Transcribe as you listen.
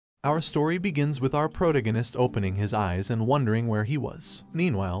Our story begins with our protagonist opening his eyes and wondering where he was.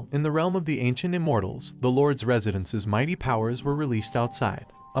 Meanwhile, in the realm of the ancient immortals, the Lord's residence's mighty powers were released outside.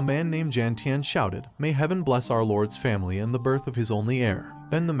 A man named Jan Tian shouted, "May heaven bless our Lord's family and the birth of his only heir."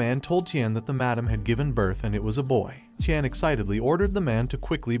 Then the man told Tian that the madam had given birth and it was a boy. Tian excitedly ordered the man to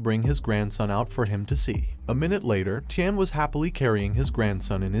quickly bring his grandson out for him to see. A minute later, Tian was happily carrying his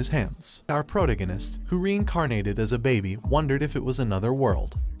grandson in his hands. Our protagonist, who reincarnated as a baby, wondered if it was another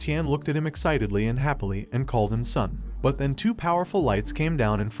world. Tian looked at him excitedly and happily and called him son. But then two powerful lights came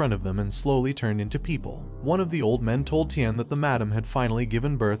down in front of them and slowly turned into people. One of the old men told Tian that the madam had finally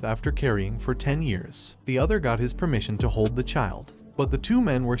given birth after carrying for 10 years. The other got his permission to hold the child. But the two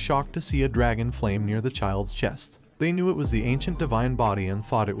men were shocked to see a dragon flame near the child's chest. They knew it was the ancient divine body and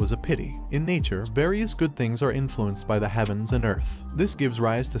thought it was a pity. In nature, various good things are influenced by the heavens and earth. This gives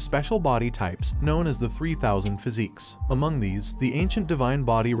rise to special body types, known as the 3000 physiques. Among these, the ancient divine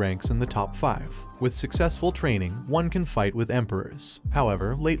body ranks in the top 5. With successful training, one can fight with emperors.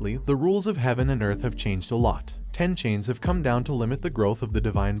 However, lately, the rules of heaven and earth have changed a lot. 10 chains have come down to limit the growth of the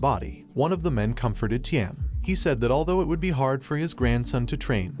divine body. One of the men comforted Tian. He said that although it would be hard for his grandson to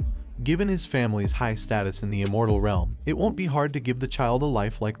train, given his family's high status in the immortal realm, it won't be hard to give the child a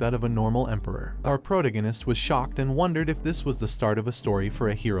life like that of a normal emperor. Our protagonist was shocked and wondered if this was the start of a story for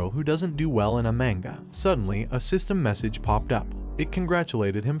a hero who doesn't do well in a manga. Suddenly, a system message popped up. It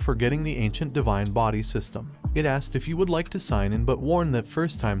congratulated him for getting the ancient divine body system. It asked if he would like to sign in but warned that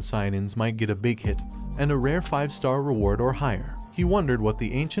first-time sign-ins might get a big hit and a rare 5-star reward or higher. He wondered what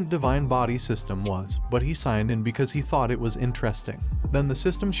the ancient divine body system was, but he signed in because he thought it was interesting. Then the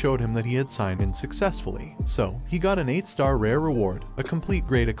system showed him that he had signed in successfully. So, he got an 8-star rare reward, a complete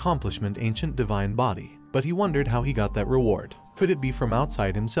great accomplishment ancient divine body. But he wondered how he got that reward. Could it be from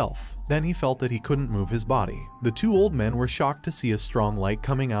outside himself? Then he felt that he couldn't move his body. The two old men were shocked to see a strong light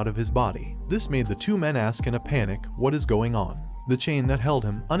coming out of his body. This made the two men ask in a panic, "What is going on?" The chain that held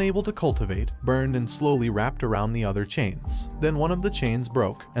him, unable to cultivate, burned and slowly wrapped around the other chains. Then one of the chains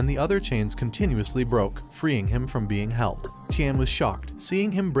broke, and the other chains continuously broke, freeing him from being held. Tian was shocked,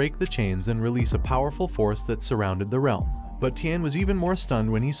 seeing him break the chains and release a powerful force that surrounded the realm. But Tian was even more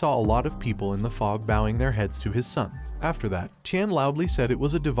stunned when he saw a lot of people in the fog bowing their heads to his son. After that, Tian loudly said it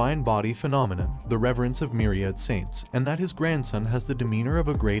was a divine body phenomenon, the reverence of myriad saints, and that his grandson has the demeanor of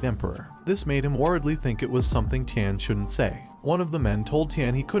a great emperor. This made him worriedly think it was something Tian shouldn't say. One of the men told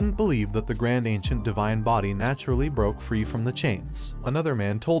Tian he couldn't believe that the grand ancient divine body naturally broke free from the chains. Another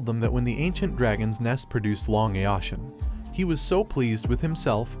man told them that when the ancient dragon's nest produced long Aoshin, he was so pleased with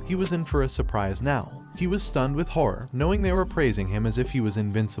himself, he was in for a surprise now. He was stunned with horror, knowing they were praising him as if he was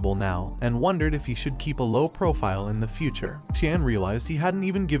invincible now, and wondered if he should keep a low profile in the future. Tian realized he hadn't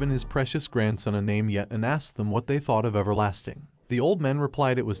even given his precious grandson a name yet and asked them what they thought of everlasting. The old men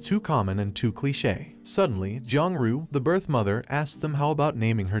replied it was too common and too cliché. Suddenly, Jiangru, the birth mother, asked them how about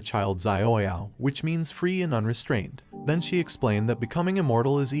naming her child Xiaoyao, which means free and unrestrained. Then she explained that becoming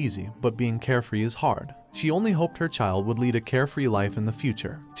immortal is easy, but being carefree is hard. She only hoped her child would lead a carefree life in the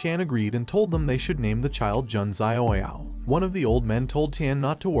future. Tian agreed and told them they should name the child Jun Xiaoyao. One of the old men told Tian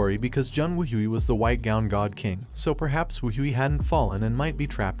not to worry because Jun Wuhui was the white gown god king, so perhaps Wuhui hadn't fallen and might be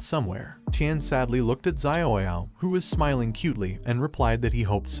trapped somewhere. Tian sadly looked at Xiaoyao, who was smiling cutely, and replied that he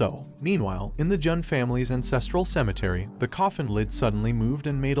hoped so. Meanwhile, in the Jun family's ancestral cemetery, the coffin lid suddenly moved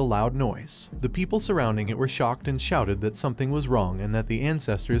and made a loud noise. The people surrounding it were shocked and shouted that something was wrong and that the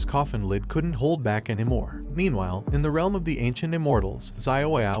ancestors' coffin lid couldn't hold back anymore. Meanwhile, in the realm of the ancient immortals,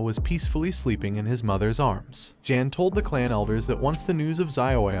 Xiaoyao was peacefully sleeping in his mother's arms. Jan told the clan elders that once the news of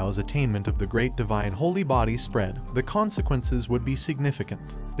Xiaoyao's attainment of the great divine holy body spread, the consequences would be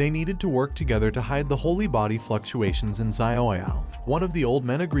significant. They needed to work together to hide the holy body fluctuations in Xiaoyao. One of the old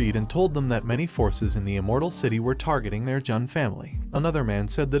men agreed and told them that many forces in the immortal city were targeting their Jun family. Another man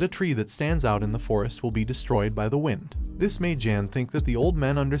said that a tree that stands out in the forest will be destroyed by the wind. This made Jan think that the old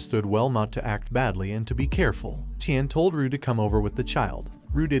men understood well not to act badly and to be careful. Tian told Ru to come over with the child.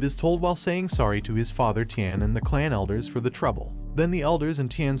 Ru did as told while saying sorry to his father Tian and the clan elders for the trouble. Then the elders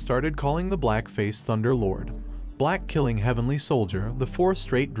and Tian started calling the black-faced Thunder Lord, Black killing Heavenly Soldier, the 4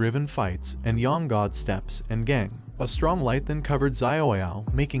 straight driven fights, and Yang God Steps, and Gang. A strong light then covered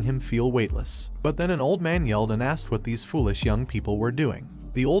Xiaoyao, making him feel weightless. But then an old man yelled and asked what these foolish young people were doing.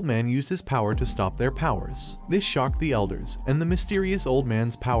 The old man used his power to stop their powers. This shocked the elders, and the mysterious old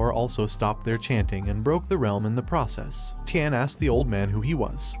man's power also stopped their chanting and broke the realm in the process. Tian asked the old man who he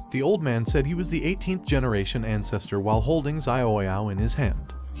was. The old man said he was the 18th generation ancestor while holding Xiaoyao in his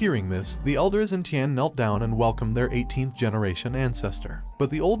hand. Hearing this, the elders and Tian knelt down and welcomed their 18th generation ancestor. But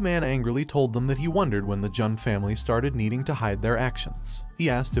the old man angrily told them that he wondered when the Jun family started needing to hide their actions. He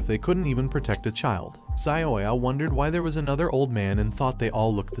asked if they couldn't even protect a child. Xiaoyao wondered why there was another old man and thought they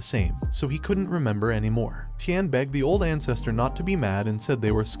all looked the same, so he couldn't remember anymore. Tian begged the old ancestor not to be mad and said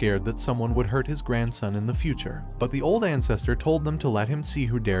they were scared that someone would hurt his grandson in the future. But the old ancestor told them to let him see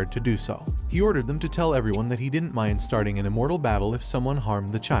who dared to do so. He ordered them to tell everyone that he didn't mind starting an immortal battle if someone harmed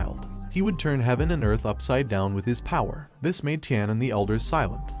the child. He would turn heaven and earth upside down with his power. This made Tian and the elders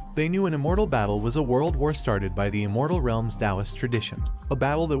silent. They knew an immortal battle was a world war started by the Immortal Realm's Taoist tradition, a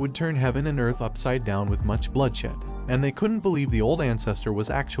battle that would turn heaven and earth upside down with much bloodshed, and they couldn't believe the old ancestor was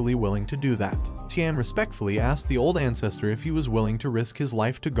actually willing to do that. Tian respectfully asked the old ancestor if he was willing to risk his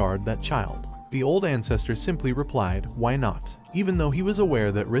life to guard that child. The old ancestor simply replied, "Why not?" Even though he was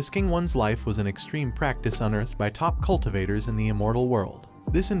aware that risking one's life was an extreme practice unearthed by top cultivators in the immortal world.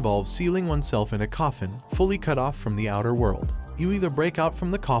 This involves sealing oneself in a coffin, fully cut off from the outer world. You either break out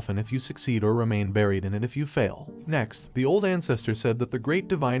from the coffin if you succeed or remain buried in it if you fail. Next, the old ancestor said that the great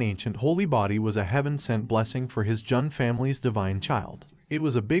divine ancient holy body was a heaven-sent blessing for his Jun family's divine child. It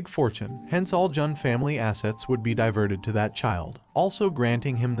was a big fortune, hence all Jun family assets would be diverted to that child, also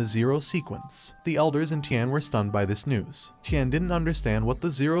granting him the zero sequence. The elders and Tian were stunned by this news. Tian didn't understand what the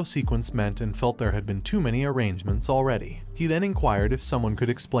zero sequence meant and felt there had been too many arrangements already. He then inquired if someone could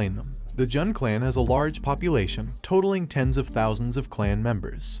explain them. The Jun clan has a large population, totaling tens of thousands of clan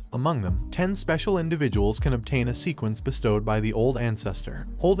members. Among them, 10 special individuals can obtain a sequence bestowed by the old ancestor.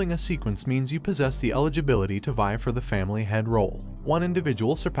 Holding a sequence means you possess the eligibility to vie for the family head role. One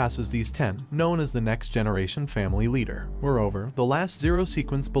individual surpasses these 10, known as the next generation family leader. Moreover, the last zero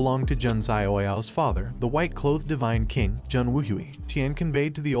sequence belonged to Jun Xiaoyao's father, the white-clothed divine king, Jun Wuhui. Tian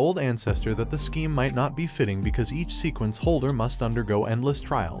conveyed to the old ancestor that the scheme might not be fitting because each sequence holder must undergo endless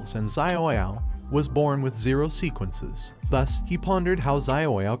trials, and Xiaoyao was born with zero sequences. Thus, he pondered how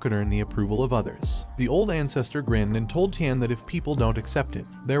Xiaoyao could earn the approval of others. The old ancestor grinned and told Tian that if people don't accept it,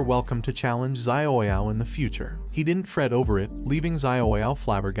 they're welcome to challenge Xiaoyao in the future. He didn't fret over it, leaving Xiaoyao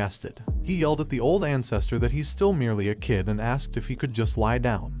flabbergasted. He yelled at the old ancestor that he's still merely a kid and asked if he could just lie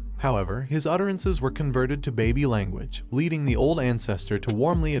down. However, his utterances were converted to baby language, leading the old ancestor to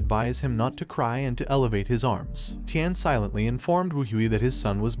warmly advise him not to cry and to elevate his arms. Tian silently informed Wuhui that his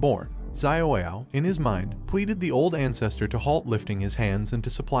son was born. Xiaoyao, in his mind, pleaded the old ancestor to halt lifting his hands and to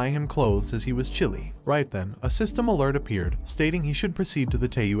supply him clothes as he was chilly. Right then, a system alert appeared, stating he should proceed to the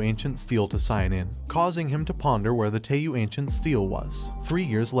Teiyu Ancient Steel to sign in, causing him to ponder where the Teiyu Ancient Steel was. 3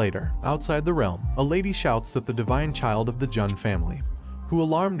 years later, outside the realm, a lady shouts that the divine child of the Jun family, who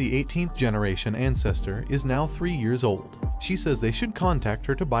alarmed the 18th generation ancestor, is now 3 years old. She says they should contact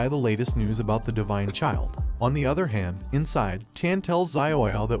her to buy the latest news about the divine child. On the other hand, inside, Tian tells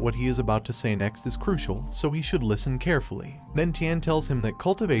Xiaoyao that what he is about to say next is crucial, so he should listen carefully. Then Tian tells him that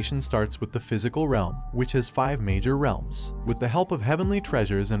cultivation starts with the physical realm, which has 5 major realms. With the help of heavenly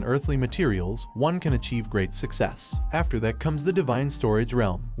treasures and earthly materials, one can achieve great success. After that comes the divine storage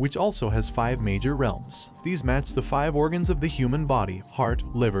realm, which also has 5 major realms. These match the 5 organs of the human body: heart,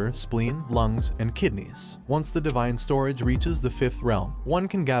 liver, spleen, lungs, and kidneys. Once the divine storage reaches the 5th realm, one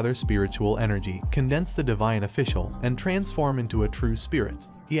can gather spiritual energy, condense the divine official, and transform into a true spirit.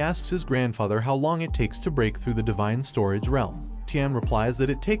 He asks his grandfather how long it takes to break through the divine storage realm. Tian replies that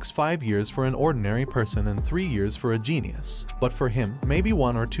it takes 5 years for an ordinary person and 3 years for a genius. But for him, maybe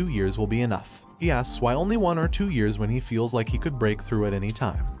 1 or 2 years will be enough. He asks why only 1 or 2 years when he feels like he could break through at any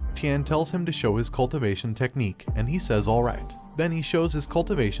time. Tian tells him to show his cultivation technique, and he says alright. Then he shows his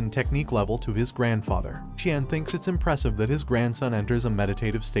cultivation technique level to his grandfather. Tian thinks it's impressive that his grandson enters a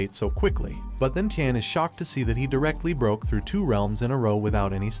meditative state so quickly, but then Tian is shocked to see that he directly broke through 2 realms in a row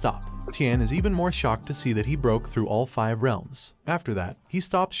without any stop. Tian is even more shocked to see that he broke through all 5 realms. After that, he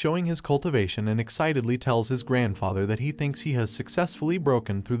stops showing his cultivation and excitedly tells his grandfather that he thinks he has successfully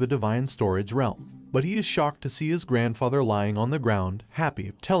broken through the divine storage realm. But he is shocked to see his grandfather lying on the ground,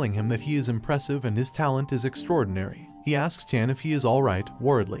 happy, telling him that he is impressive and his talent is extraordinary. He asks Tian if he is alright,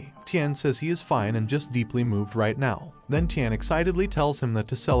 worriedly. Tian says he is fine and just deeply moved right now. Then Tian excitedly tells him that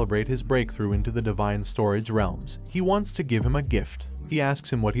to celebrate his breakthrough into the divine storage realms, he wants to give him a gift. He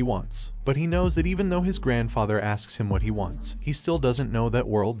asks him what he wants, but he knows that even though his grandfather asks him what he wants, he still doesn't know that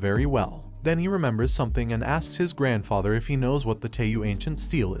world very well. Then he remembers something and asks his grandfather if he knows what the Teiyu Ancient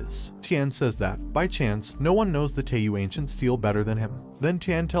Steel is. Tian says that, by chance, no one knows the Teiyu Ancient Steel better than him. Then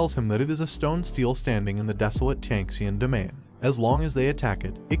Tian tells him that it is a stone steel standing in the desolate Tianxian domain. As long as they attack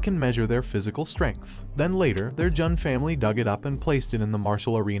it, it can measure their physical strength. Then later, their Jun family dug it up and placed it in the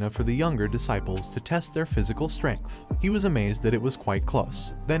martial arena for the younger disciples to test their physical strength. He was amazed that it was quite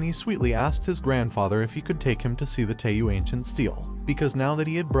close. Then he sweetly asked his grandfather if he could take him to see the Teiyu ancient steel, because now that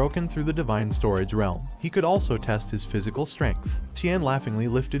he had broken through the divine storage realm, he could also test his physical strength. Tian laughingly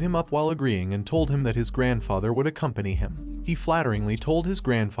lifted him up while agreeing and told him that his grandfather would accompany him. He flatteringly told his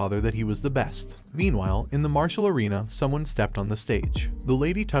grandfather that he was the best. Meanwhile, in the martial arena, someone stepped on the stage. The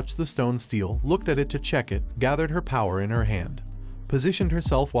lady touched the stone steel, looked at it to check it, gathered her power in her hand, positioned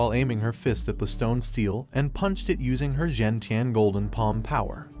herself while aiming her fist at the stone steel, and punched it using her Zhentian golden palm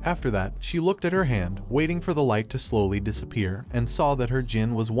power. After that, she looked at her hand, waiting for the light to slowly disappear, and saw that her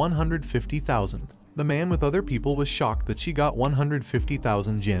Jin was 150,000. The man with other people was shocked that she got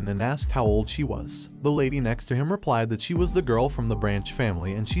 150,000 Jin and asked how old she was. The lady next to him replied that she was the girl from the branch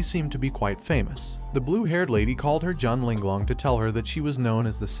family and she seemed to be quite famous. The blue-haired lady called her Jun Linglong to tell her that she was known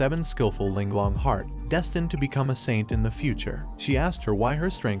as the 7 skillful Linglong heart, destined to become a saint in the future. She asked her why her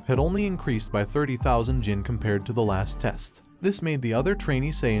strength had only increased by 30,000 Jin compared to the last test. This made the other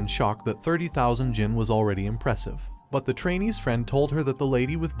trainee say in shock that 30,000 Jin was already impressive. But the trainee's friend told her that the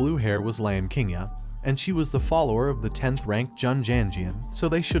lady with blue hair was Lan Qingya, and she was the follower of the 10th ranked Jun Janjian, so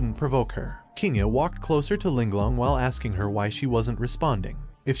they shouldn't provoke her. Qingya walked closer to Linglong while asking her why she wasn't responding.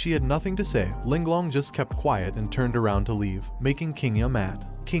 If she had nothing to say, Linglong just kept quiet and turned around to leave, making Qingya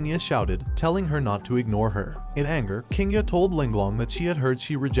mad. Qingya shouted, telling her not to ignore her. In anger, Qingya told Linglong that she had heard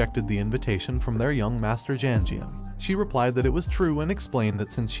she rejected the invitation from their young master Janjian. She replied that it was true and explained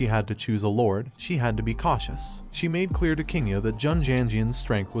that since she had to choose a lord, she had to be cautious. She made clear to Qingya that Jun Janjian's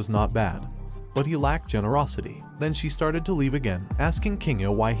strength was not bad, but he lacked generosity. Then she started to leave again, asking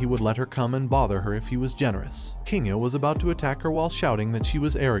Qingya why he would let her come and bother her if he was generous. Qingya was about to attack her while shouting that she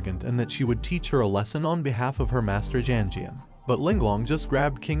was arrogant and that she would teach her a lesson on behalf of her master Janjian. But Linglong just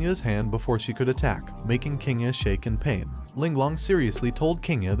grabbed Qingya's hand before she could attack, making Qingya shake in pain. Linglong seriously told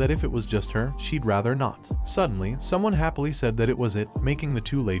Qingya that if it was just her, she'd rather not. Suddenly, someone happily said that it was it, making the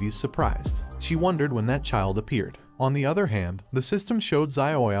two ladies surprised. She wondered when that child appeared. On the other hand, the system showed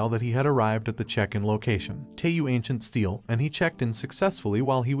Xiaoyao that he had arrived at the check-in location, Teiyu Ancient Steel, and he checked in successfully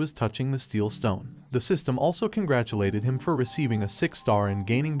while he was touching the steel stone. The system also congratulated him for receiving a 6-star and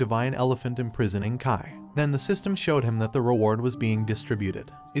gaining Divine Elephant Imprisoning Kai. Then the system showed him that the reward was being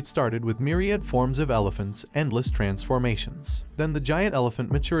distributed. It started with myriad forms of elephants, endless transformations. Then the giant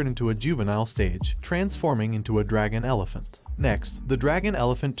elephant matured into a juvenile stage, transforming into a dragon elephant. Next, the dragon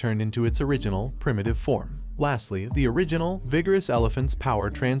elephant turned into its original, primitive form. Lastly, the original, vigorous elephant's power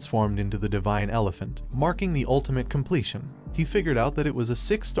transformed into the divine elephant, marking the ultimate completion. He figured out that it was a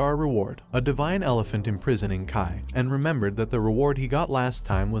 6-star reward, a divine elephant imprisoning Kai, and remembered that the reward he got last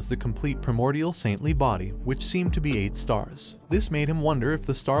time was the complete primordial saintly body, which seemed to be 8 stars. This made him wonder if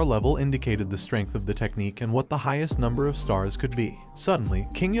the star level indicated the strength of the technique and what the highest number of stars could be. Suddenly,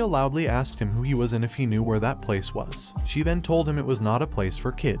 Qingya loudly asked him who he was and if he knew where that place was. She then told him it was not a place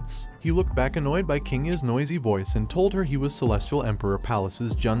for kids. He looked back annoyed by Qingya's noisy voice and told her he was Celestial Emperor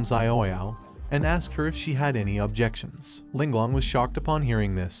Palace's Jun Xiaoyao, and asked her if she had any objections. Linglong was shocked upon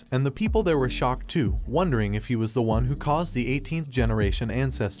hearing this, and the people there were shocked too, wondering if he was the one who caused the 18th generation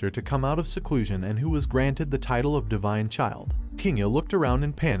ancestor to come out of seclusion and who was granted the title of Divine Child. Qingya looked around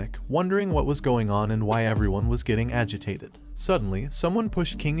in panic, wondering what was going on and why everyone was getting agitated. Suddenly, someone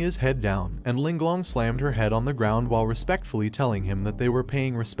pushed Qingya's head down, and Linglong slammed her head on the ground while respectfully telling him that they were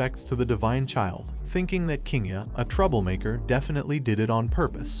paying respects to the Divine Child, thinking that Qingya, a troublemaker, definitely did it on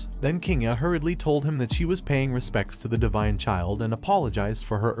purpose. Then Qingya hurriedly told him that she was paying respects to the Divine Child and apologized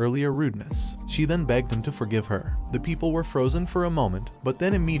for her earlier rudeness. She then begged him to forgive her. The people were frozen for a moment, but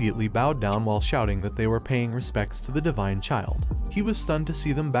then immediately bowed down while shouting that they were paying respects to the Divine Child. He was stunned to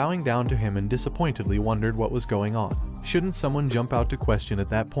see them bowing down to him and disappointedly wondered what was going on. Shouldn't someone jump out to question at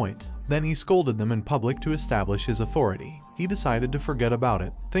that point? Then he scolded them in public to establish his authority. He decided to forget about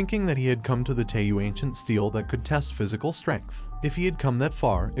it, thinking that he had come to the Teiyu Ancient Steel that could test physical strength. If he had come that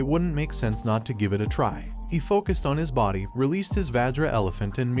far, it wouldn't make sense not to give it a try. He focused on his body, released his Vajra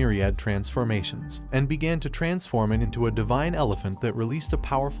elephant in myriad transformations, and began to transform it into a divine elephant that released a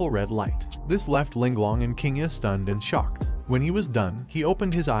powerful red light. This left Linglong and Qingya stunned and shocked. When he was done, he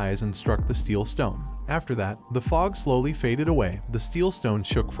opened his eyes and struck the steel stone. After that, the fog slowly faded away, the steel stone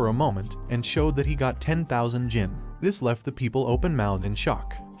shook for a moment, and showed that he got 10,000 Jin. This left the people open-mouthed in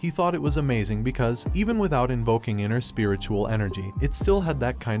shock. He thought it was amazing because, even without invoking inner spiritual energy, it still had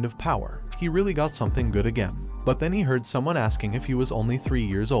that kind of power. He really got something good again. But then he heard someone asking if he was only 3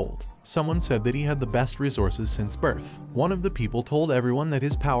 years old. Someone said that he had the best resources since birth. One of the people told everyone that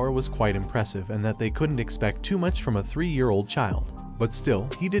his power was quite impressive and that they couldn't expect too much from a 3-year-old child. But still,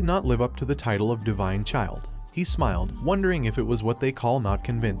 he did not live up to the title of divine child. He smiled, wondering if it was what they call not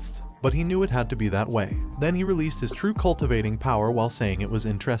convinced. But he knew it had to be that way. Then he released his true cultivating power while saying it was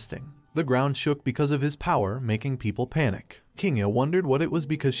interesting. The ground shook because of his power, making people panic. Kingya wondered what it was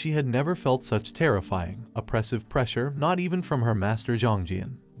because she had never felt such terrifying, oppressive pressure, not even from her master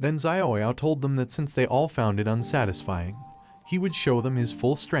Zhongjian. Then Xiaoyao told them that since they all found it unsatisfying, he would show them his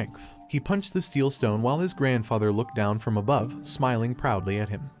full strength. He punched the steel stone while his grandfather looked down from above, smiling proudly at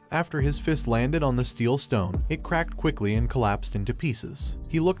him. After his fist landed on the steel stone, it cracked quickly and collapsed into pieces.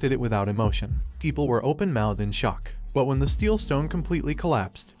 He looked at it without emotion. People were open-mouthed in shock. But when the steel stone completely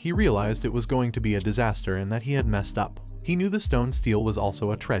collapsed, he realized it was going to be a disaster and that he had messed up. He knew the stone steel was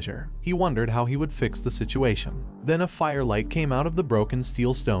also a treasure. He wondered how he would fix the situation. Then a firelight came out of the broken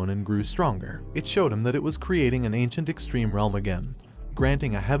steel stone and grew stronger. It showed him that it was creating an ancient extreme realm again,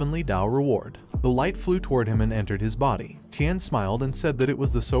 granting a heavenly Dao reward. The light flew toward him and entered his body. Tian smiled and said that it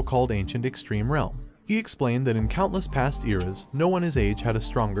was the so-called ancient extreme realm. He explained that in countless past eras, no one his age had a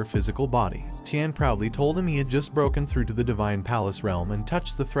stronger physical body. Tian proudly told him he had just broken through to the Divine Palace realm and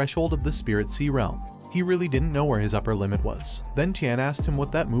touched the threshold of the Spirit Sea realm. He really didn't know where his upper limit was. Then Tian asked him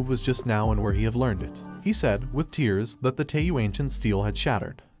what that move was just now and where he had learned it. He said, with tears, that the Teiyu ancient steel had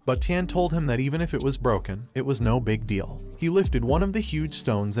shattered. But Tian told him that even if it was broken, it was no big deal. He lifted one of the huge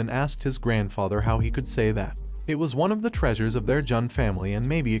stones and asked his grandfather how he could say that. It was one of the treasures of their Jun family and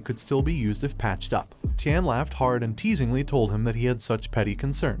maybe it could still be used if patched up. Tian laughed hard and teasingly told him that he had such petty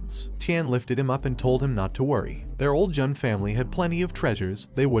concerns. Tian lifted him up and told him not to worry. Their old Jun family had plenty of treasures,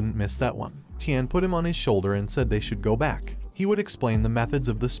 they wouldn't miss that one. Tian put him on his shoulder and said they should go back. He would explain the methods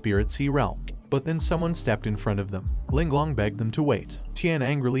of the Spirit Sea realm. But then someone stepped in front of them. Linglong begged them to wait. Tian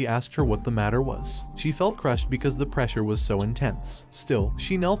angrily asked her what the matter was. She felt crushed because the pressure was so intense. Still,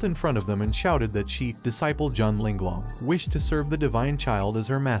 she knelt in front of them and shouted that she, disciple Jun Linglong, wished to serve the Divine Child as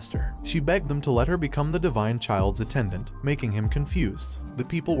her master. She begged them to let her become the Divine Child's attendant, making him confused. The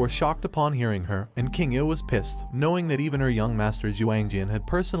people were shocked upon hearing her, and Kingya was pissed, knowing that even her young master Zhuangjian had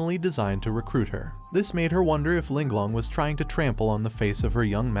personally designed to recruit her. This made her wonder if Linglong was trying to trample on the face of her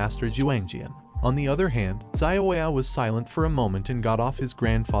young master Zhuangjian. On the other hand, Xiaoyao was silent for a moment and got off his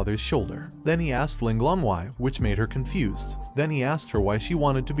grandfather's shoulder. Then he asked Linglong why, which made her confused. Then he asked her why she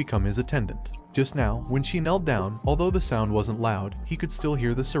wanted to become his attendant. Just now, when she knelt down, although the sound wasn't loud, he could still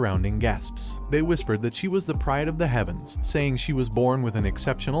hear the surrounding gasps. They whispered that she was the pride of the heavens, saying she was born with an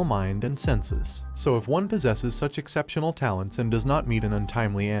exceptional mind and senses. So if one possesses such exceptional talents and does not meet an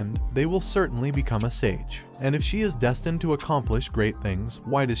untimely end, they will certainly become a sage. And if she is destined to accomplish great things,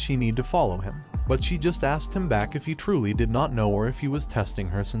 why does she need to follow him? But she just asked him back if he truly did not know or if he was testing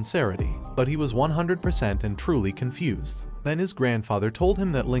her sincerity. But he was 100% and truly confused. Then his grandfather told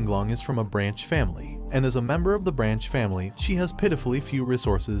him that Linglong is from a branch family, and as a member of the branch family, she has pitifully few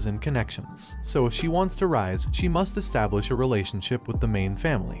resources and connections. So if she wants to rise, she must establish a relationship with the main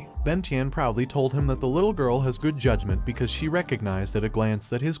family. Then Tian proudly told him that the little girl has good judgment because she recognized at a glance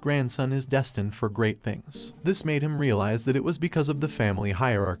that his grandson is destined for great things. This made him realize that it was because of the family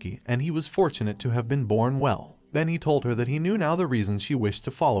hierarchy, and he was fortunate to have been born well. Then he told her that he knew now the reasons she wished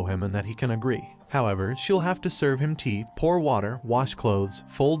to follow him and that he can agree. However, she'll have to serve him tea, pour water, wash clothes,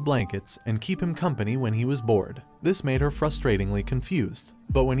 fold blankets, and keep him company when he was bored. This made her frustratingly confused.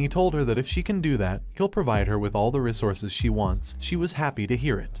 But when he told her that if she can do that, he'll provide her with all the resources she wants, she was happy to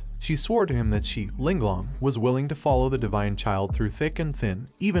hear it. She swore to him that she, Linglong, was willing to follow the Divine Child through thick and thin,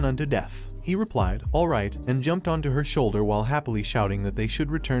 even unto death. He replied, "All right," and jumped onto her shoulder while happily shouting that they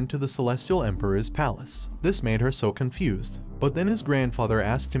should return to the Celestial Emperor's palace. This made her so confused. But then his grandfather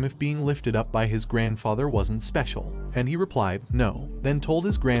asked him if being lifted up by his grandfather wasn't special, and he replied, no, then told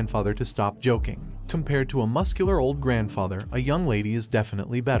his grandfather to stop joking. Compared to a muscular old grandfather, a young lady is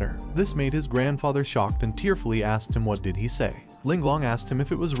definitely better. This made his grandfather shocked and tearfully asked him what did he say. Linglong asked him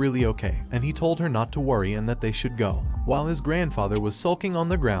if it was really okay, and he told her not to worry and that they should go. While his grandfather was sulking on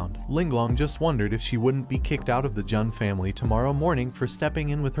the ground, Linglong just wondered if she wouldn't be kicked out of the Jun family tomorrow morning for stepping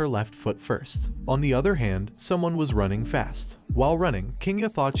in with her left foot first. On the other hand, someone was running fast. While running,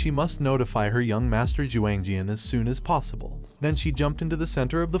 Kingya thought she must notify her young master Zhuangjian as soon as possible. Then she jumped into the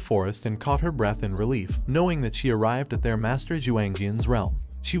center of the forest and caught her breath in relief, knowing that she arrived at their master Zhuangjian's realm.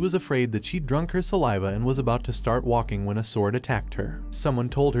 She was afraid that she'd drunk her saliva and was about to start walking when a sword attacked her. Someone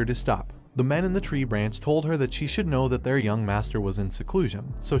told her to stop. The men in the tree branch told her that she should know that their young master was in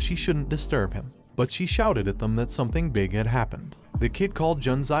seclusion, so she shouldn't disturb him. But she shouted at them that something big had happened. The kid called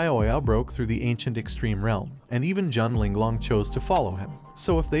Jun Xiaoyao broke through the ancient extreme realm, and even Jun Linglong chose to follow him,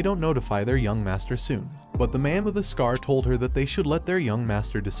 so if they don't notify their young master soon. But the man with the scar told her that they should let their young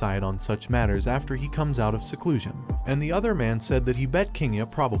master decide on such matters after he comes out of seclusion. And the other man said that he bet Kingya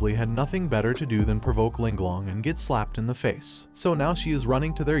probably had nothing better to do than provoke Linglong and get slapped in the face. So now she is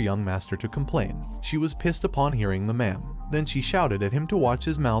running to their young master to complain. She was pissed upon hearing the man. Then she shouted at him to watch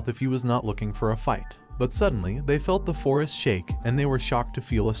his mouth if he was not looking for a fight. But suddenly, they felt the forest shake, and they were shocked to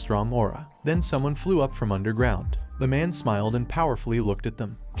feel a strong aura. Then someone flew up from underground. The man smiled and powerfully looked at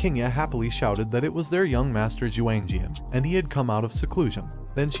them. Kingya happily shouted that it was their young master Juangjian, and he had come out of seclusion.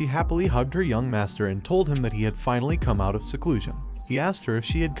 Then she happily hugged her young master and told him that he had finally come out of seclusion. He asked her if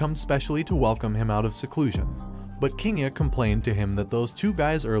she had come specially to welcome him out of seclusion. But Kingya complained to him that those two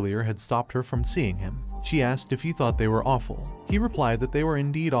guys earlier had stopped her from seeing him. She asked if he thought they were awful. He replied that they were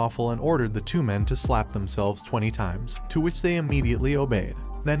indeed awful and ordered the two men to slap themselves 20 times, to which they immediately obeyed.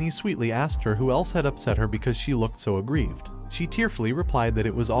 Then he sweetly asked her who else had upset her because she looked so aggrieved. She tearfully replied that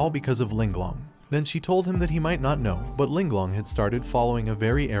it was all because of Linglong. Then she told him that he might not know, but Linglong had started following a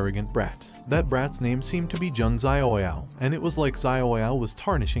very arrogant brat. That brat's name seemed to be Jun Xiaoyao, and it was like Xiaoyao was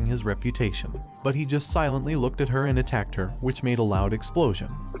tarnishing his reputation. But he just silently looked at her and attacked her, which made a loud explosion.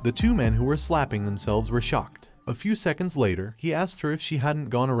 The two men who were slapping themselves were shocked. A few seconds later, he asked her if she hadn't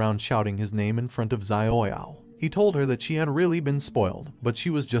gone around shouting his name in front of Xiaoyao. He told her that she had really been spoiled, but she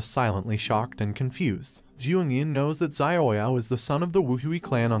was just silently shocked and confused. Jiangyin knows that Xiaoyao is the son of the Wuhui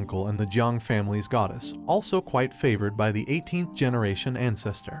clan uncle and the Jiang family's goddess, also quite favored by the 18th generation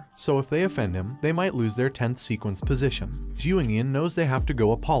ancestor. So if they offend him, they might lose their 10th sequence position. Jiangyin knows they have to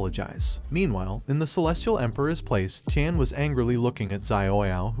go apologize. Meanwhile, in the Celestial Emperor's place, Tian was angrily looking at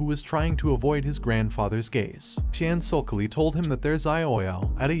Xiaoyao, who was trying to avoid his grandfather's gaze. Tian sulkily told him that their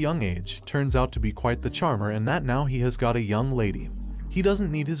Xiaoyao, at a young age, turns out to be quite the charmer and that now he has got a young lady. He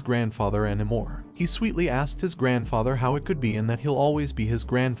doesn't need his grandfather anymore. He sweetly asked his grandfather how it could be and that he'll always be his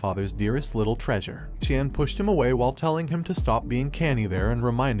grandfather's dearest little treasure. Tian pushed him away while telling him to stop being canny there and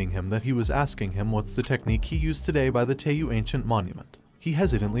reminding him that he was asking him what's the technique he used today by the Teiyu ancient monument. He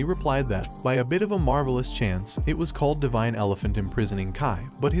hesitantly replied that, by a bit of a marvelous chance, it was called Divine Elephant Imprisoning Kai,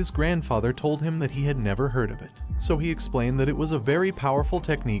 but his grandfather told him that he had never heard of it. So he explained that it was a very powerful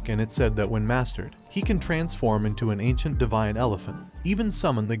technique and it said that when mastered, he can transform into an ancient divine elephant, even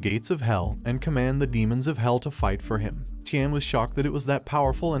summon the gates of hell, and command the demons of hell to fight for him. Tian was shocked that it was that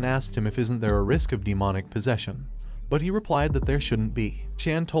powerful and asked him if isn't there a risk of demonic possession. But he replied that there shouldn't be.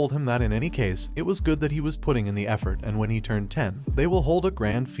 Tian told him that in any case, it was good that he was putting in the effort and when he turned 10, they will hold a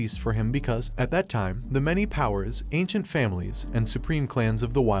grand feast for him because, at that time, the many powers, ancient families, and supreme clans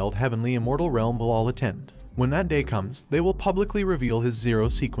of the wild heavenly immortal realm will all attend. When that day comes, they will publicly reveal his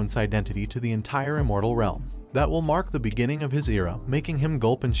zero-sequence identity to the entire immortal realm. That will mark the beginning of his era, making him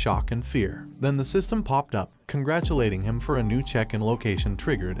gulp in shock and fear. Then the system popped up, congratulating him for a new check-in location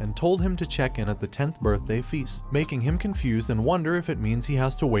triggered and told him to check in at the 10th birthday feast, making him confused and wonder if it means he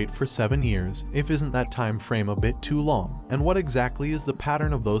has to wait for 7 years, if isn't that time frame a bit too long, and what exactly is the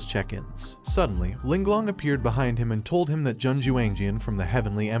pattern of those check-ins. Suddenly, Linglong appeared behind him and told him that Jun Juangjian from the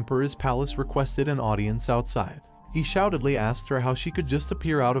Heavenly Emperor's palace requested an audience outside. He shoutedly asked her how she could just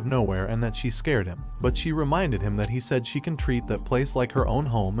appear out of nowhere and that she scared him, but she reminded him that he said she can treat that place like her own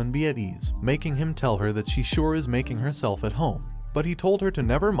home and be at ease, making him tell her that she sure is making herself at home. But he told her to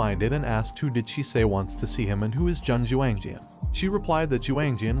never mind it and asked who did she say wants to see him and who is Jun Juangjian. She replied that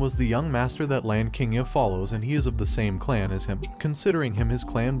Juangjian was the young master that Lan Qingya follows and he is of the same clan as him, considering him his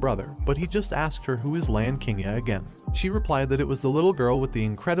clan brother, but he just asked her who is Lan Qingya again. She replied that it was the little girl with the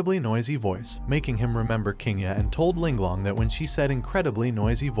incredibly noisy voice, making him remember Qingya and told Linglong that when she said incredibly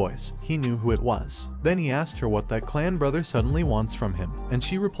noisy voice, he knew who it was. Then he asked her what that clan brother suddenly wants from him, and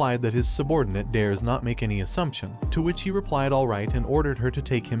she replied that his subordinate dares not make any assumption, to which he replied alright and ordered her to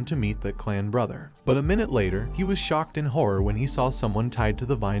take him to meet that clan brother. But a minute later, he was shocked in horror when he saw someone tied to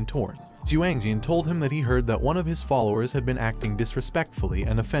the vine torn. Juangjian told him that he heard that one of his followers had been acting disrespectfully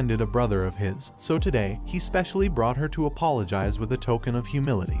and offended a brother of his, so today, he specially brought her to apologize with a token of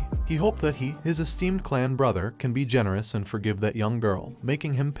humility. He hoped that he, his esteemed clan brother, can be generous and forgive that young girl,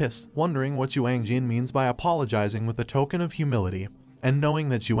 making him pissed, wondering what Juangjian means by apologizing with a token of humility, and knowing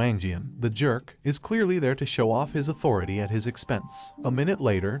that Juangjian, the jerk, is clearly there to show off his authority at his expense. A minute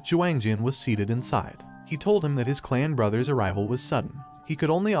later, Juangjian was seated inside. He told him that his clan brother's arrival was sudden. He could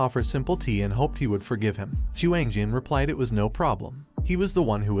only offer simple tea and hoped he would forgive him. Juangjian replied it was no problem. He was the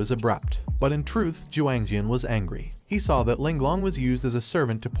one who was abrupt. But in truth, Juangjian was angry. He saw that Linglong was used as a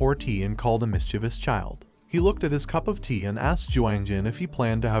servant to pour tea and called a mischievous child. He looked at his cup of tea and asked Juangjin if he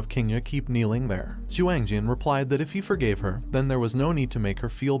planned to have Kingya keep kneeling there. Juangjin replied that if he forgave her, then there was no need to make her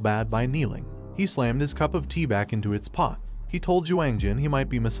feel bad by kneeling. He slammed his cup of tea back into its pot. He told Juangjin he might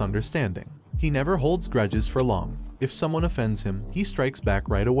be misunderstanding. He never holds grudges for long. If someone offends him, he strikes back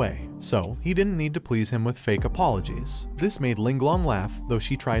right away. So, he didn't need to please him with fake apologies. This made Linglong laugh, though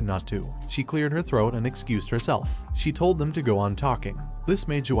she tried not to. She cleared her throat and excused herself. She told them to go on talking. This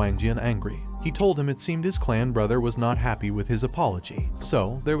made Juangjin angry. He told him it seemed his clan brother was not happy with his apology.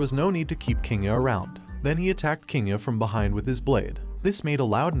 So, there was no need to keep Kingya around. Then he attacked Kingya from behind with his blade. This made a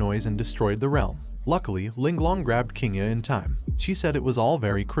loud noise and destroyed the realm. Luckily, Linglong grabbed Kingya in time. She said it was all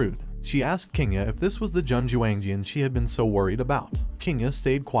very crude. She asked Kingya if this was the Jun Juangjin she had been so worried about. Kingya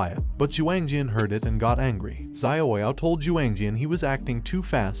stayed quiet, but Juangjin heard it and got angry. Xiaoyao told Juangjin he was acting too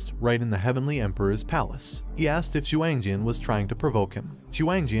fast right in the Heavenly Emperor's palace. He asked if Juangjin was trying to provoke him.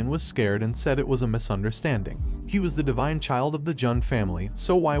 Juangjin was scared and said it was a misunderstanding. He was the divine child of the Jun family,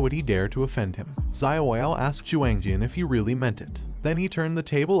 so why would he dare to offend him? Xiaoyao asked Juangjin if he really meant it. Then he turned the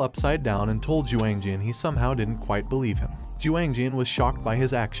table upside down and told Juangjin he somehow didn't quite believe him. Juangjin was shocked by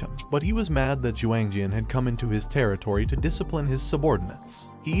his action, but he was mad that Juangjin had come into his territory to discipline his subordinates.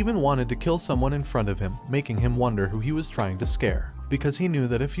 He even wanted to kill someone in front of him, making him wonder who he was trying to scare, because he knew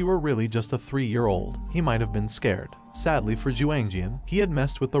that if he were really just a 3-year-old, he might have been scared. Sadly for Juangjin, he had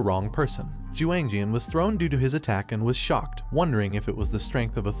messed with the wrong person. Juangjin was thrown due to his attack and was shocked, wondering if it was the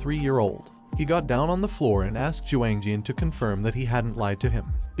strength of a 3-year-old. He got down on the floor and asked Juangjin to confirm that he hadn't lied to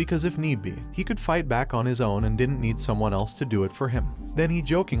him, because if need be, he could fight back on his own and didn't need someone else to do it for him. Then he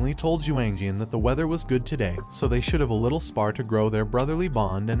jokingly told Juangjin that the weather was good today, so they should have a little spar to grow their brotherly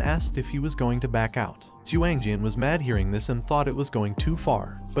bond, and asked if he was going to back out. Juangjin was mad hearing this and thought it was going too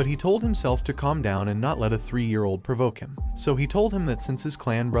far, but he told himself to calm down and not let a 3-year-old provoke him. So he told him that since his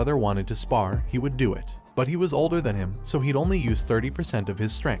clan brother wanted to spar, he would do it. But he was older than him, so he'd only use 30% of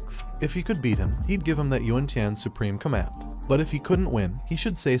his strength. If he could beat him, he'd give him that Yuantian's supreme command. But if he couldn't win, he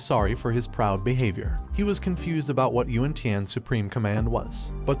should say sorry for his proud behavior. He was confused about what Yuantian's supreme command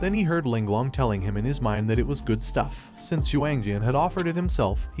was. But then he heard Linglong telling him in his mind that it was good stuff. Since Juangjin had offered it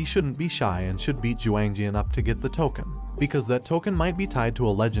himself, he shouldn't be shy and should beat Juangjin up to get the token, because that token might be tied to a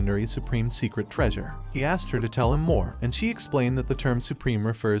legendary supreme secret treasure. He asked her to tell him more, and she explained that the term supreme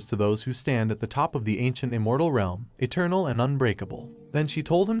refers to those who stand at the top of the ancient immortal realm, eternal and unbreakable. Then she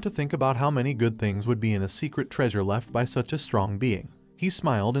told him to think about how many good things would be in a secret treasure left by such a strong being. He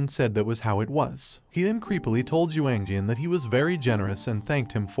smiled and said that was how it was. He then creepily told Juangjin that he was very generous and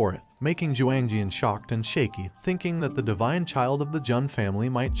thanked him for it, making Juangjin shocked and shaky, thinking that the divine child of the Jun family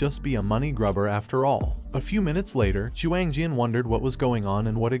might just be a money grubber after all. A few minutes later, Juangjin wondered what was going on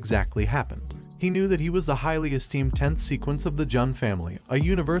and what exactly happened. He knew that he was the highly esteemed 10th sequence of the Jun family, a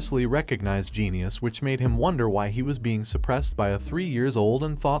universally recognized genius, which made him wonder why he was being suppressed by a 3-year-old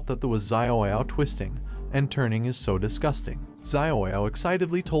and thought that the was Xiaoyao twisting and turning is so disgusting. Xiaoyao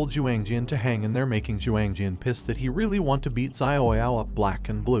excitedly told Juangjin to hang in there, making Juangjin pissed that he really want to beat Xiaoyao up black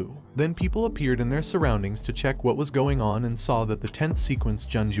and blue. Then people appeared in their surroundings to check what was going on and saw that the 10th sequence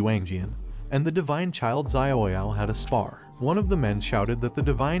Jun Juangjin and the divine child Xiaoyao had a spar. One of the men shouted that the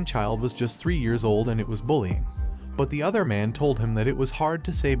divine child was just 3 years old and it was bullying. But the other man told him that it was hard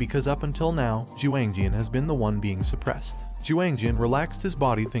to say because up until now, Juangjin has been the one being suppressed. Juangjin relaxed his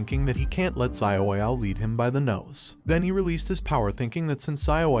body, thinking that he can't let Xiaoyao lead him by the nose. Then he released his power, thinking that since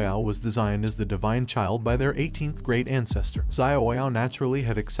Xiaoyao was designed as the divine child by their 18th great ancestor, Xiaoyao naturally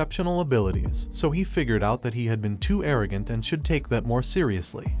had exceptional abilities, so he figured out that he had been too arrogant and should take that more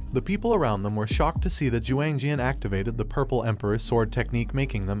seriously. The people around them were shocked to see that Juangjin activated the Purple Emperor's sword technique,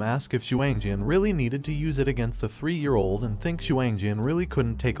 making them ask if Juangjin really needed to use it against a 3-year-old and think Juangjin really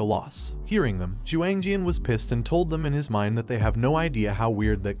couldn't take a loss. Hearing them, Juangjin was pissed and told them in his mind that they have no idea how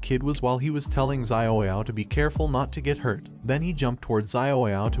weird that kid was while he was telling Xiaoyao to be careful not to get hurt. Then he jumped towards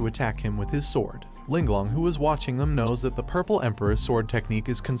Xiaoyao to attack him with his sword. Linglong, who was watching them, knows that the Purple Emperor's sword technique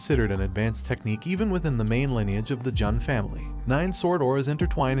is considered an advanced technique even within the main lineage of the Jun family. 9 sword auras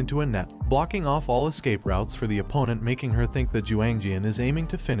intertwine into a net, blocking off all escape routes for the opponent, making her think that Juangjin is aiming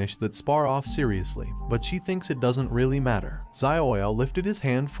to finish that spar off seriously, but she thinks it doesn't really matter. Xiaoyao lifted his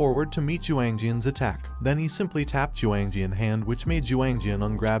hand forward to meet Juangjin's attack. Then he simply tapped Juangjin's hand, which made Juangjin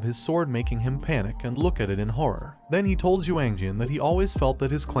ungrab his sword, making him panic and look at it in horror. Then he told Juangjin that he always felt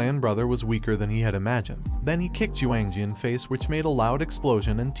that his clan brother was weaker than he had imagined. Then he kicked Juangjin's face, which made a loud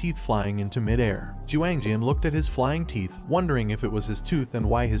explosion and teeth flying into mid-air. Juangjin looked at his flying teeth, wondering wondering if it was his tooth and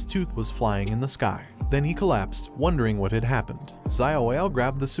why his tooth was flying in the sky. Then he collapsed, wondering what had happened. Xiaoyao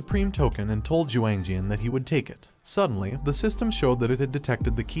grabbed the supreme token and told Juangjian that he would take it. Suddenly, the system showed that it had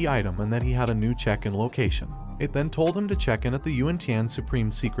detected the key item and that he had a new check-in location. It then told him to check in at the Yuantian Supreme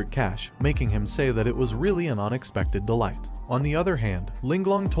Secret Cache, making him say that it was really an unexpected delight. On the other hand,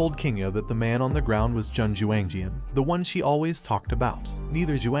 Linglong told Qingya that the man on the ground was Jun Juangjian, the one she always talked about.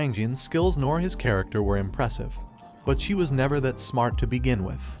 Neither Juangjian's skills nor his character were impressive, but she was never that smart to begin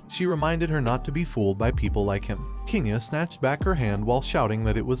with. She reminded her not to be fooled by people like him. Qingya snatched back her hand while shouting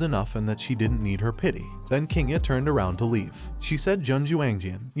that it was enough and that she didn't need her pity. Then Qingya turned around to leave. She said Jun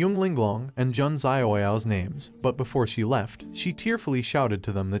Juangjian, Yung Linglong, and Jun Xiaoyao's names, but before she left, she tearfully shouted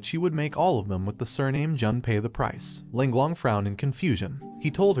to them that she would make all of them with the surname Jun pay the price. Linglong frowned in confusion.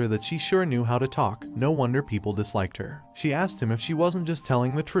 He told her that she sure knew how to talk, no wonder people disliked her. She asked him if she wasn't just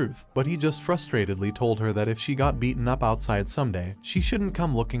telling the truth, but he just frustratedly told her that if she got beaten up outside someday, she shouldn't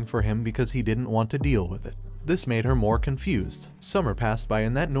come looking for him because he didn't want to deal with it. This made her more confused. Summer passed by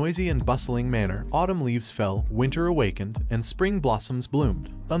in that noisy and bustling manner. Autumn leaves fell, winter awakened, and spring blossoms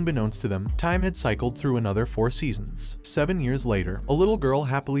bloomed. Unbeknownst to them, time had cycled through another 4 seasons. 7 years later, a little girl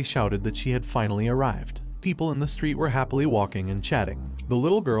happily shouted that she had finally arrived. People in the street were happily walking and chatting. The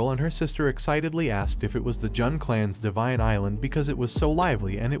little girl and her sister excitedly asked if it was the Jun clan's divine island because it was so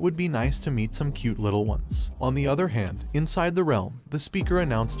lively and it would be nice to meet some cute little ones. On the other hand, inside the realm, the speaker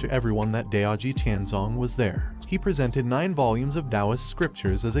announced to everyone that Daoji Tianzong was there. He presented 9 volumes of Taoist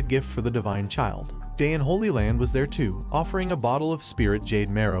scriptures as a gift for the divine child. Day in Holy Land was there too, offering a bottle of spirit jade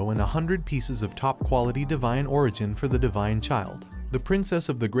marrow and 100 pieces of top-quality divine origin for the divine child. The princess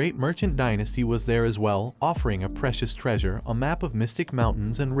of the great merchant dynasty was there as well, offering a precious treasure, a map of mystic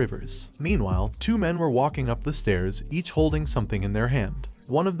mountains and rivers. Meanwhile, 2 men were walking up the stairs, each holding something in their hand.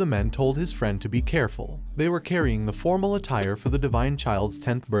 One of the men told his friend to be careful. They were carrying the formal attire for the divine child's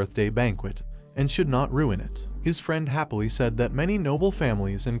 10th birthday banquet, and should not ruin it. His friend happily said that many noble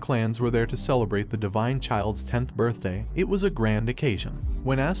families and clans were there to celebrate the divine child's 10th birthday. It was a grand occasion.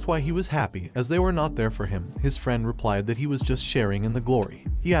 When asked why he was happy, as they were not there for him, his friend replied that he was just sharing in the glory.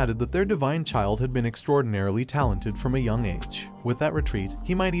 He added that their divine child had been extraordinarily talented from a young age. With that retreat,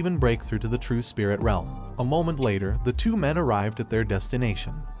 he might even break through to the true spirit realm. A moment later, the 2 men arrived at their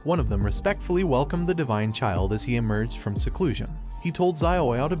destination. One of them respectfully welcomed the divine child as he emerged from seclusion. He told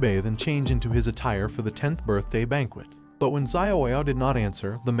Xiaoyao to bathe and change into his attire for the 10th birthday banquet. But when Xiaoyao did not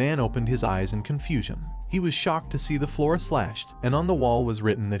answer, the man opened his eyes in confusion. He was shocked to see the floor slashed, and on the wall was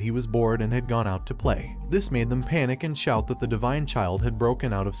written that he was bored and had gone out to play. This made them panic and shout that the divine child had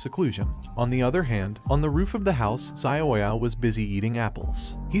broken out of seclusion. On the other hand, on the roof of the house, Xiaoyao was busy eating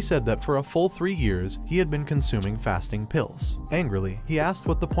apples. He said that for a full 3 years, he had been consuming fasting pills. Angrily, he asked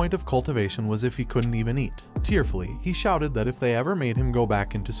what the point of cultivation was if he couldn't even eat. Tearfully, he shouted that if they ever made him go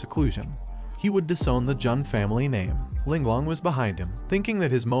back into seclusion, he would disown the Jun family name. Linglong was behind him, thinking that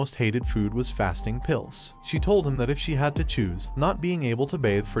his most hated food was fasting pills. She told him that if she had to choose, not being able to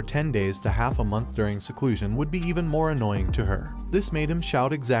bathe for 10 days to half a month during seclusion would be even more annoying to her. This made him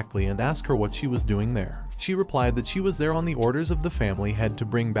shout exactly and ask her what she was doing there. She replied that she was there on the orders of the family head to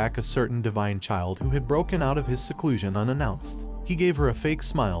bring back a certain divine child who had broken out of his seclusion unannounced. He gave her a fake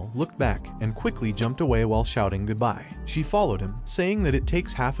smile, looked back, and quickly jumped away while shouting goodbye. She followed him, saying that it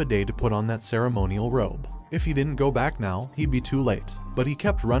takes half a day to put on that ceremonial robe. If he didn't go back now, he'd be too late. But he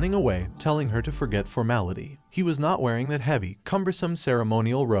kept running away, telling her to forget formality. He was not wearing that heavy, cumbersome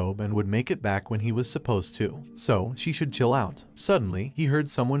ceremonial robe and would make it back when he was supposed to. So, she should chill out. Suddenly, he heard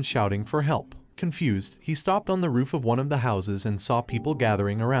someone shouting for help. Confused, he stopped on the roof of one of the houses and saw people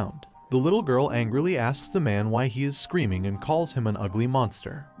gathering around. The little girl angrily asks the man why he is screaming and calls him an ugly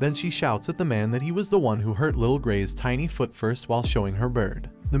monster. Then she shouts at the man that he was the one who hurt little Gray's tiny foot first while showing her bird.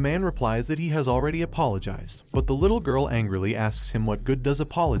 The man replies that he has already apologized, but the little girl angrily asks him what good does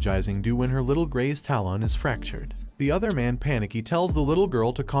apologizing do when her little Gray's talon is fractured. The other man panicky tells the little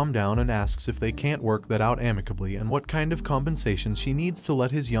girl to calm down and asks if they can't work that out amicably and what kind of compensation she needs to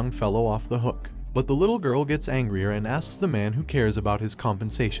let his young fellow off the hook. But the little girl gets angrier and asks the man who cares about his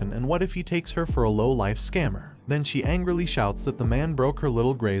compensation and what if he takes her for a low-life scammer. Then she angrily shouts that the man broke her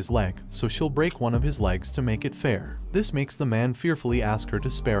little Gray's leg, so she'll break one of his legs to make it fair. This makes the man fearfully ask her to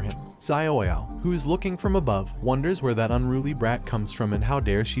spare him. Xiaoyao, who is looking from above, wonders where that unruly brat comes from and how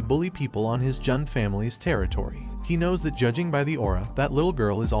dare she bully people on his Jun family's territory. He knows that judging by the aura, that little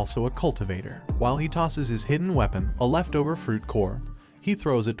girl is also a cultivator. While he tosses his hidden weapon, a leftover fruit core, He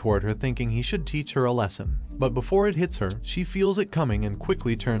throws it toward her thinking he should teach her a lesson. But before it hits her, she feels it coming and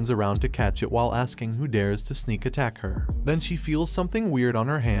quickly turns around to catch it while asking who dares to sneak attack her. Then she feels something weird on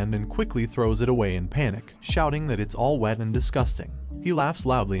her hand and quickly throws it away in panic, shouting that it's all wet and disgusting. He laughs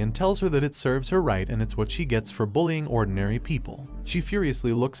loudly and tells her that it serves her right and it's what she gets for bullying ordinary people. She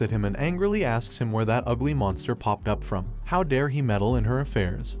furiously looks at him and angrily asks him where that ugly monster popped up from. How dare he meddle in her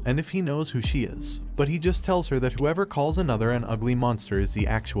affairs, and if he knows who she is. But he just tells her that whoever calls another an ugly monster is the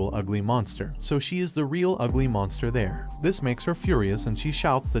actual ugly monster, so she is the real ugly monster there. This makes her furious and she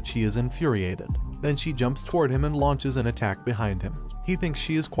shouts that she is infuriated. Then she jumps toward him and launches an attack behind him. He thinks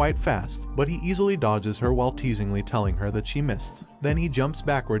she is quite fast, but he easily dodges her while teasingly telling her that she missed. Then he jumps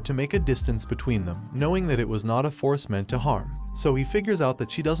backward to make a distance between them, knowing that it was not a force meant to harm. So he figures out that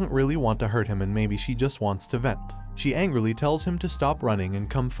she doesn't really want to hurt him and maybe she just wants to vent. She angrily tells him to stop running and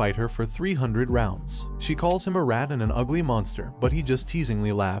come fight her for 300 rounds. She calls him a rat and an ugly monster, but he just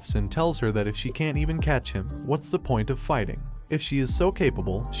teasingly laughs and tells her that if she can't even catch him, what's the point of fighting? If she is so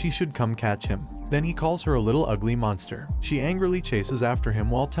capable, she should come catch him. Then he calls her a little ugly monster. She angrily chases after him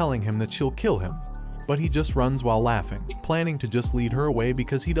while telling him that she'll kill him. But he just runs while laughing, planning to just lead her away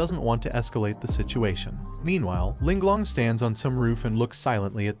because he doesn't want to escalate the situation. Meanwhile, Linglong stands on some roof and looks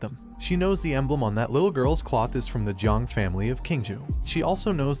silently at them. She knows the emblem on that little girl's cloth is from the Jiang family of Qingzhou. She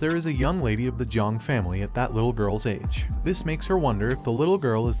also knows there is a young lady of the Jiang family at that little girl's age. This makes her wonder if the little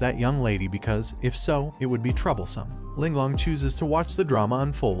girl is that young lady because, if so, it would be troublesome. Linglong chooses to watch the drama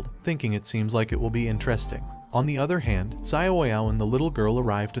unfold, thinking it seems like it will be interesting. On the other hand, Xiaoyao and the little girl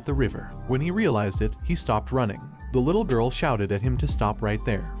arrived at the river. When he realized it, he stopped running. The little girl shouted at him to stop right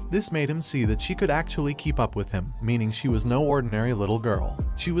there. This made him see that she could actually keep up with him, meaning she was no ordinary little girl.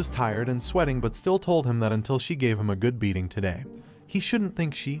 She was tired and sweating but still told him that until she gave him a good beating today, he shouldn't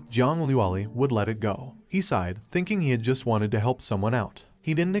think she, Zhang Luoli, would let it go. He sighed, thinking he had just wanted to help someone out.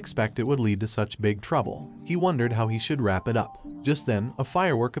 He didn't expect it would lead to such big trouble. He wondered how he should wrap it up. Just then, a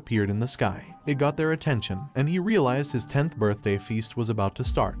firework appeared in the sky. It got their attention, and he realized his 10th birthday feast was about to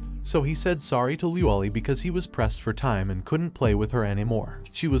start. So he said sorry to Luoli because he was pressed for time and couldn't play with her anymore.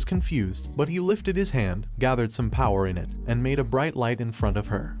 She was confused, but he lifted his hand, gathered some power in it, and made a bright light in front of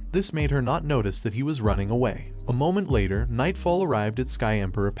her. This made her not notice that he was running away. A moment later, nightfall arrived at Sky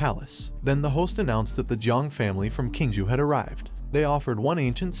Emperor Palace. Then the host announced that the Jiang family from Qingzhou had arrived. They offered 1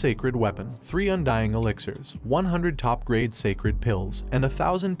 ancient sacred weapon, 3 undying elixirs, 100 top-grade sacred pills, and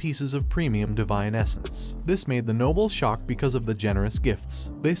 1,000 pieces of premium divine essence. This made the nobles shocked because of the generous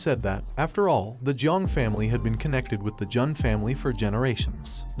gifts. They said that, after all, the Jiang family had been connected with the Jun family for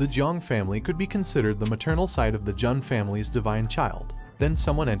generations. The Jiang family could be considered the maternal side of the Jun family's divine child. Then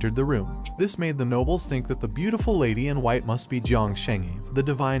someone entered the room. This made the nobles think that the beautiful lady in white must be Jiang Shengyi, the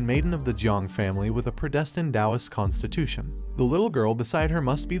divine maiden of the Jiang family with a predestined Taoist constitution. The little girl beside her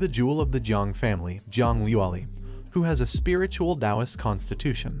must be the jewel of the Jiang family, Zhang Luoli, who has a spiritual Taoist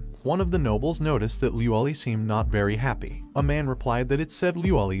constitution. One of the nobles noticed that Luoli seemed not very happy. A man replied that it said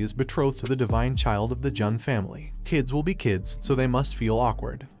Luoli is betrothed to the divine child of the Jun family. Kids will be kids, so they must feel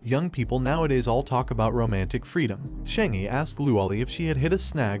awkward. Young people nowadays all talk about romantic freedom. Shengyi asked Luoli if she had hit a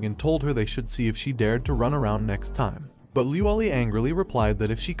snag and told her they should see if she dared to run around next time. But Luoli angrily replied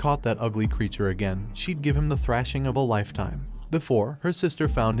that if she caught that ugly creature again, she'd give him the thrashing of a lifetime. Before, her sister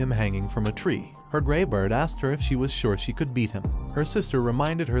found him hanging from a tree. Her gray bird asked her if she was sure she could beat him. Her sister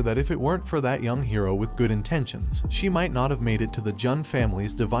reminded her that if it weren't for that young hero with good intentions, she might not have made it to the Jun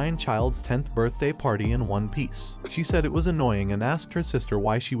family's divine child's 10th birthday party in one piece. She said it was annoying and asked her sister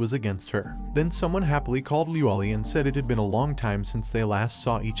why she was against her. Then someone happily called Luoli and said it had been a long time since they last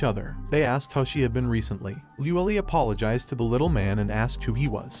saw each other. They asked how she had been recently. Luoli apologized to the little man and asked who he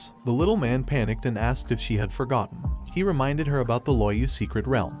was. The little man panicked and asked if she had forgotten. He reminded her about the Luoyu secret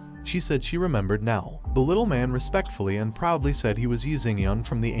realm. She said she remembered now. The little man respectfully and proudly said he was Yi Xingyan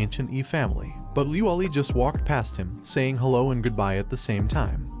from the ancient Yi family. But Luoli just walked past him, saying hello and goodbye at the same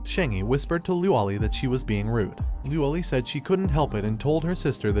time. Shengyi whispered to Luoli that she was being rude. Luoli said she couldn't help it and told her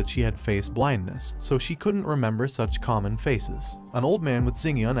sister that she had face blindness, so she couldn't remember such common faces. An old man with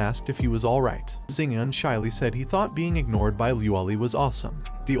Xingyan asked if he was alright. Xingyan shyly said he thought being ignored by Luoli was awesome.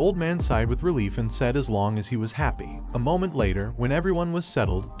 The old man sighed with relief and said as long as he was happy. A moment later, when everyone was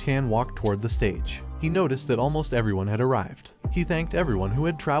settled, Tian walked toward the stage. He noticed that almost everyone had arrived. He thanked everyone who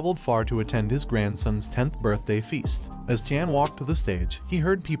had traveled far to attend his grandson's 10th birthday feast. As Tian walked to the stage, he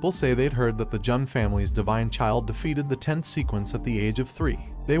heard people say they'd heard that the Jun family's divine child defeated the 10th sequence at the age of 3.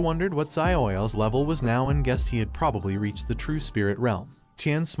 They wondered what Xiaoyao's level was now and guessed he had probably reached the true spirit realm.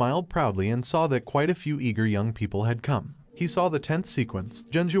 Tian smiled proudly and saw that quite a few eager young people had come. He saw the 10th sequence,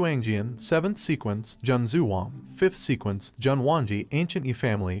 Jun Xiaoyao, 7th sequence, Jun Zuwang, 5th sequence, Jun Wanji, ancient Yi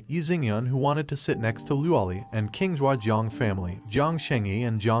family, Yi Xingyun who wanted to sit next to Luoli, and Kingzhua Jiang family, Jiang Shengyi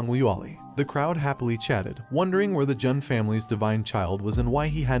and Jiang Luoli. The crowd happily chatted, wondering where the Jun family's divine child was and why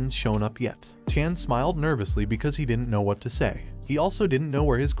he hadn't shown up yet. Tian smiled nervously because he didn't know what to say. He also didn't know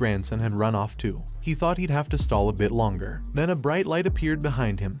where his grandson had run off to. He thought he'd have to stall a bit longer. Then a bright light appeared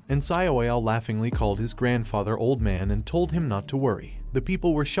behind him, and Xiaoyao laughingly called his grandfather old man and told him not to worry. The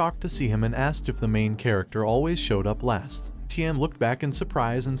people were shocked to see him and asked if the main character always showed up last. Tian looked back in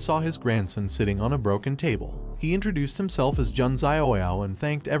surprise and saw his grandson sitting on a broken table. He introduced himself as Jun Xiaoyao and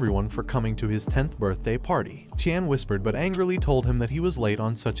thanked everyone for coming to his 10th birthday party. Tian whispered but angrily told him that he was late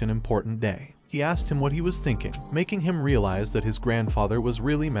on such an important day. He asked him what he was thinking, making him realize that his grandfather was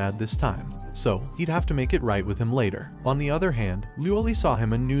really mad this time, so he'd have to make it right with him later. On the other hand, Luoli saw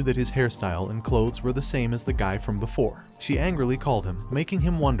him and knew that his hairstyle and clothes were the same as the guy from before. She angrily called him, making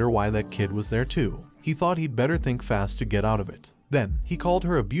him wonder why that kid was there too. He thought he'd better think fast to get out of it. Then, he called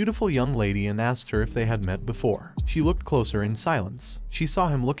her a beautiful young lady and asked her if they had met before. She looked closer in silence. She saw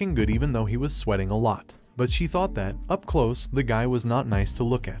him looking good even though he was sweating a lot. But she thought that, up close, the guy was not nice to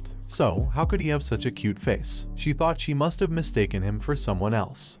look at. So, how could he have such a cute face? She thought she must have mistaken him for someone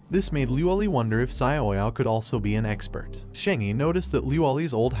else. This made Luoli wonder if Xiaoyao could also be an expert. Shengyi noticed that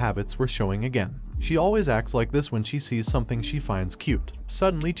Luoli's old habits were showing again. She always acts like this when she sees something she finds cute.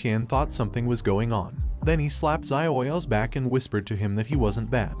 Suddenly Tian thought something was going on. Then he slapped Xiaoyao's back and whispered to him that he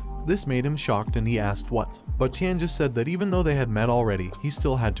wasn't bad. This made him shocked and he asked what. But Tian just said that even though they had met already, he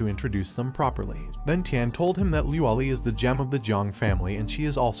still had to introduce them properly. Then Tian told him that Luoli is the gem of the Jiang family and she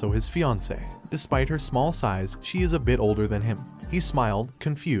is also his fiancée. Despite her small size, she is a bit older than him. He smiled,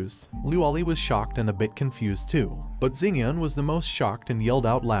 confused. Luoli was shocked and a bit confused too. But Xingyun was the most shocked and yelled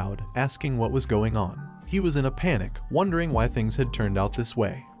out loud, asking what was going on. He was in a panic, wondering why things had turned out this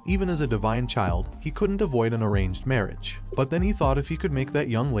way. Even as a divine child, he couldn't avoid an arranged marriage. But then he thought if he could make that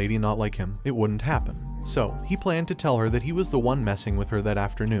young lady not like him, it wouldn't happen. So, he planned to tell her that he was the one messing with her that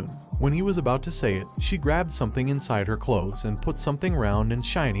afternoon. When he was about to say it, she grabbed something inside her clothes and put something round and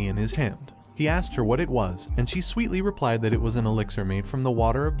shiny in his hand. He asked her what it was, and she sweetly replied that it was an elixir made from the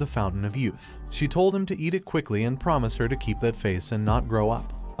water of the fountain of youth. She told him to eat it quickly and promise her to keep that face and not grow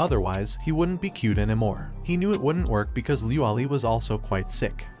up. Otherwise, he wouldn't be cute anymore. He knew it wouldn't work because Luoli was also quite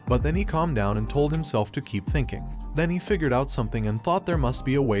sick. But then he calmed down and told himself to keep thinking. Then he figured out something and thought there must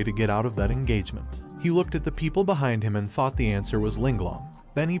be a way to get out of that engagement. He looked at the people behind him and thought the answer was Linglong.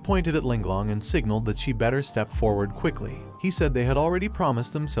 Then he pointed at Linglong and signaled that she better step forward quickly. He said they had already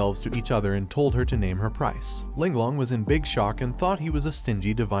promised themselves to each other and told her to name her price. Linglong was in big shock and thought he was a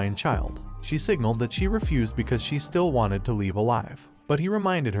stingy divine child. She signaled that she refused because she still wanted to leave alive. But he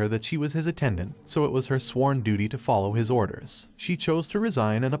reminded her that she was his attendant, so it was her sworn duty to follow his orders. She chose to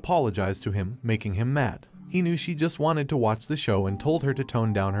resign and apologize to him, making him mad. He knew she just wanted to watch the show and told her to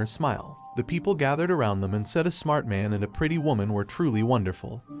tone down her smile. The people gathered around them and said a smart man and a pretty woman were truly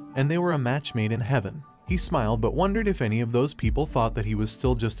wonderful, and they were a match made in heaven. He smiled but wondered if any of those people thought that he was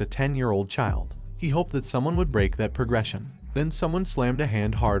still just a 10-year-old child. He hoped that someone would break that progression. Then someone slammed a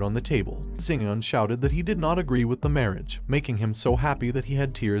hand hard on the table. Xingyun shouted that he did not agree with the marriage, making him so happy that he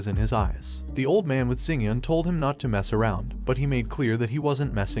had tears in his eyes. The old man with Xingyun told him not to mess around, but he made clear that he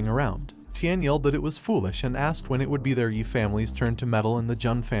wasn't messing around. Tian yelled that it was foolish and asked when it would be their Yi family's turn to meddle in the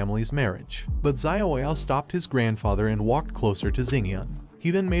Jun family's marriage. But Xiaoyao stopped his grandfather and walked closer to Xingyun. He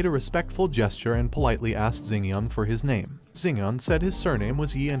then made a respectful gesture and politely asked Xingyun for his name. Xingyun said his surname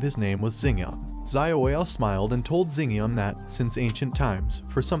was Yi and his name was Xingyun. Xiaoyao smiled and told Xingyun that, since ancient times,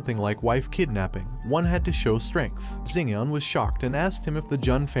 for something like wife kidnapping, one had to show strength. Xingyun was shocked and asked him if the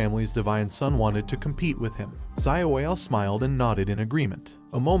Jun family's divine son wanted to compete with him. Xiaoyao smiled and nodded in agreement.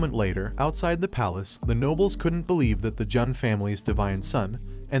 A moment later, outside the palace, the nobles couldn't believe that the Jun family's divine son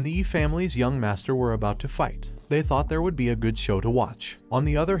and the Yi family's young master were about to fight. They thought there would be a good show to watch. On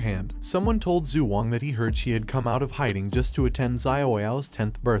the other hand, someone told Zuwang that he heard she had come out of hiding just to attend Xiaoyao's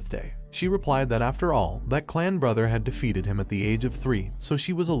 10th birthday. She replied that after all, that clan brother had defeated him at the age of 3, so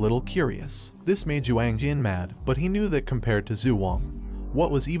she was a little curious. This made Zhuangjian mad, but he knew that compared to Zuwang,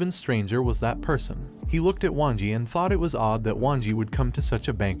 what was even stranger was that person. He looked at Wanji and thought it was odd that Wanji would come to such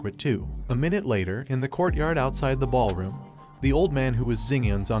a banquet too. A minute later, in the courtyard outside the ballroom, The old man, who was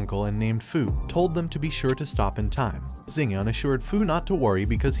Xingyun's uncle and named Fu, told them to be sure to stop in time. Xingyun assured Fu not to worry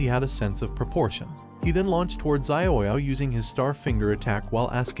because he had a sense of proportion. He then launched towards Xiaoyao using his star finger attack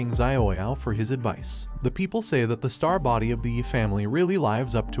while asking Xiaoyao for his advice. The people say that the star body of the Yi family really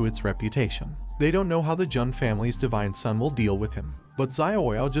lives up to its reputation. They don't know how the Jun family's divine son will deal with him. But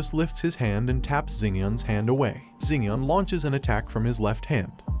Xiaoyao just lifts his hand and taps Xingyun's hand away. Xingyun launches an attack from his left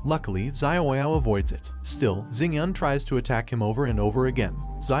hand. Luckily, Xiaoyao avoids it. Still, Xingyun tries to attack him over and over again.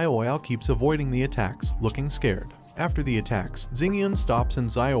 Xiaoyao keeps avoiding the attacks, looking scared. After the attacks, Xingyun stops and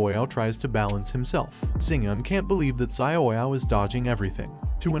Xiaoyao tries to balance himself. Xingyun can't believe that Xiaoyao is dodging everything.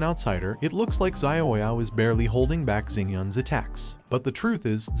 To an outsider, it looks like Xiaoyao is barely holding back Xingyun's attacks. But the truth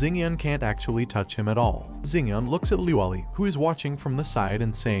is, Xingyun can't actually touch him at all. Xingyun looks at Luoli, who is watching from the side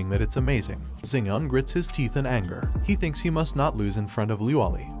and saying that it's amazing. Xingyun grits his teeth in anger. He thinks he must not lose in front of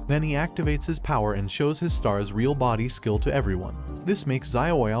Luoli. Then he activates his power and shows his star's real body skill to everyone. This makes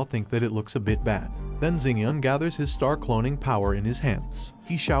Xiaoyao think that it looks a bit bad. Then Xingyun gathers his star cloning power in his hands.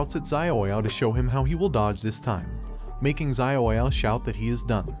 He shouts at Xiaoyao to show him how he will dodge this time, making Xiaoyao shout that he is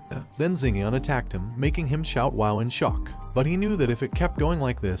done. Then Xingyun attacked him, making him shout while in shock. But he knew that if it kept going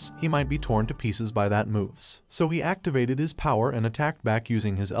like this, he might be torn to pieces by that moves. So he activated his power and attacked back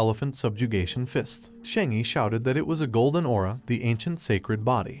using his elephant subjugation fist. Shengyi shouted that it was a golden aura, the ancient sacred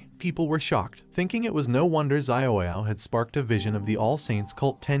body. People were shocked, thinking it was no wonder Xiaoyao had sparked a vision of the All Saints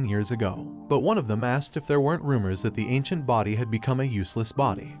cult 10 years ago. But one of them asked if there weren't rumors that the ancient body had become a useless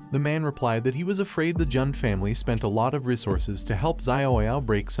body. The man replied that he was afraid the Jun family spent a lot of resources to help Xiaoyao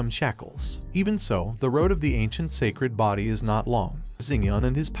break some shackles. Even so, the road of the ancient sacred body is not long. Xingyun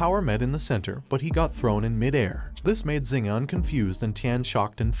and his power met in the center, but he got thrown in mid-air. This made Xingyun confused and Tian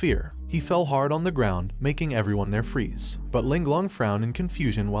shocked in fear. He fell hard on the ground, making everyone there freeze. But Linglong frowned in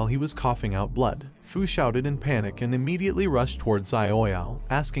confusion while he was coughing out blood. Fu shouted in panic and immediately rushed towards Xiaoyao,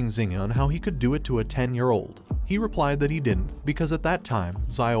 asking Xingyun how he could do it to a 10-year-old. He replied that he didn't, because at that time,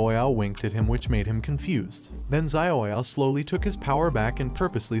 Xiaoyao winked at him, which made him confused. Then Xiaoyao slowly took his power back and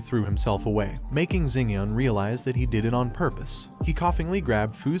purposely threw himself away, making Xingyun realize that he did it on purpose. He coughingly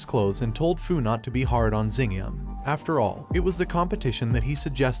grabbed Fu's clothes and told Fu not to be hard on Xingyun. After all, it was the competition that he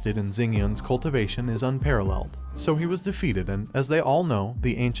suggested, and Xingyun's cultivation is unparalleled. So he was defeated, and, as they all know,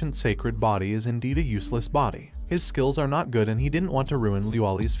 the ancient sacred body is indeed a useless body. His skills are not good and he didn't want to ruin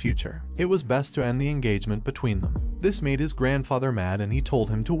Luoli's future. It was best to end the engagement between them. This made his grandfather mad and he told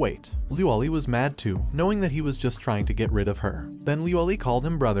him to wait. Luoli was mad too, knowing that he was just trying to get rid of her. Then Luoli called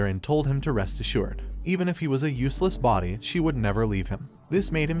him brother and told him to rest assured. Even if he was a useless body, she would never leave him.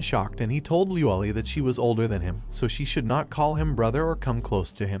 This made him shocked and he told Luoli that she was older than him, so she should not call him brother or come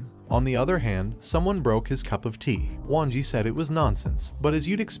close to him. On the other hand, someone broke his cup of tea. Wanji said it was nonsense, but as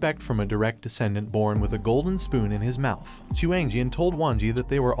you'd expect from a direct descendant born with a golden spoon in his mouth. Chuangjian told Wanji that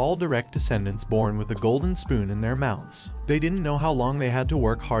they were all direct descendants born with a golden spoon in their mouths. They didn't know how long they had to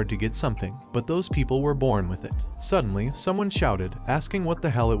work hard to get something, but those people were born with it. Suddenly, someone shouted, asking what the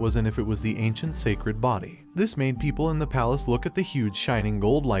hell it was and if it was the ancient sacred body. This made people in the palace look at the huge shining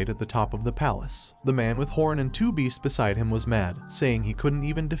gold light at the top of the palace. The man with horn and two beasts beside him was mad, saying he couldn't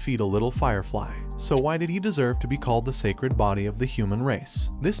even defeat a little firefly. So why did he deserve to be called the sacred body of the human race?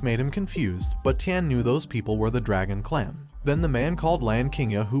 This made him confused, but Tian knew those people were the Dragon Clan. Then the man called Lan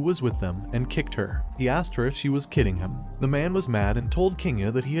Qingya, who was with them, and kicked her. He asked her if she was kidding him. The man was mad and told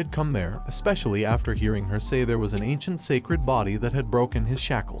Qingya that he had come there, especially after hearing her say there was an ancient sacred body that had broken his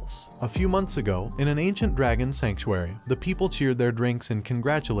shackles. A few months ago, in an ancient dragon sanctuary, the people cheered their drinks and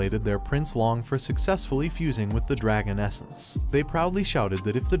congratulated their Prince Long for successfully fusing with the dragon essence. They proudly shouted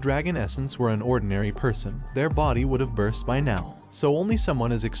that if the dragon essence were an ordinary person, their body would have burst by now. So only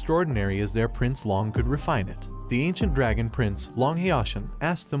someone as extraordinary as their Prince Long could refine it. The ancient dragon prince, Long Heashan,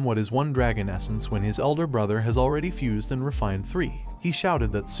 asked them what is one dragon essence when his elder brother has already fused and refined 3. He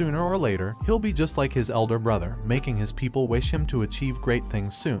shouted that sooner or later, he'll be just like his elder brother, making his people wish him to achieve great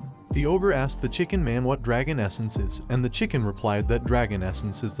things soon. The ogre asked the chicken man what dragon essence is, and the chicken replied that dragon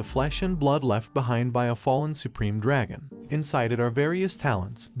essence is the flesh and blood left behind by a fallen supreme dragon. Inside it are various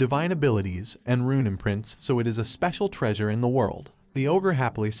talents, divine abilities, and rune imprints, so it is a special treasure in the world. The ogre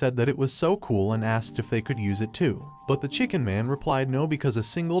happily said that it was so cool and asked if they could use it too. But the chicken man replied no, because a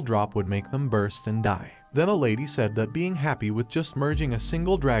single drop would make them burst and die. Then a lady said that being happy with just merging a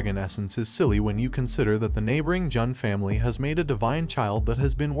single dragon essence is silly when you consider that the neighboring Jun family has made a divine child that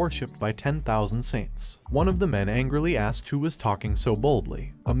has been worshipped by 10,000 saints. One of the men angrily asked who was talking so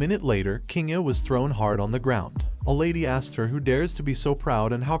boldly. A minute later, Qingya was thrown hard on the ground. A lady asked her who dares to be so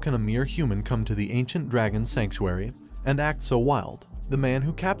proud and how can a mere human come to the ancient dragon sanctuary and act so wild. The man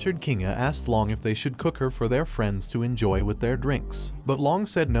who captured Kinga asked Long if they should cook her for their friends to enjoy with their drinks, but Long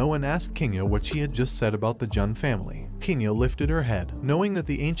said no and asked Kinga what she had just said about the Jun family. Kinga lifted her head, knowing that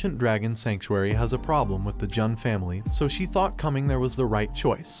the ancient dragon sanctuary has a problem with the Jun family, so she thought coming there was the right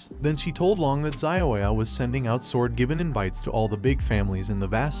choice. Then she told Long that Xiaoyao was sending out sword-given invites to all the big families in the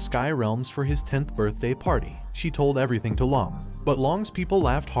vast sky realms for his 10th birthday party. She told everything to Long, but Long's people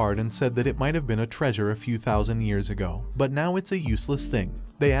laughed hard and said that it might have been a treasure a few thousand years ago, but now it's a useless thing.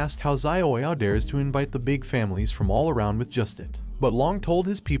 They asked how Xiaoyao dares to invite the big families from all around with just it. But Long told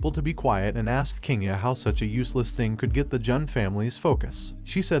his people to be quiet and asked Kinga how such a useless thing could get the Jun family's focus.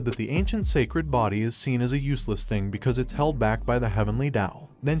 She said that the ancient sacred body is seen as a useless thing because it's held back by the heavenly Tao.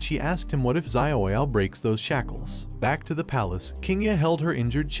 Then she asked him what if Xiaoyao breaks those shackles. Back to the palace, Kinga held her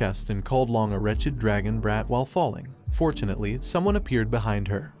injured chest and called Long a wretched dragon brat while falling. Fortunately, someone appeared behind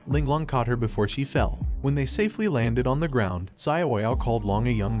her. Linglong caught her before she fell. When they safely landed on the ground, Xiaoyao called Long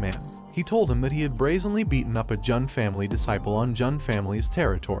a young man. He told him that he had brazenly beaten up a Jun family disciple on Jun family's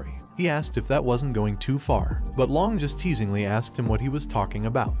territory. He asked if that wasn't going too far, but Long just teasingly asked him what he was talking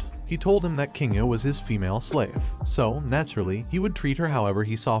about. He told him that Kinga was his female slave, so, naturally, he would treat her however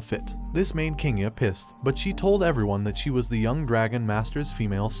he saw fit. This made Kinga pissed, but she told everyone that she was the young dragon master's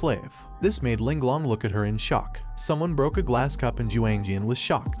female slave. This made Linglong look at her in shock. Someone broke a glass cup and Juangjian was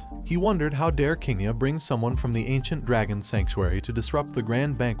shocked. He wondered how dare Kinga bring someone from the ancient dragon sanctuary to disrupt the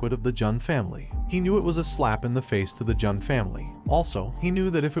grand banquet of the Jun family. He knew it was a slap in the face to the Jun family. Also, he knew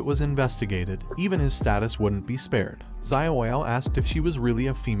that if it was investigated, even his status wouldn't be spared. Xiaoyao asked if she was really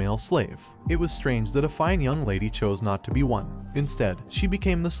a female slave. It was strange that a fine young lady chose not to be one. Instead, she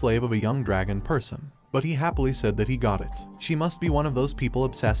became the slave of a young dragon person. But he happily said that he got it. She must be one of those people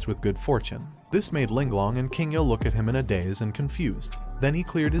obsessed with good fortune. This made Linglong and Kinga look at him in a daze and confused. Then he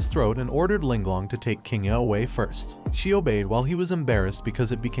cleared his throat and ordered Linglong to take Kinga away first. She obeyed while he was embarrassed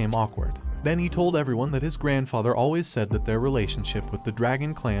because it became awkward. Then he told everyone that his grandfather always said that their relationship with the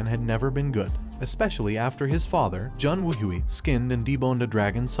dragon clan had never been good, especially after his father, Jun Wuhui, skinned and deboned a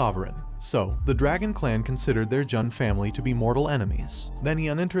dragon sovereign. So, the dragon clan considered their Jun family to be mortal enemies. Then he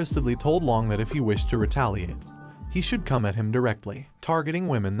uninterestedly told Long that if he wished to retaliate, he should come at him directly. Targeting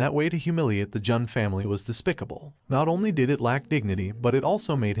women that way to humiliate the Jun family was despicable. Not only did it lack dignity, but it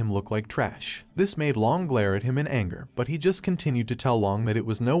also made him look like trash. This made Long glare at him in anger, but he just continued to tell Long that it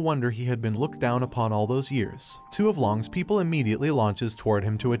was no wonder he had been looked down upon all those years. Two of Long's people immediately launches toward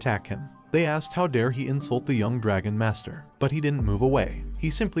him to attack him. They asked how dare he insult the young dragon master, but he didn't move away. He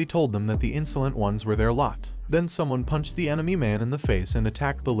simply told them that the insolent ones were their lot. Then someone punched the enemy man in the face and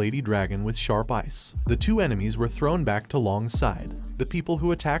attacked the lady dragon with sharp ice. The two enemies were thrown back to Long's side. The people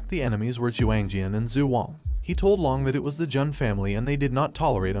who attacked the enemies were Juangjian and Zhu Wang. He told Long that it was the Jun family and they did not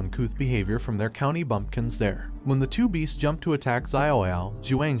tolerate uncouth behavior from their county bumpkins there. When the two beasts jumped to attack Xiaoyao,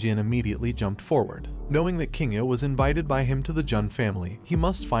 Juangjian immediately jumped forward. Knowing that Kinga was invited by him to the Jun family, he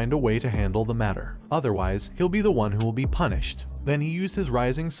must find a way to handle the matter. Otherwise, he'll be the one who will be punished. Then he used his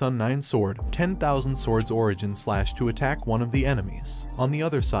Rising Sun 9 sword, 10,000 Swords Origin Slash to attack one of the enemies. On the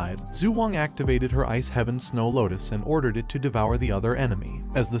other side, Zhu Wang activated her Ice Heaven Snow Lotus and ordered it to devour the other enemy.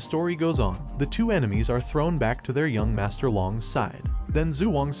 As the story goes on, the two enemies are thrown back to their young master Long's side. Then Zhu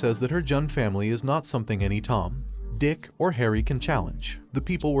Wang says that her Jun family is not something any Tom, Dick, or Harry can challenge. The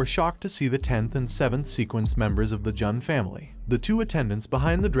people were shocked to see the 10th and 7th sequence members of the Jun family. The two attendants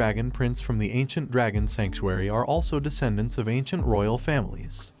behind the dragon prince from the ancient dragon sanctuary are also descendants of ancient royal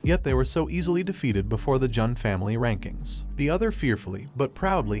families. Yet they were so easily defeated before the Jun family rankings. The other fearfully, but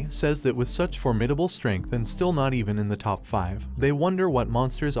proudly, says that with such formidable strength and still not even in the top 5, they wonder what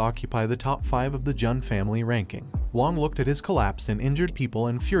monsters occupy the top 5 of the Jun family ranking. Long looked at his collapsed and injured people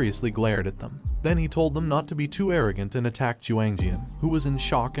and furiously glared at them. Then he told them not to be too arrogant and attacked Juangjian, who was in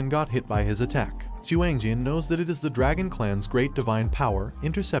shock and got hit by his attack. Juangjian knows that it is the dragon clan's great divine power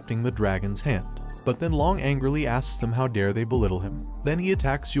intercepting the dragon's hand. But then Long angrily asks them how dare they belittle him. Then he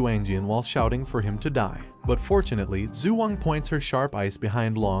attacks Juangjian while shouting for him to die. But fortunately, Zhu Wang points her sharp ice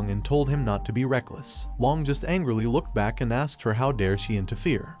behind Long and told him not to be reckless. Long just angrily looked back and asked her how dare she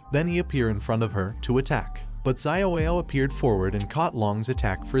interfere. Then he appeared in front of her to attack. But Xiaoyao appeared forward and caught Long's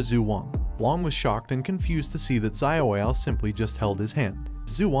attack for Zhu Wang. Long was shocked and confused to see that Xiaoyao simply just held his hand.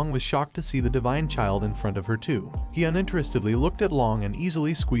 Zhu Wang was shocked to see the divine child in front of her too. He uninterestedly looked at Long and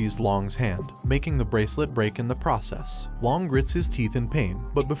easily squeezed Long's hand, making the bracelet break in the process. Long grits his teeth in pain,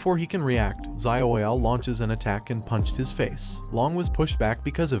 but before he can react, Xiaoyao launches an attack and punched his face. Long was pushed back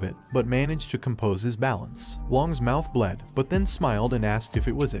because of it, but managed to compose his balance. Long's mouth bled, but then smiled and asked if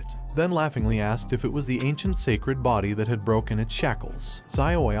it was it. then laughingly asked if it was the ancient sacred body that had broken its shackles.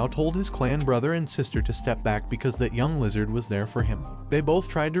 Xiaoyao told his clan brother and sister to step back because that young lizard was there for him. They both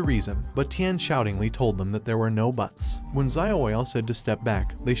tried to reason, but Tian shoutingly told them that there were no buts. When Xiaoyao said to step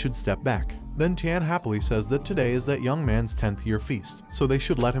back, they should step back. Then Tian happily says that today is that young man's 10th year feast, so they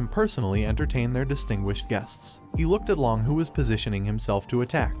should let him personally entertain their distinguished guests. He looked at Long, who was positioning himself to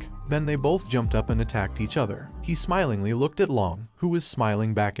attack. Then they both jumped up and attacked each other. He smilingly looked at Long, who was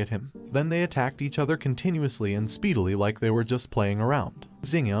smiling back at him. Then they attacked each other continuously and speedily like they were just playing around.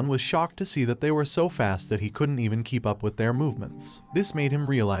 Xingyan was shocked to see that they were so fast that he couldn't even keep up with their movements. This made him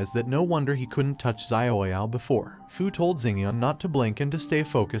realize that no wonder he couldn't touch Xiaoyao before. Fu told Xingyan not to blink and to stay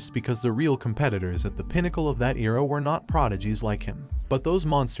focused because the real competitors at the pinnacle of that era were not prodigies like him. But those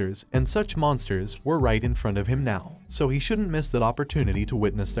monsters, and such monsters, were right in front of him now, so he shouldn't miss that opportunity to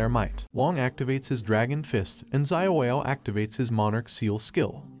witness their might. Long activates his Dragon Fist, and Xiaoyao activates his Monarch Seal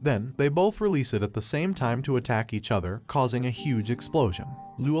skill. Then, they both release it at the same time to attack each other, causing a huge explosion.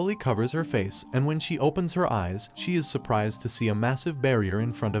 Luoli covers her face, and when she opens her eyes, she is surprised to see a massive barrier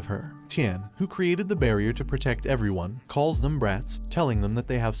in front of her. Tian, who created the barrier to protect everyone, calls them brats, telling them that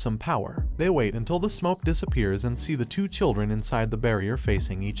they have some power. They wait until the smoke disappears and see the two children inside the barrier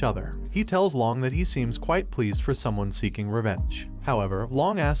facing each other. He tells Long that he seems quite pleased for someone seeking revenge. However,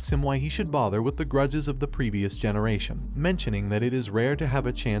 Long asks him why he should bother with the grudges of the previous generation, mentioning that it is rare to have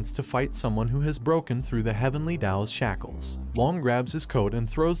a chance to fight someone who has broken through the Heavenly Tao's shackles. Long grabs his coat and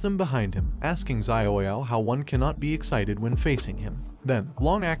throws them behind him, asking Xiaoyao how one cannot be excited when facing him. Then,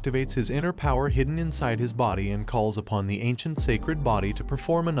 Long activates his inner power hidden inside his body and calls upon the ancient sacred body to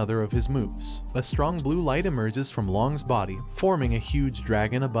perform another of his moves. A strong blue light emerges from Long's body, forming a huge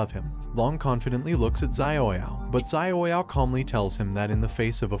dragon above him. Long confidently looks at Xiaoyao, but Xiaoyao calmly tells him that in the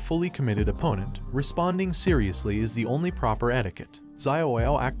face of a fully committed opponent, responding seriously is the only proper etiquette.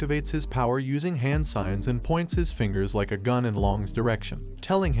 Xiaoyao activates his power using hand signs and points his fingers like a gun in Long's direction,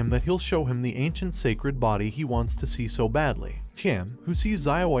 telling him that he'll show him the ancient sacred body he wants to see so badly. Tian, who sees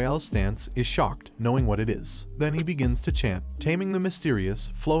Xiaoyao's stance, is shocked, knowing what it is. Then he begins to chant, taming the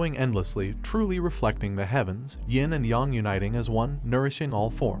mysterious, flowing endlessly, truly reflecting the heavens, yin and yang uniting as one, nourishing all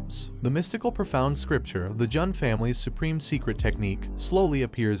forms. The mystical profound scripture, the Jun family's supreme secret technique, slowly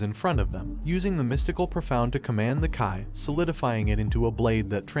appears in front of them, using the mystical profound to command the Kai, solidifying it into a blade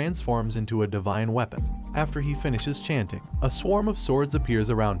that transforms into a divine weapon. After he finishes chanting, a swarm of swords appears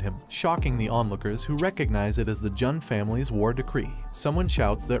around him, shocking the onlookers who recognize it as the Jun family's war decree. Someone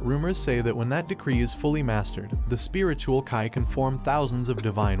shouts that rumors say that when that decree is fully mastered, the spiritual Kai can form thousands of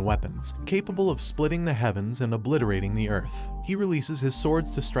divine weapons, capable of splitting the heavens and obliterating the earth. He releases his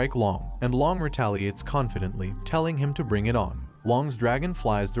swords to strike Long, and Long retaliates confidently, telling him to bring it on. Long's dragon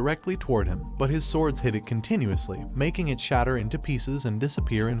flies directly toward him, but his swords hit it continuously, making it shatter into pieces and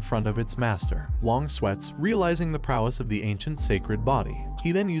disappear in front of its master. Long sweats, realizing the prowess of the ancient sacred body.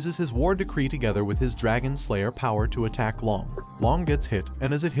 He then uses his war decree together with his dragon slayer power to attack Long. Long gets hit,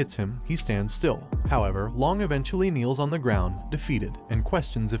 and as it hits him, he stands still. However, Long eventually kneels on the ground, defeated, and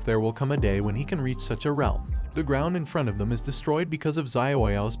questions if there will come a day when he can reach such a realm. The ground in front of them is destroyed because of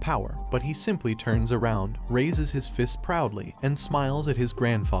Xiaoyao's power, but he simply turns around, raises his fist proudly, and smiles at his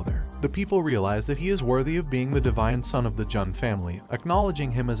grandfather. The people realize that he is worthy of being the divine son of the Jun family,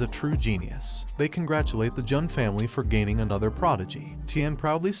 acknowledging him as a true genius. They congratulate the Jun family for gaining another prodigy. Tian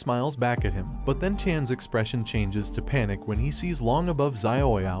proudly smiles back at him, but then Tian's expression changes to panic when he sees Long above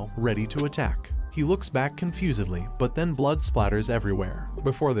Xiaoyao, ready to attack. He looks back confusedly, but then blood splatters everywhere.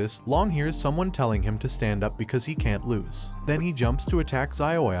 Before this, Long hears someone telling him to stand up because he can't lose. Then he jumps to attack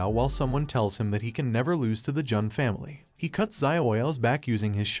Xiaoyao while someone tells him that he can never lose to the Jun family. He cuts Xiaoyao's back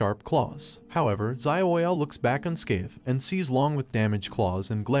using his sharp claws. However, Xiaoyao looks back unscathed and sees Long with damaged claws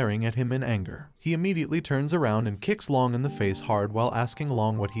and glaring at him in anger. He immediately turns around and kicks Long in the face hard while asking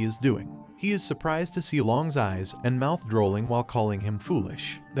Long what he is doing. He is surprised to see Long's eyes and mouth drooling while calling him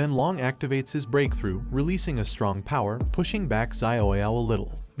foolish. Then Long activates his breakthrough, releasing a strong power, pushing back Xiaoyao a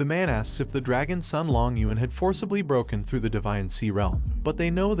little. The man asks if the dragon's son Long Yuan had forcibly broken through the Divine Sea realm, but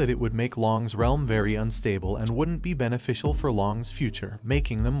they know that it would make Long's realm very unstable and wouldn't be beneficial for Long's future,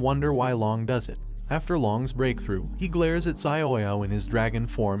 making them wonder why Long does it. After Long's breakthrough, he glares at Xiaoyao in his dragon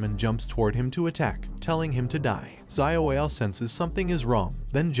form and jumps toward him to attack, telling him to die. Xiaoyao senses something is wrong,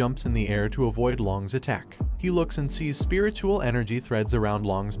 then jumps in the air to avoid Long's attack. He looks and sees spiritual energy threads around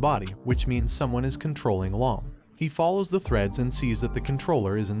Long's body, which means someone is controlling Long. He follows the threads and sees that the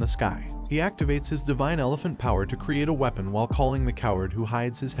controller is in the sky. He activates his divine elephant power to create a weapon while calling the coward who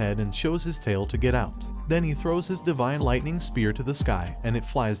hides his head and shows his tail to get out. Then he throws his divine lightning spear to the sky and it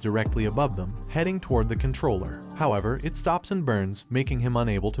flies directly above them, heading toward the controller. However, it stops and burns, making him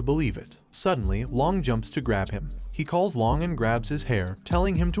unable to believe it. Suddenly, Long jumps to grab him. He calls Long and grabs his hair,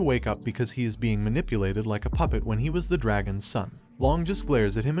 telling him to wake up because he is being manipulated like a puppet when he was the dragon's son. Long just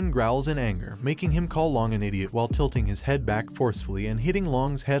glares at him and growls in anger, making him call Long an idiot while tilting his head back forcefully and hitting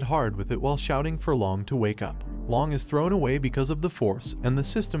Long's head hard with it while shouting for Long to wake up. Long is thrown away because of the force, and the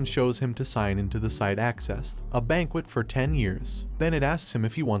system shows him to sign into the site accessed, a banquet for 10 years. Then it asks him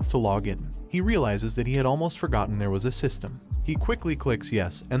if he wants to log in. He realizes that he had almost forgotten there was a system. He quickly clicks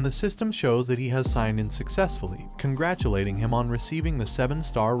yes, and the system shows that he has signed in successfully, congratulating him on receiving the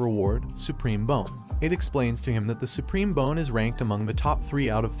 7-star reward, Supreme Bone. It explains to him that the Supreme Bone is ranked among the top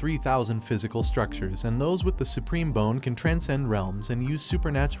 3 out of 3,000 physical structures, and those with the Supreme Bone can transcend realms and use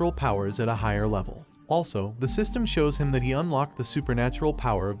supernatural powers at a higher level. Also, the system shows him that he unlocked the supernatural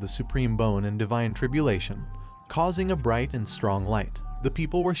power of the Supreme Bone and Divine Tribulation, causing a bright and strong light. The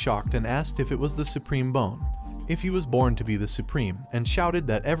people were shocked and asked if it was the Supreme Bone, if he was born to be the Supreme, and shouted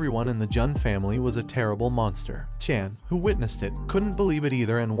that everyone in the Jun family was a terrible monster. Chan, who witnessed it, couldn't believe it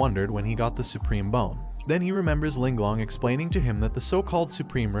either and wondered when he got the Supreme Bone. Then he remembers Linglong explaining to him that the so-called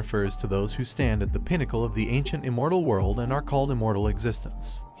Supreme refers to those who stand at the pinnacle of the ancient immortal world and are called immortal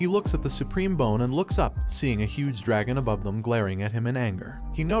existence. He looks at the Supreme Bone and looks up, seeing a huge dragon above them glaring at him in anger.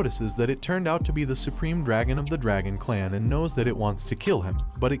 He notices that it turned out to be the Supreme Dragon of the Dragon Clan and knows that it wants to kill him,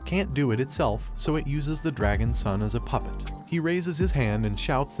 but it can't do it itself, so it uses the dragon's son as a puppet. He raises his hand and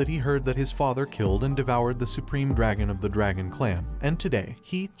shouts that he heard that his father killed and devoured the Supreme Dragon of the Dragon Clan, and today,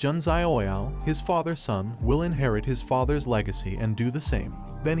 he, Jun Xiaoyao, his father's son, will inherit his father's legacy and do the same.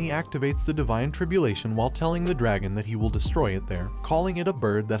 Then he activates the Divine Tribulation while telling the dragon that he will destroy it there, calling it a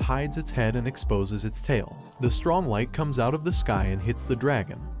bird that hides its head and exposes its tail. The strong light comes out of the sky and hits the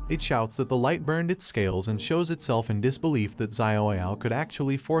dragon. It shouts that the light burned its scales and shows itself in disbelief that Xiaoyao could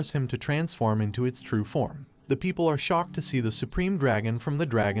actually force him to transform into its true form. The people are shocked to see the Supreme Dragon from the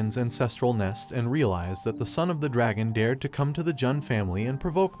dragon's ancestral nest and realize that the son of the dragon dared to come to the Jun family and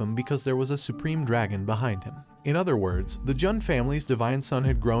provoke them because there was a Supreme Dragon behind him. In other words, the Jun family's divine son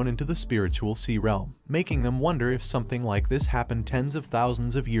had grown into the spiritual sea realm, making them wonder if something like this happened tens of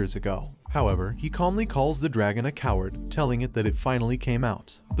thousands of years ago. However, he calmly calls the dragon a coward, telling it that it finally came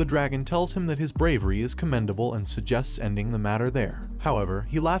out. The dragon tells him that his bravery is commendable and suggests ending the matter there. However,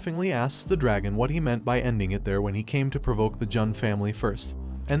 he laughingly asks the dragon what he meant by ending it there when he came to provoke the Jun family first,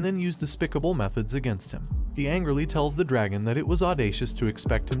 and then used despicable methods against him. He angrily tells the dragon that it was audacious to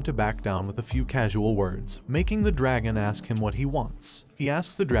expect him to back down with a few casual words, making the dragon ask him what he wants. He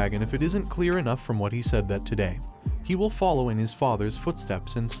asks the dragon if it isn't clear enough from what he said that today he will follow in his father's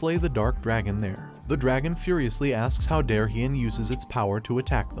footsteps and slay the dark dragon there. The dragon furiously asks how dare he and uses its power to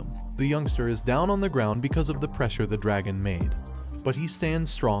attack them. The youngster is down on the ground because of the pressure the dragon made, but he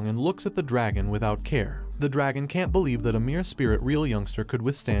stands strong and looks at the dragon without care. The dragon can't believe that a mere spirit-real youngster could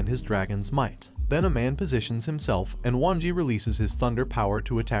withstand his dragon's might. Then a man positions himself, and Wanji releases his thunder power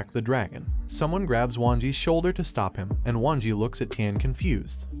to attack the dragon. Someone grabs Wanji's shoulder to stop him, and Wanji looks at Tian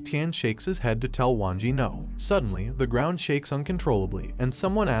confused. Tian shakes his head to tell Wanji no. Suddenly, the ground shakes uncontrollably, and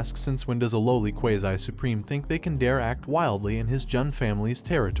someone asks since when does a lowly quasi-supreme think they can dare act wildly in his Jun family's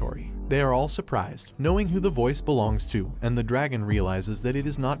territory. They are all surprised, knowing who the voice belongs to, and the dragon realizes that it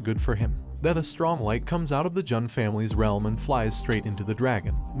is not good for him. Then a strong light comes out of the Jun family's realm and flies straight into the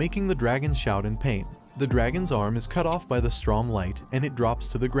dragon, making the dragon shout in pain. The dragon's arm is cut off by the strong light, and it drops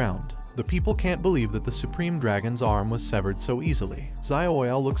to the ground. The people can't believe that the Supreme Dragon's arm was severed so easily.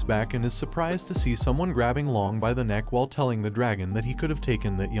 Xiaoyao looks back and is surprised to see someone grabbing Long by the neck while telling the dragon that he could have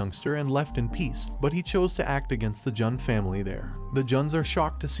taken that youngster and left in peace, but he chose to act against the Jun family there. The Juns are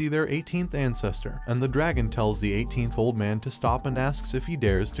shocked to see their 18th ancestor, and the dragon tells the 18th old man to stop and asks if he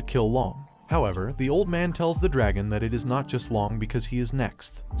dares to kill Long. However, the old man tells the dragon that it is not just Long because he is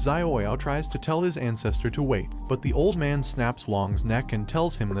next. Xiaoyao tries to tell his ancestor to wait, but the old man snaps Long's neck and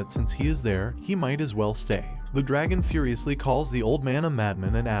tells him that since he is there, he might as well stay. The dragon furiously calls the old man a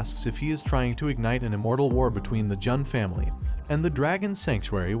madman and asks if he is trying to ignite an immortal war between the Jun family and the dragon's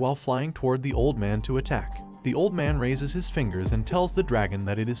sanctuary while flying toward the old man to attack. The old man raises his fingers and tells the dragon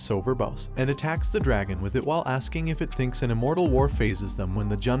that it is so verbose, and attacks the dragon with it while asking if it thinks an immortal war phases them when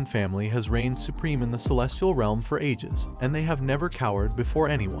the Jun family has reigned supreme in the celestial realm for ages, and they have never cowered before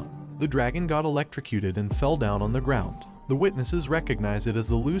anyone. The dragon got electrocuted and fell down on the ground. The witnesses recognize it as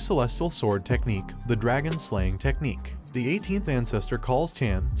the Lu Celestial Sword technique, the dragon slaying technique. The 18th ancestor calls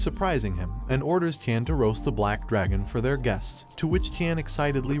Tian, surprising him, and orders Tian to roast the black dragon for their guests, to which Tian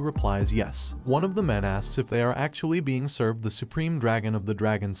excitedly replies yes. One of the men asks if they are actually being served the supreme dragon of the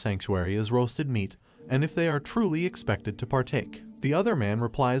dragon sanctuary as roasted meat, and if they are truly expected to partake. The other man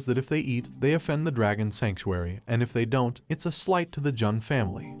replies that if they eat, they offend the dragon sanctuary, and if they don't, it's a slight to the Jun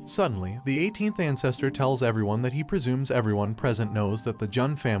family. Suddenly, the 18th ancestor tells everyone that he presumes everyone present knows that the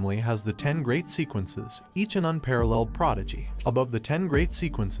Jun family has the 10 great sequences, each an unparalleled prodigy. Above the 10 great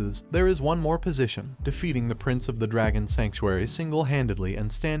sequences, there is one more position, defeating the prince of the dragon sanctuary single-handedly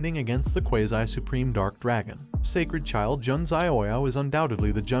and standing against the quasi-supreme dark dragon. Sacred child Jun Xiaoyao is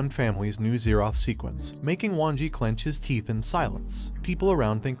undoubtedly the Jun family's new Zeroth sequence, making Wanji clench his teeth in silence. People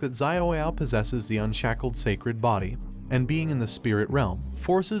around think that Xiaoyao possesses the unshackled sacred body, and being in the spirit realm,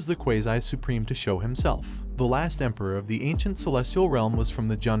 forces the quasi-supreme to show himself. The last emperor of the ancient celestial realm was from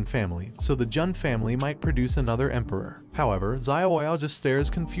the Jun family, so the Jun family might produce another emperor. However, Xiaoyao just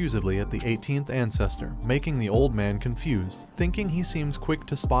stares confusedly at the 18th ancestor, making the old man confused, thinking he seems quick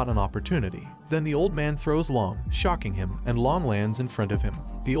to spot an opportunity. Then the old man throws Long, shocking him, and Long lands in front of him.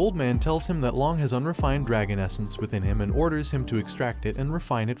 The old man tells him that Long has unrefined dragon essence within him and orders him to extract it and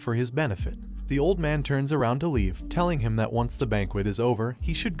refine it for his benefit. The old man turns around to leave, telling him that once the banquet is over,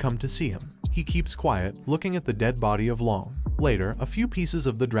 he should come to see him. He keeps quiet, looking at the dead body of Long. Later, a few pieces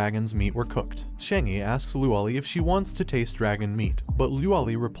of the dragon's meat were cooked. Shengyi asks Luoli if she wants to taste dragon meat, but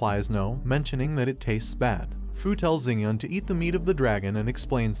Luoli replies no, mentioning that it tastes bad. Fu tells Xingyan to eat the meat of the dragon and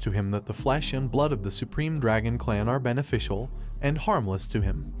explains to him that the flesh and blood of the Supreme Dragon clan are beneficial and harmless to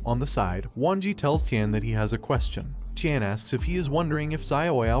him. On the side, Wanji tells Tian that he has a question. Tian asks if he is wondering if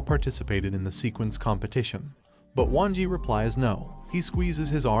Xiaoyao participated in the sequence competition, but Wanji replies no. He squeezes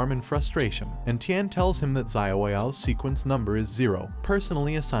his arm in frustration, and Tian tells him that Xiaoyao's sequence number is 0,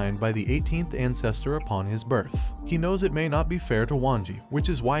 personally assigned by the 18th ancestor upon his birth. He knows it may not be fair to Wanji, which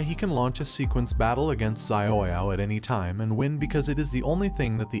is why he can launch a sequence battle against Xiaoyao at any time and win because it is the only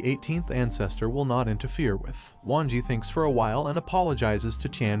thing that the 18th ancestor will not interfere with. Wanji thinks for a while and apologizes to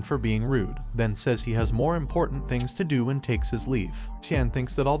Tian for being rude, then says he has more important things to do and takes his leave. Tian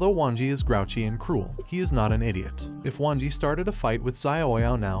thinks that although Wanji is grouchy and cruel, he is not an idiot. If Wanji started a fight with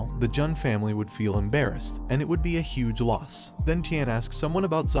Xiaoyao now, the Jun family would feel embarrassed, and it would be a huge loss. Then Tian asks someone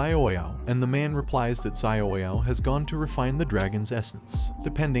about Xiaoyao, and the man replies that Xiaoyao has gone to refine the dragon's essence.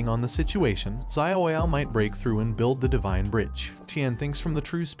 Depending on the situation, Xiaoyao might break through and build the divine bridge. Tian thinks from the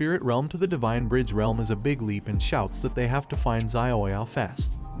true spirit realm to the divine bridge realm is a big leap and shouts that they have to find Xiaoyao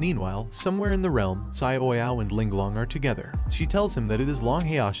fast. Meanwhile, somewhere in the realm, Xiaoyao and Linglong are together. She tells him that it is Long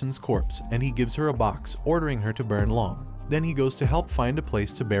Heashan's corpse, and he gives her a box, ordering her to burn Long. Then he goes to help find a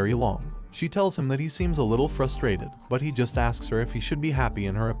place to bury Long. She tells him that he seems a little frustrated, but he just asks her if he should be happy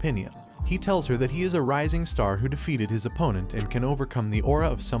in her opinion. He tells her that he is a rising star who defeated his opponent and can overcome the aura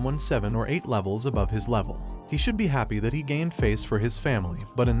of someone 7 or 8 levels above his level. He should be happy that he gained face for his family,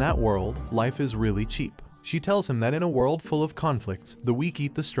 but in that world, life is really cheap. She tells him that in a world full of conflicts, the weak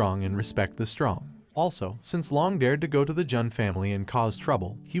eat the strong and respect the strong. Also, since Long dared to go to the Jun family and cause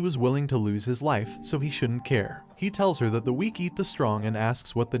trouble, he was willing to lose his life, so he shouldn't care. He tells her that the weak eat the strong and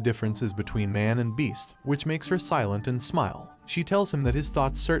asks what the difference is between man and beast, which makes her silent and smile. She tells him that his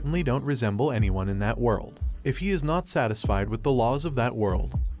thoughts certainly don't resemble anyone in that world. If he is not satisfied with the laws of that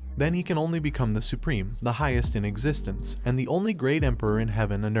world, then he can only become the supreme, the highest in existence, and the only great emperor in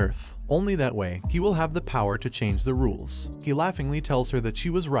heaven and earth. Only that way, he will have the power to change the rules. He laughingly tells her that she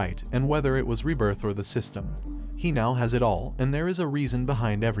was right, and whether it was rebirth or the system, he now has it all, and there is a reason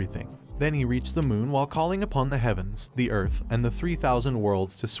behind everything. Then he reached the moon while calling upon the heavens, the earth, and the 3,000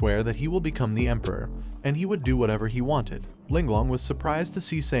 worlds to swear that he will become the emperor, and he would do whatever he wanted. Linglong was surprised to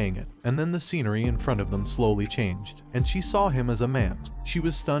see saying it, and then the scenery in front of them slowly changed, and she saw him as a man. She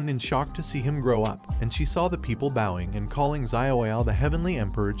was stunned and shocked to see him grow up, and she saw the people bowing and calling Xiaoyao the heavenly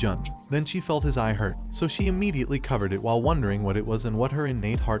emperor Jun. Then she felt his eye hurt, so she immediately covered it while wondering what it was and what her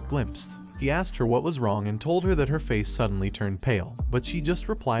innate heart glimpsed. He asked her what was wrong and told her that her face suddenly turned pale, but she just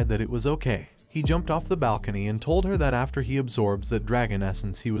replied that it was okay. He jumped off the balcony and told her that after he absorbs that dragon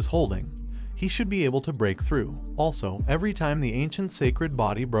essence he was holding, he should be able to break through. Also, every time the ancient sacred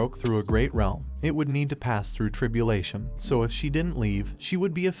body broke through a great realm, it would need to pass through tribulation, so if she didn't leave, she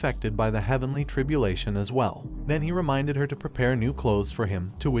would be affected by the heavenly tribulation as well. Then he reminded her to prepare new clothes for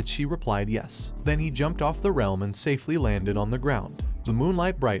him, to which she replied yes. Then he jumped off the realm and safely landed on the ground. The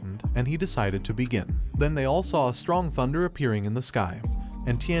moonlight brightened, and he decided to begin. Then they all saw a strong thunder appearing in the sky.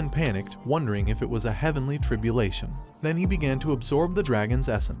 and Tian panicked, wondering if it was a heavenly tribulation. Then he began to absorb the dragon's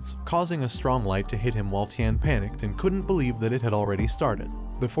essence, causing a strong light to hit him while Tian panicked and couldn't believe that it had already started.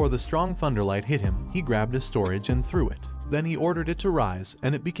 Before the strong thunderlight hit him, he grabbed a storage and threw it. Then he ordered it to rise,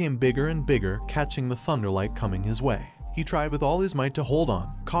 and it became bigger and bigger, catching the thunderlight coming his way. He tried with all his might to hold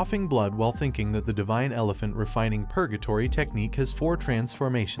on, coughing blood while thinking that the divine elephant refining purgatory technique has 4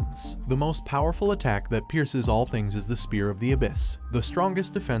 transformations. The most powerful attack that pierces all things is the Spear of the Abyss. The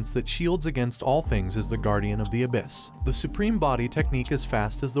strongest defense that shields against all things is the Guardian of the Abyss. The supreme body technique as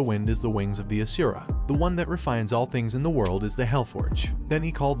fast as the wind is the wings of the Asura. The one that refines all things in the world is the Hellforge. Then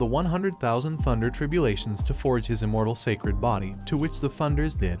he called the 100,000 thunder tribulations to forge his immortal sacred body, to which the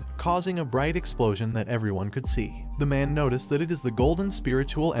thunders did, causing a bright explosion that everyone could see. The man noticed that it is the golden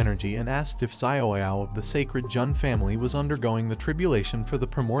spiritual energy and asked if Xiaoyao of the sacred Jun family was undergoing the tribulation for the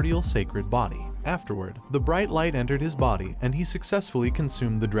primordial sacred body. Afterward, the bright light entered his body and he successfully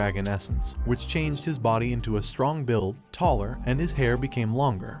consumed the dragon essence, which changed his body into a strong build, taller, and his hair became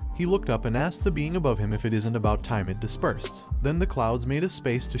longer. He looked up and asked the being above him if it isn't about time it dispersed. Then the clouds made a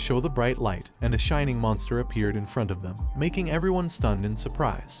space to show the bright light, and a shining monster appeared in front of them, making everyone stunned in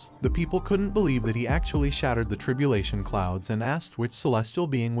surprise. The people couldn't believe that he actually shattered the tribulation clouds and asked which celestial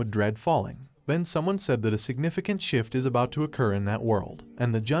being would dread falling. Then someone said that a significant shift is about to occur in that world,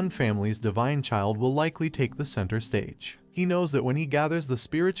 and the Jun family's divine child will likely take the center stage. He knows that when he gathers the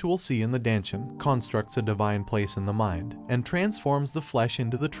spiritual sea in the Danshin, constructs a divine place in the mind, and transforms the flesh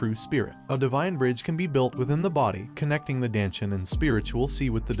into the true spirit, a divine bridge can be built within the body, connecting the Danshin and spiritual sea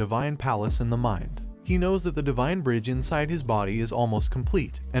with the divine palace in the mind. He knows that the divine bridge inside his body is almost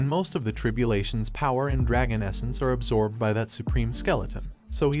complete, and most of the tribulation's power and dragon essence are absorbed by that supreme skeleton.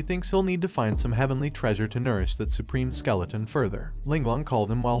 So he thinks he'll need to find some heavenly treasure to nourish that supreme skeleton further. Linglong called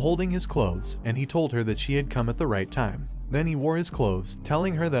him while holding his clothes, and he told her that she had come at the right time. Then he wore his clothes,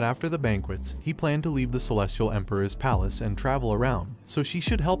 telling her that after the banquets, he planned to leave the Celestial Emperor's palace and travel around, so she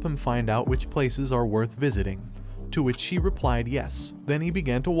should help him find out which places are worth visiting. To which she replied yes. Then he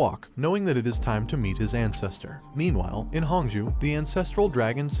began to walk, knowing that it is time to meet his ancestor. Meanwhile, in Hongju, the ancestral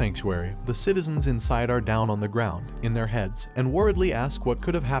dragon sanctuary, the citizens inside are down on the ground, in their heads, and worriedly ask what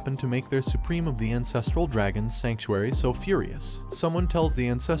could have happened to make their supreme of the ancestral dragon's sanctuary so furious. Someone tells the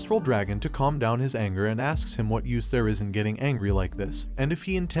ancestral dragon to calm down his anger and asks him what use there is in getting angry like this, and if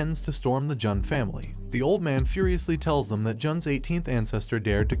he intends to storm the Jun family. The old man furiously tells them that Jun's 18th ancestor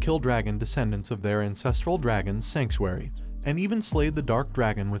dared to kill dragon descendants of their ancestral dragon's sanctuary, and even slayed the dark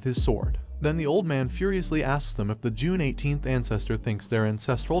dragon with his sword. Then the old man furiously asks them if the Jun 18th ancestor thinks their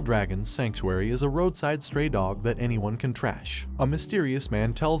ancestral dragon's sanctuary is a roadside stray dog that anyone can trash. A mysterious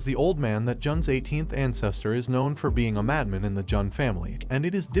man tells the old man that Jun's 18th ancestor is known for being a madman in the Jun family, and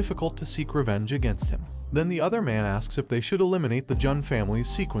it is difficult to seek revenge against him. Then the other man asks if they should eliminate the Jun family's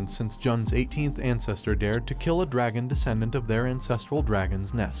sequence since Jun's 18th ancestor dared to kill a dragon descendant of their ancestral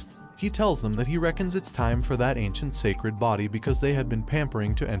dragon's nest. He tells them that he reckons it's time for that ancient sacred body because they had been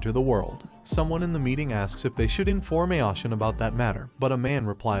pampering to enter the world. Someone in the meeting asks if they should inform Aoshin about that matter, but a man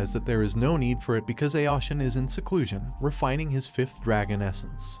replies that there is no need for it because Aoshin is in seclusion, refining his 5th dragon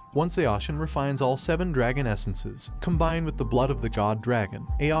essence. Once Aoshin refines all 7 dragon essences, combined with the blood of the god dragon,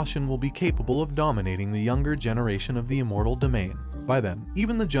 Aoshin will be capable of dominating the younger generation of the immortal domain. By then,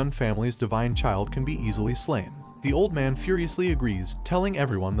 even the Jun family's divine child can be easily slain. The old man furiously agrees, telling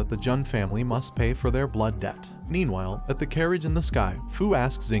everyone that the Jun family must pay for their blood debt. Meanwhile, at the carriage in the sky, Fu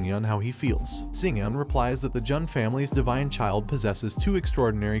asks Xingyan how he feels. Xingyan replies that the Jun family's divine child possesses 2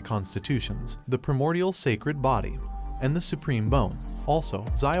 extraordinary constitutions, the primordial sacred body and the supreme bone. Also,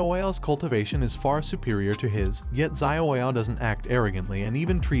 Xiaoyao's cultivation is far superior to his, yet Xiaoyao doesn't act arrogantly and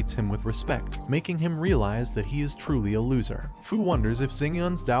even treats him with respect, making him realize that he is truly a loser. Fu wonders if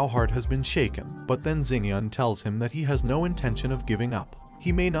Xingyan's Dao heart has been shaken, but then Xingyan tells him that he has no intention of giving up.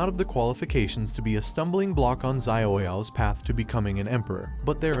 He may not have the qualifications to be a stumbling block on Xiaoyao's path to becoming an emperor,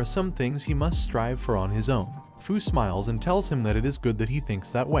 but there are some things he must strive for on his own. Fu smiles and tells him that it is good that he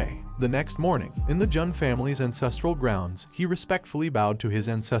thinks that way. The next morning, in the Jun family's ancestral grounds, he respectfully bowed to his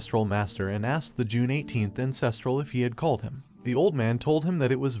ancestral master and asked the Jun 18th ancestral if he had called him. The old man told him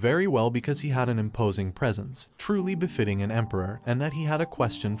that it was very well because he had an imposing presence, truly befitting an emperor, and that he had a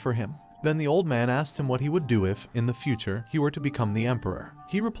question for him. Then the old man asked him what he would do if, in the future, he were to become the emperor.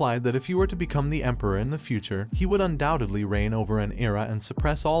 He replied that if he were to become the emperor in the future, he would undoubtedly reign over an era and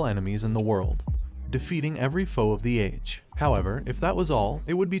suppress all enemies in the world, defeating every foe of the age. However, if that was all,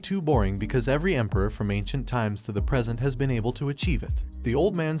 it would be too boring because every emperor from ancient times to the present has been able to achieve it. The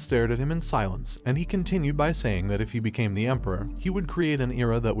old man stared at him in silence, and he continued by saying that if he became the emperor, he would create an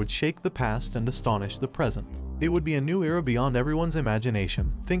era that would shake the past and astonish the present. It would be a new era beyond everyone's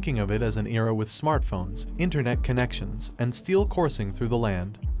imagination, thinking of it as an era with smartphones, internet connections, and steel coursing through the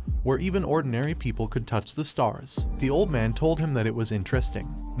land, where even ordinary people could touch the stars. The old man told him that it was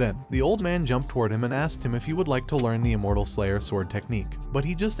interesting. Then, the old man jumped toward him and asked him if he would like to learn the Immortal Slayer sword technique. But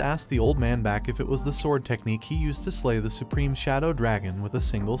he just asked the old man back if it was the sword technique he used to slay the Supreme Shadow Dragon with a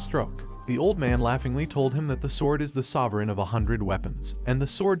single stroke. The old man laughingly told him that the sword is the sovereign of 100 weapons, and the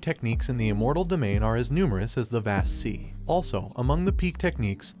sword techniques in the immortal domain are as numerous as the vast sea. Also, among the peak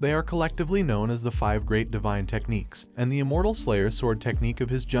techniques, they are collectively known as the 5 great divine techniques, and the Immortal Slayer sword technique of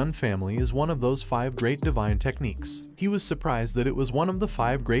his Jun family is one of those 5 great divine techniques. He was surprised that it was one of the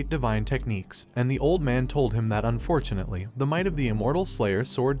 5 great divine techniques, and the old man told him that unfortunately, the might of the Immortal Slayer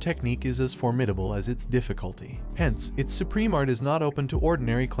sword technique is as formidable as its difficulty. Hence, its supreme art is not open to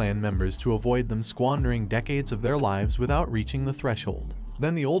ordinary clan members to avoid them squandering decades of their lives without reaching the threshold.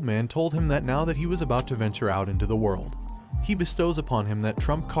 Then the old man told him that now that he was about to venture out into the world, he bestows upon him that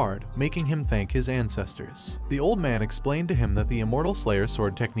trump card, making him thank his ancestors. The old man explained to him that the Immortal Slayer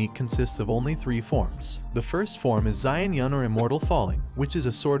sword technique consists of only 3 forms. The first form is Xion Yun or Immortal Falling, which is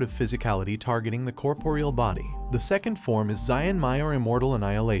a sword of physicality targeting the corporeal body. The second form is Xion Mai or Immortal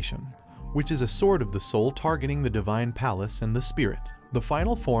Annihilation, which is a sword of the soul targeting the divine palace and the spirit. The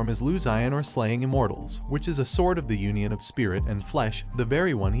final form is Lu Xian or Slaying Immortals, which is a sword of the union of spirit and flesh, the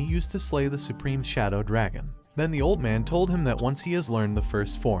very one he used to slay the Supreme Shadow Dragon. Then the old man told him that once he has learned the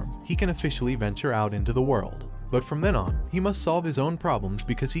first form, he can officially venture out into the world. But from then on, he must solve his own problems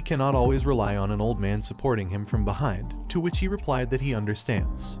because he cannot always rely on an old man supporting him from behind, to which he replied that he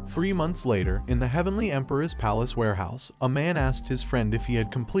understands. 3 months later, in the Heavenly Emperor's palace warehouse, a man asked his friend if he had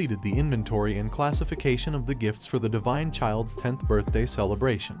completed the inventory and classification of the gifts for the Divine Child's 10th birthday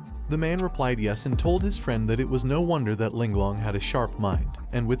celebration. The man replied yes and told his friend that it was no wonder that Linglong had a sharp mind,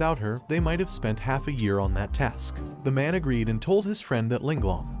 and without her, they might have spent half a year on that task. The man agreed and told his friend that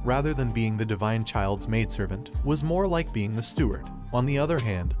Linglong, rather than being the Divine Child's maidservant, was more like being the steward. On the other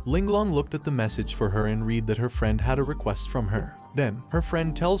hand, Linglong looked at the message for her and read that her friend had a request from her. Then, her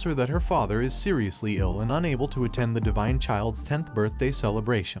friend tells her that her father is seriously ill and unable to attend the Divine Child's 10th birthday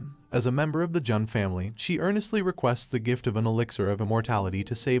celebration. As a member of the Jun family, she earnestly requests the gift of an elixir of immortality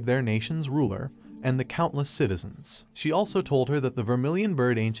to save their nation's ruler and the countless citizens. She also told her that the Vermilion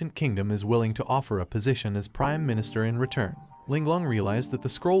Bird Ancient Kingdom is willing to offer a position as Prime Minister in return. Linglong realized that the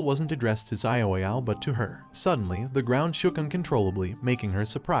scroll wasn't addressed to Xiaoyao but to her. Suddenly, the ground shook uncontrollably, making her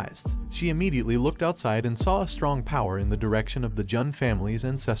surprised. She immediately looked outside and saw a strong power in the direction of the Jun family's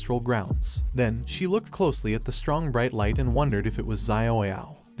ancestral grounds. Then, she looked closely at the strong bright light and wondered if it was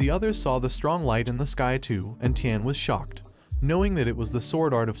Xiaoyao. The others saw the strong light in the sky too, and Tian was shocked, knowing that it was the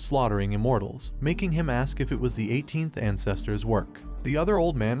sword art of slaughtering immortals, making him ask if it was the 18th ancestor's work. The other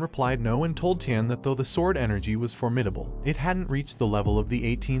old man replied no and told Tian that though the sword energy was formidable, it hadn't reached the level of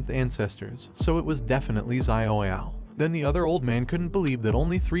the 18th ancestors, so it was definitely Xiaoyao. Then the other old man couldn't believe that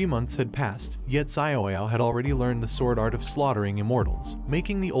only 3 months had passed, yet Xiaoyao had already learned the sword art of slaughtering immortals,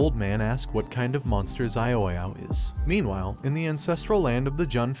 making the old man ask what kind of monster Xiaoyao is. Meanwhile, in the ancestral land of the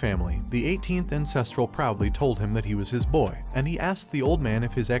Jun family, the 18th ancestral proudly told him that he was his boy, and he asked the old man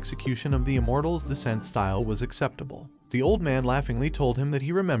if his execution of the immortal's descent style was acceptable. The old man laughingly told him that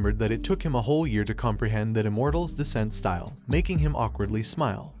he remembered that it took him a whole year to comprehend that immortal's descent style, making him awkwardly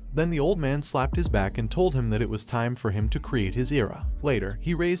smile. Then the old man slapped his back and told him that it was time for him to create his era. Later,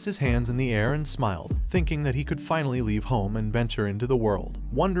 he raised his hands in the air and smiled, thinking that he could finally leave home and venture into the world,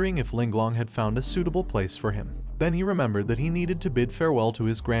 wondering if Linglong had found a suitable place for him. Then he remembered that he needed to bid farewell to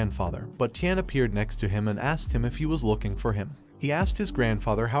his grandfather, but Tian appeared next to him and asked him if he was looking for him. He asked his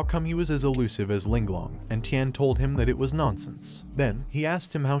grandfather how come he was as elusive as Linglong, and Tian told him that it was nonsense. Then, he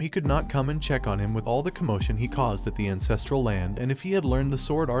asked him how he could not come and check on him with all the commotion he caused at the ancestral land and if he had learned the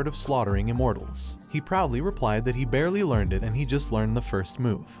sword art of slaughtering immortals. He proudly replied that he barely learned it and he just learned the first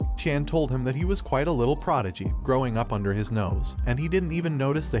move. Tian told him that he was quite a little prodigy, growing up under his nose, and he didn't even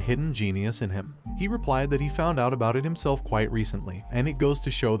notice the hidden genius in him. He replied that he found out about it himself quite recently, and it goes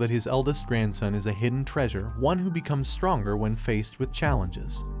to show that his eldest grandson is a hidden treasure, one who becomes stronger when faced with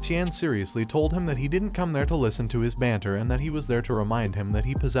challenges. Tian seriously told him that he didn't come there to listen to his banter and that he was there to remind him that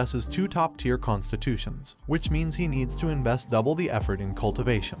he possesses 2 top-tier constitutions, which means he needs to invest double the effort in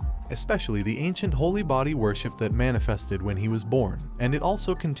cultivation, especially the ancient holy body worship that manifested when he was born, and it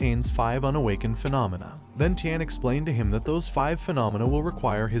also contains 5 unawakened phenomena. Then Tian explained to him that those 5 phenomena will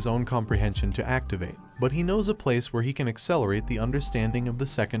require his own comprehension to activate, but he knows a place where he can accelerate the understanding of the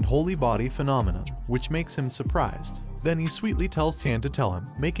second holy body phenomenon, which makes him surprised. Then he sweetly tells Tian to tell him,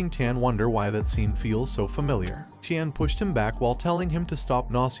 making Tian wonder why that scene feels so familiar. Tian pushed him back while telling him to stop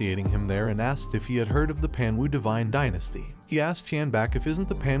nauseating him there and asked if he had heard of the Manhwa Divine Dynasty. He asked Tian back if isn't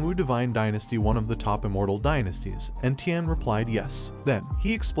the Manhwa Divine Dynasty one of the top immortal dynasties, and Tian replied yes. Then,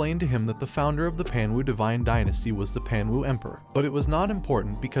 he explained to him that the founder of the Manhwa Divine Dynasty was the Manhwa Emperor, but it was not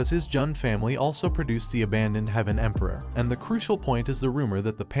important because his Jun family also produced the abandoned Heaven Emperor, and the crucial point is the rumor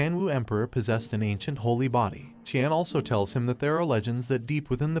that the Manhwa Emperor possessed an ancient holy body. Tian also tells him that there are legends that deep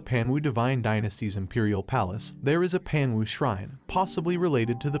within the Manhwa Divine Dynasty's imperial palace, there is a Manhwa shrine, possibly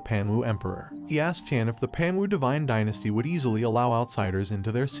related to the Manhwa Emperor. He asked Tian if the Manhwa Divine Dynasty would easily allow outsiders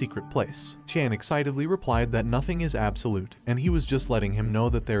into their secret place. Tian excitedly replied that nothing is absolute, and he was just letting him know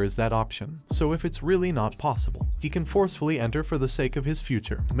that there is that option, so if it's really not possible, he can forcefully enter for the sake of his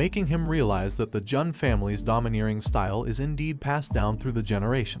future, making him realize that the Jun family's domineering style is indeed passed down through the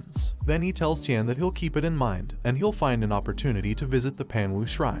generations. Then he tells Tian that he'll keep it in mind, and he'll find an opportunity to visit the Manhwa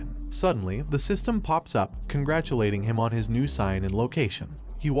shrine. Suddenly, the system pops up, congratulating him on his new sign and location.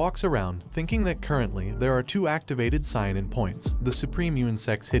 He walks around, thinking that currently there are 2 activated sign-in points, the Supreme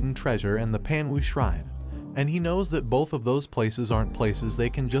Unisex Hidden Treasure and the Manhwa Shrine, and he knows that both of those places aren't places they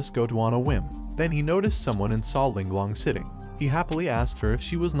can just go to on a whim. Then he noticed someone and saw Linglong sitting. He happily asked her if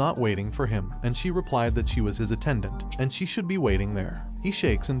she was not waiting for him, and she replied that she was his attendant, and she should be waiting there. He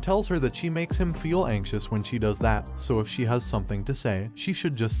shakes and tells her that she makes him feel anxious when she does that, so if she has something to say, she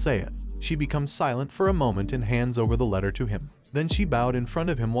should just say it. She becomes silent for a moment and hands over the letter to him. Then she bowed in front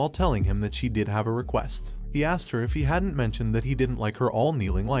of him while telling him that she did have a request. He asked her if he hadn't mentioned that he didn't like her all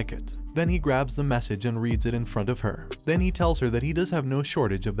kneeling like it. Then he grabs the message and reads it in front of her. Then he tells her that he does have no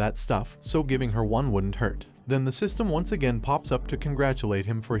shortage of that stuff, so giving her one wouldn't hurt. Then the system once again pops up to congratulate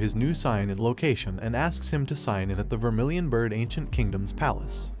him for his new sign and location and asks him to sign in at the Vermilion Bird Ancient Kingdom's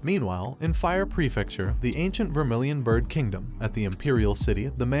palace. Meanwhile, in Fire Prefecture, the ancient Vermilion Bird Kingdom, at the Imperial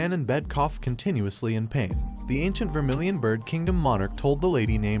City, the man in bed coughed continuously in pain. The ancient Vermilion Bird Kingdom monarch told the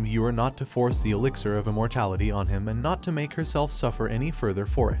lady named Yua not to force the elixir of immortality on him and not to make herself suffer any further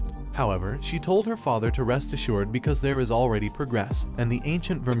for it. However, she told her father to rest assured because there is already progress, and the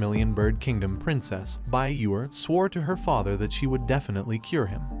ancient Vermilion Bird Kingdom princess, Bai Yua, swore to her father that she would definitely cure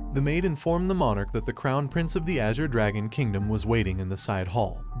him. The maid informed the monarch that the crown prince of the Azure Dragon Kingdom was waiting in the side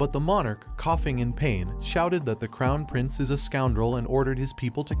hall, but the monarch, coughing in pain, shouted that the crown prince is a scoundrel and ordered his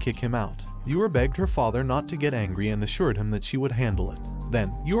people to kick him out. Yua begged her father not to get angry and assured him that she would handle it. Then,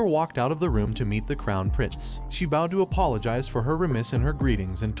 Yua walked out of the room to meet the crown prince. She bowed to apologize for her remiss in her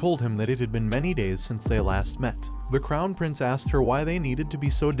greetings and told him that it had been many days since they last met. The crown prince asked her why they needed to be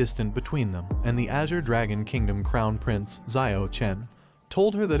so distant between them, and the Azure Dragon Kingdom crown prince, Xiao Chen,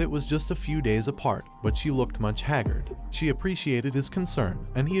 told her that it was just a few days apart, but she looked much haggard. She appreciated his concern,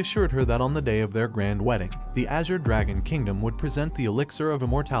 and he assured her that on the day of their grand wedding, the Azure Dragon Kingdom would present the elixir of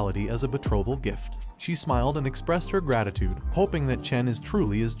immortality as a betrothal gift. She smiled and expressed her gratitude, hoping that Chen is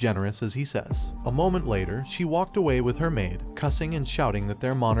truly as generous as he says. A moment later, she walked away with her maid, cussing and shouting that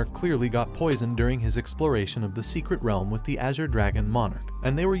their monarch clearly got poisoned during his exploration of the secret realm with the Azure Dragon monarch,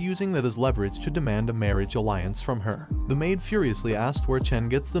 and they were using that as leverage to demand a marriage alliance from her. The maid furiously asked where Chen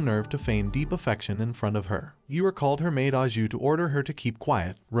gets the nerve to feign deep affection in front of her. Yua called her maid Aju to order her to keep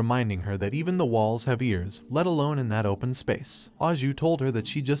quiet, reminding her that even the walls have ears, let alone in that open space. Aju told her that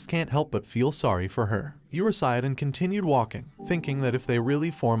she just can't help but feel sorry for her. Yua sighed and continued walking, thinking that if they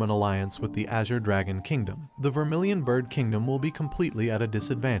really form an alliance with the Azure Dragon Kingdom, the Vermilion Bird Kingdom will be completely at a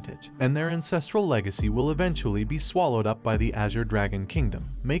disadvantage, and their ancestral legacy will eventually be swallowed up by the Azure Dragon Kingdom,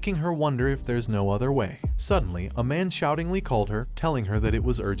 making her wonder if there's no other way. Suddenly, a man shoutingly called her, telling her that it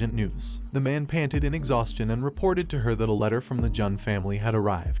was urgent news. The man panted in exhaustion and reported to her that a letter from the Jun family had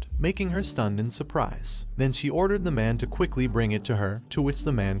arrived, making her stunned in surprise. Then she ordered the man to quickly bring it to her, to which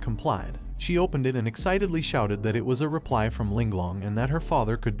the man complied. She opened it and excitedly shouted that it was a reply from Linglong and that her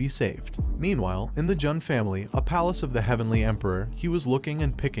father could be saved. Meanwhile, in the Jun family, a palace of the Heavenly Emperor, he was looking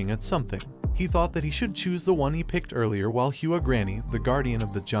and picking at something. He thought that he should choose the one he picked earlier while Hua Granny, the guardian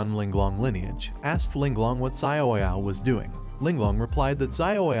of the Jun Linglong lineage, asked Linglong what Xiaoyao was doing. Linglong replied that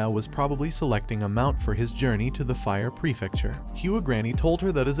Xiaoyao was probably selecting a mount for his journey to the Fire Prefecture. Hua Granny told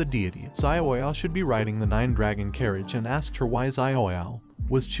her that as a deity, Xiaoyao should be riding the 9-dragon carriage and asked her why Xiaoyao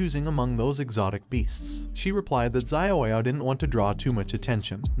was choosing among those exotic beasts. She replied that Xiaoyao didn't want to draw too much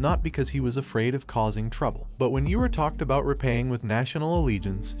attention, not because he was afraid of causing trouble. But when Yua talked about repaying with national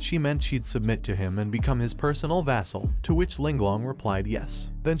allegiance, she meant she'd submit to him and become his personal vassal, to which Linglong replied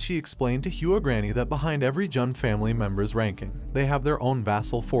yes. Then she explained to Hua Granny that behind every Jun family member's ranking, they have their own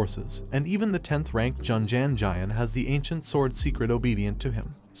vassal forces, and even the 10th ranked Junjan Jian has the ancient sword secret obedient to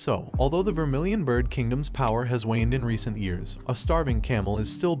him. So, although the Vermilion Bird Kingdom's power has waned in recent years, a starving camel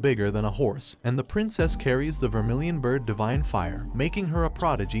is still bigger than a horse, and the princess carries the Vermilion Bird Divine Fire, making her a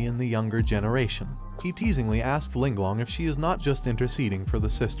prodigy in the younger generation. He teasingly asked Linglong if she is not just interceding for the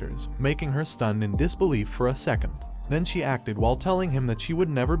sisters, making her stunned in disbelief for a second. Then she acted while telling him that she would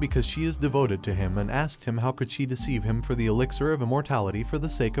never because she is devoted to him, and asked him how could she deceive him for the elixir of immortality for the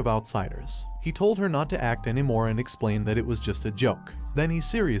sake of outsiders. He told her not to act anymore and explained that it was just a joke. Then he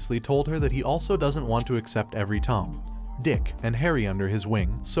seriously told her that he also doesn't want to accept every Tom, Dick, and Harry under his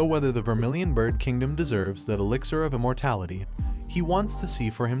wing, so whether the Vermilion Bird Kingdom deserves that elixir of immortality, he wants to see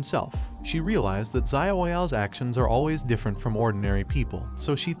for himself. She realized that Xiaoyao's actions are always different from ordinary people,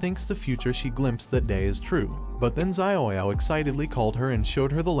 so she thinks the future she glimpsed that day is true. But then Xiaoyao excitedly called her and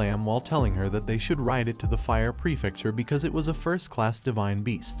showed her the lamb while telling her that they should ride it to the Fire Prefecture because it was a first-class divine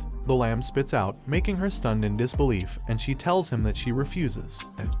beast. The lamb spits out, making her stunned in disbelief, and she tells him that she refuses.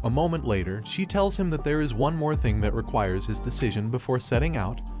 A moment later, she tells him that there is one more thing that requires his decision before setting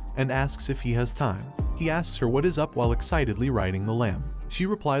out, and asks if he has time. He asks her what is up while excitedly riding the lamb. She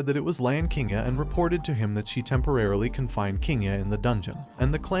replied that it was Lan Qingya and reported to him that she temporarily confined Qingya in the dungeon,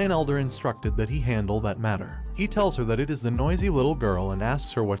 and the clan elder instructed that he handle that matter. He tells her that it is the noisy little girl and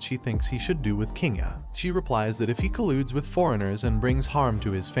asks her what she thinks he should do with Qingya. She replies that if he colludes with foreigners and brings harm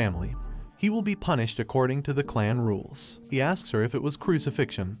to his family, he will be punished according to the clan rules. He asks her if it was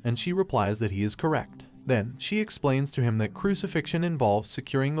crucifixion, and she replies that he is correct. Then, she explains to him that crucifixion involves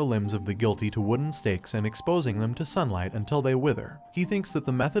securing the limbs of the guilty to wooden stakes and exposing them to sunlight until they wither. He thinks that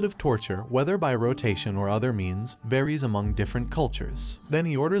the method of torture, whether by rotation or other means, varies among different cultures. Then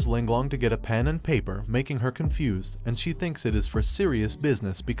he orders Linglong to get a pen and paper, making her confused, and she thinks it is for serious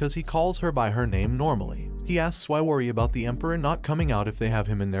business because he calls her by her name normally. He asks why worry about the emperor not coming out if they have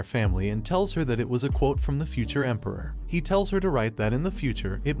him in their family, and tells her that it was a quote from the future emperor. He tells her to write that in the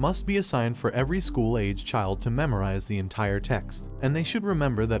future, it must be assigned for every school-age child to memorize the entire text, and they should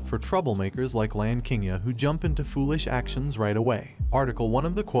remember that for troublemakers like Lan Qingya who jump into foolish actions right away. Article 1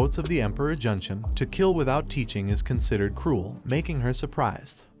 of the quotes of the Emperor Junshin, to kill without teaching is considered cruel, making her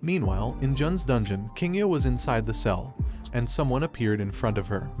surprised. Meanwhile, in Jun's dungeon, Qingya was inside the cell, and someone appeared in front of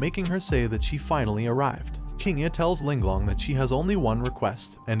her, making her say that she finally arrived. Qingya tells Linglong that she has only one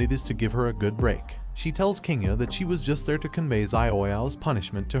request, and it is to give her a good break. She tells Qingya that she was just there to convey Xiaoyao's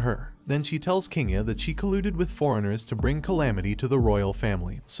punishment to her. Then she tells Qingya that she colluded with foreigners to bring calamity to the royal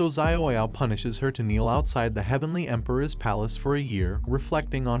family, so Xiaoyao punishes her to kneel outside the Heavenly Emperor's palace for a year,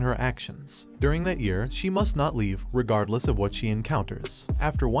 reflecting on her actions. During that year, she must not leave, regardless of what she encounters.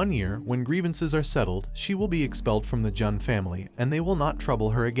 After 1 year, when grievances are settled, she will be expelled from the Jun family, and they will not trouble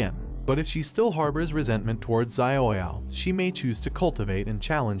her again. But if she still harbors resentment towards Xiaoyao, she may choose to cultivate and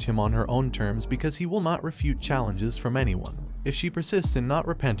challenge him on her own terms because he will not refute challenges from anyone. If she persists in not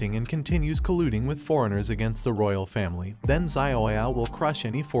repenting and continues colluding with foreigners against the royal family, then Xiaoyao will crush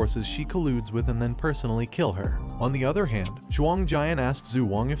any forces she colludes with and then personally kill her. On the other hand, Zhuang Jian asked Zhu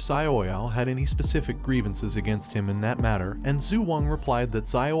Wang if Xiaoyao had any specific grievances against him in that matter, and Zhu Wang replied that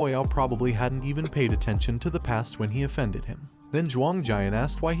Xiaoyao probably hadn't even paid attention to the past when he offended him. Then Zhuang Jian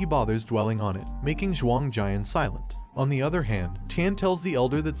asked why he bothers dwelling on it, making Zhuang Jian silent. On the other hand, Tian tells the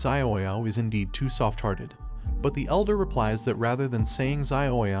elder that Xiaoyao is indeed too soft-hearted. But the elder replies that rather than saying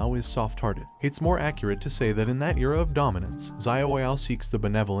Xiaoyao is soft-hearted, it's more accurate to say that in that era of dominance, Xiaoyao seeks the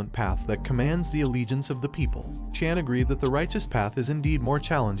benevolent path that commands the allegiance of the people. Tian agreed that the righteous path is indeed more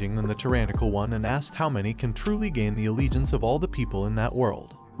challenging than the tyrannical one and asked how many can truly gain the allegiance of all the people in that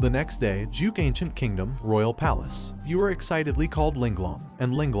world. The next day, Juk Ancient Kingdom, Royal Palace. Yuer excitedly called Linglong,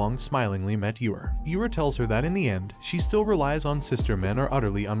 and Linglong smilingly met Yuer. Yuer tells her that in the end, she still relies on sister men are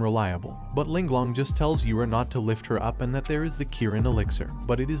utterly unreliable, but Linglong just tells Yuer not to lift her up and that there is the Kirin elixir,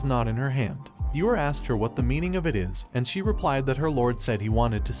 but it is not in her hand. Yuer asked her what the meaning of it is, and she replied that her lord said he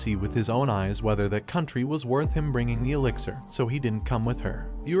wanted to see with his own eyes whether that country was worth him bringing the elixir, so he didn't come with her.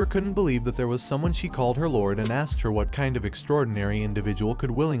 Yuer couldn't believe that there was someone she called her lord and asked her what kind of extraordinary individual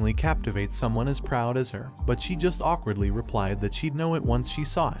could willingly captivate someone as proud as her, but she just awkwardly replied that she'd know it once she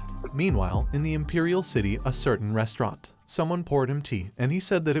saw it. Meanwhile, in the imperial city, a certain restaurant. Someone poured him tea, and he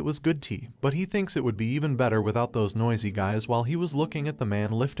said that it was good tea, but he thinks it would be even better without those noisy guys while he was looking at the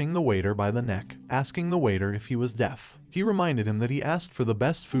man lifting the waiter by the neck, asking the waiter if he was deaf. He reminded him that he asked for the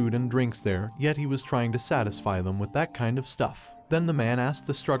best food and drinks there, yet he was trying to satisfy them with that kind of stuff. Then the man asked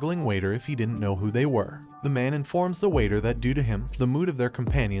the struggling waiter if he didn't know who they were. The man informs the waiter that due to him, the mood of their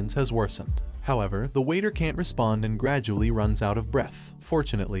companions has worsened. However, the waiter can't respond and gradually runs out of breath.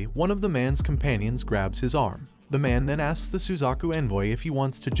 Fortunately, one of the man's companions grabs his arm. The man then asks the Suzaku envoy if he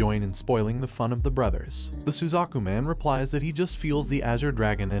wants to join in spoiling the fun of the brothers. The Suzaku man replies that he just feels the Azure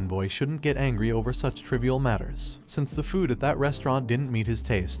Dragon envoy shouldn't get angry over such trivial matters. Since the food at that restaurant didn't meet his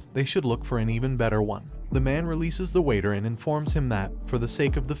taste, they should look for an even better one. The man releases the waiter and informs him that, for the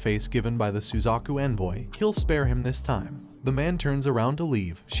sake of the face given by the Suzaku envoy, he'll spare him this time. The man turns around to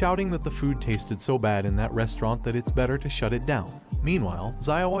leave, shouting that the food tasted so bad in that restaurant that it's better to shut it down. Meanwhile,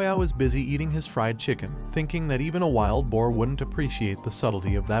 Xiaoyao is busy eating his fried chicken, thinking that even a wild boar wouldn't appreciate the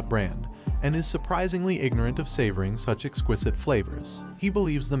subtlety of that brand, and is surprisingly ignorant of savoring such exquisite flavors. He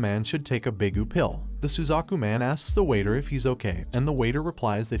believes the man should take a bigu pill. The Suzaku man asks the waiter if he's okay, and the waiter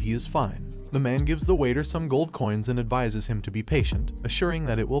replies that he is fine. The man gives the waiter some gold coins and advises him to be patient, assuring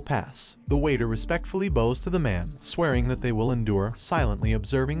that it will pass. The waiter respectfully bows to the man, swearing that they will endure, silently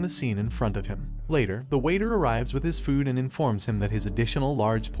observing the scene in front of him. Later, the waiter arrives with his food and informs him that his additional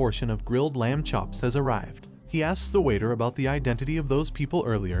large portion of grilled lamb chops has arrived. He asks the waiter about the identity of those people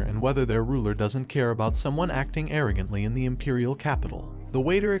earlier and whether their ruler doesn't care about someone acting arrogantly in the imperial capital. The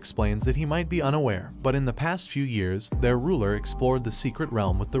waiter explains that he might be unaware, but in the past few years, their ruler explored the secret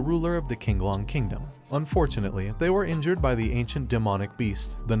realm with the ruler of the Qinglong Kingdom. Unfortunately, they were injured by the ancient demonic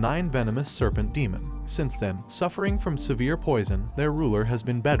beast, the 9 venomous serpent demon. Since then, suffering from severe poison, their ruler has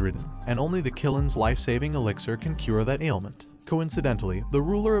been bedridden, and only the Killin's life-saving elixir can cure that ailment. Coincidentally, the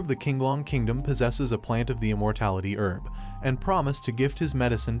ruler of the Qinglong Kingdom possesses a plant of the immortality herb, and promised to gift his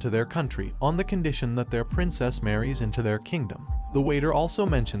medicine to their country on the condition that their princess marries into their kingdom. The waiter also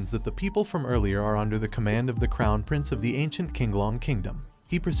mentions that the people from earlier are under the command of the crown prince of the ancient Qinglong Kingdom.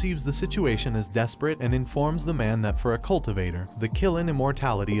 He perceives the situation as desperate and informs the man that for a cultivator, the Qilin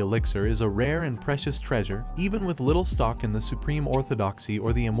immortality elixir is a rare and precious treasure, even with little stock in the supreme orthodoxy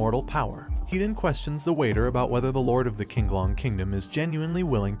or the immortal power. He then questions the waiter about whether the lord of the Qinglong Kingdom is genuinely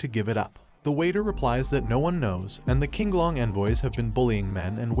willing to give it up. The waiter replies that no one knows, and the Qinglong envoys have been bullying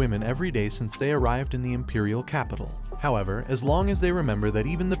men and women every day since they arrived in the imperial capital. However, as long as they remember that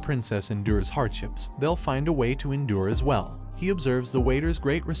even the princess endures hardships, they'll find a way to endure as well. He observes the waiter's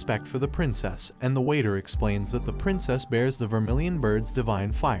great respect for the princess, and the waiter explains that the princess bears the vermilion bird's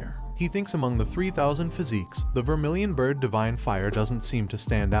divine fire. He thinks among the 3,000 physiques, the vermilion bird divine fire doesn't seem to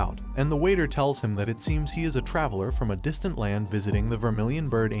stand out, and the waiter tells him that it seems he is a traveler from a distant land visiting the vermilion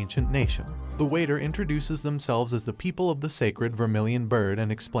bird ancient nation. The waiter introduces themselves as the people of the sacred vermilion bird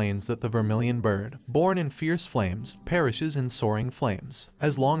and explains that the vermilion bird, born in fierce flames, perishes in soaring flames.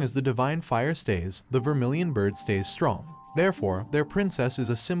 As long as the divine fire stays, the vermilion bird stays strong. Therefore, their princess is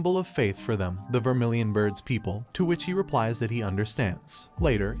a symbol of faith for them, the Vermilion Bird's people, to which he replies that he understands.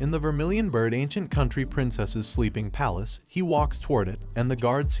 Later, in the Vermilion Bird ancient country princess's sleeping palace, he walks toward it, and the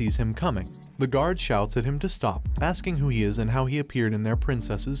guard sees him coming. The guard shouts at him to stop, asking who he is and how he appeared in their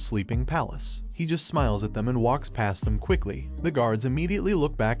princess's sleeping palace. He just smiles at them and walks past them quickly. The guards immediately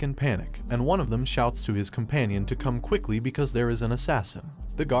look back in panic, and one of them shouts to his companion to come quickly because there is an assassin.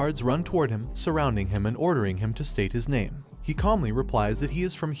 The guards run toward him, surrounding him and ordering him to state his name. He calmly replies that he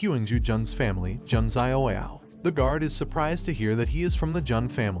is from Huangju Jun's family, Jun Xiaoyao. The guard is surprised to hear that he is from the Jun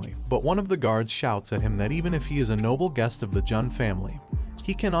family, but one of the guards shouts at him that even if he is a noble guest of the Jun family,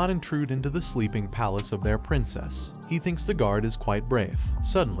 he cannot intrude into the sleeping palace of their princess. He thinks the guard is quite brave.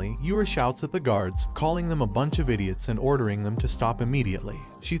 Suddenly, Yura shouts at the guards, calling them a bunch of idiots and ordering them to stop immediately.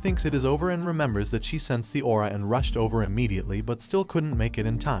 She thinks it is over and remembers that she sensed the aura and rushed over immediately but still couldn't make it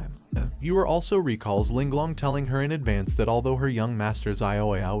in time. Yura also recalls Linglong telling her in advance that although her young master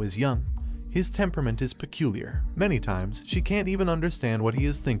Xiaoyao is young, his temperament is peculiar. Many times, she can't even understand what he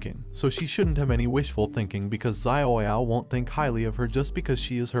is thinking, so she shouldn't have any wishful thinking because Xiaoyao won't think highly of her just because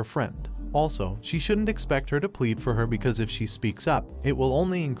she is her friend. Also, she shouldn't expect her to plead for her because if she speaks up, it will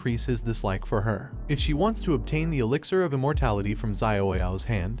only increase his dislike for her. If she wants to obtain the elixir of immortality from Xiaoyao's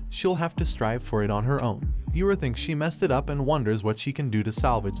hand, she'll have to strive for it on her own. Yura thinks she messed it up and wonders what she can do to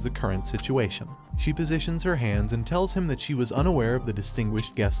salvage the current situation. She positions her hands and tells him that she was unaware of the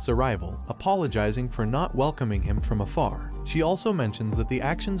distinguished guest's arrival, apologizing for not welcoming him from afar. She also mentions that the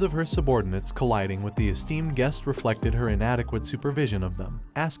actions of her subordinates colliding with the esteemed guest reflected her inadequate supervision of them,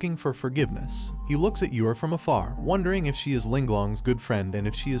 asking for forgiveness. He looks at Yura from afar, wondering if she is Linglong's good friend and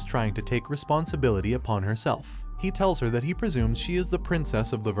if she is trying to take responsibility upon herself. He tells her that he presumes she is the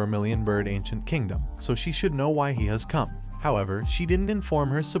princess of the Vermilion Bird ancient kingdom, so she should know why he has come. However, she didn't inform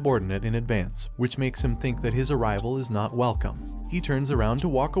her subordinate in advance, which makes him think that his arrival is not welcome. He turns around to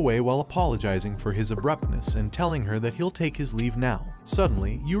walk away while apologizing for his abruptness and telling her that he'll take his leave now.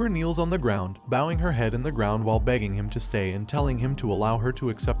 Suddenly, Yura kneels on the ground, bowing her head in the ground while begging him to stay and telling him to allow her to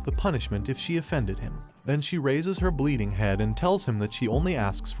accept the punishment if she offended him. Then she raises her bleeding head and tells him that she only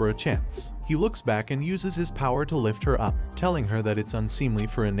asks for a chance. He looks back and uses his power to lift her up, telling her that it's unseemly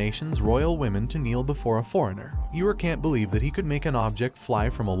for a nation's royal women to kneel before a foreigner. Yura can't believe that he could make an object fly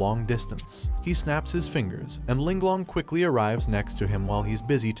from a long distance. He snaps his fingers, and Linglong quickly arrives next to him while he's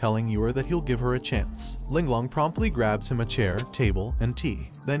busy telling Yura that he'll give her a chance. Linglong promptly grabs him a chair, table, and tea.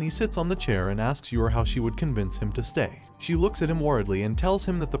 Then he sits on the chair and asks Yura how she would convince him to stay. She looks at him worriedly and tells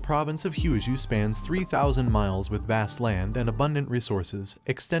him that the province of Huizhou spans 3,000 miles with vast land and abundant resources,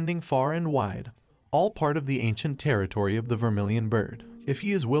 extending far and wide, all part of the ancient territory of the Vermilion Bird. If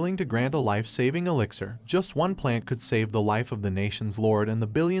he is willing to grant a life-saving elixir, just one plant could save the life of the nation's lord and the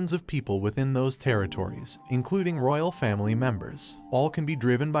billions of people within those territories, including royal family members. All can be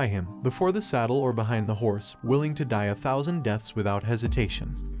driven by him, before the saddle or behind the horse, willing to die 1,000 deaths without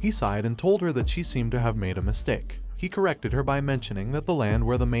hesitation. He sighed and told her that she seemed to have made a mistake. He corrected her by mentioning that the land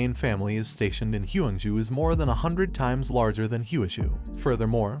where the main family is stationed in Huizhou is more than 100 times larger than Huizhou.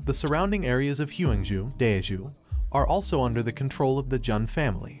 Furthermore, the surrounding areas of Huizhou, Daizhou, are also under the control of the Jun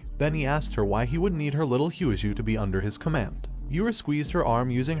family. Then he asked her why he would need her little Huizhou to be under his command. Yura squeezed her arm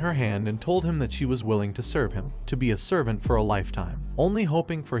using her hand and told him that she was willing to serve him, to be a servant for a lifetime, only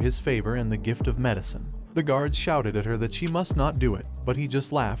hoping for his favor and the gift of medicine. The guards shouted at her that she must not do it, but he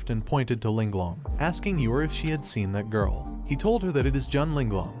just laughed and pointed to Linglong, asking Yura if she had seen that girl. He told her that it is Jun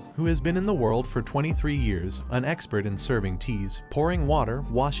Linglong, who has been in the world for 23 years, an expert in serving teas, pouring water,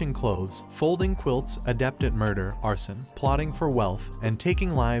 washing clothes, folding quilts, adept at murder, arson, plotting for wealth, and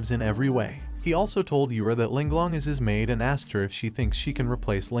taking lives in every way. He also told Yura that Linglong is his maid and asked her if she thinks she can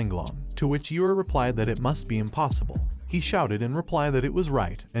replace Linglong, to which Yura replied that it must be impossible. He shouted in reply that it was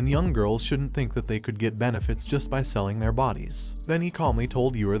right, and young girls shouldn't think that they could get benefits just by selling their bodies. Then he calmly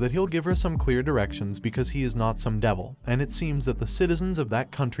told Yura that he'll give her some clear directions because he is not some devil, and it seems that the citizens of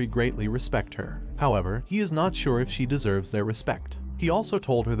that country greatly respect her. However, he is not sure if she deserves their respect. He also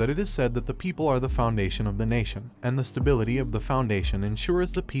told her that it is said that the people are the foundation of the nation, and the stability of the foundation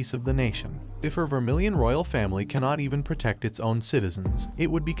ensures the peace of the nation. If her Vermilion royal family cannot even protect its own citizens, it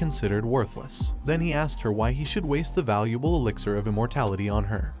would be considered worthless. Then he asked her why he should waste the valuable elixir of immortality on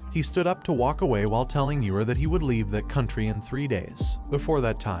her. He stood up to walk away while telling Yura that he would leave that country in 3 days. Before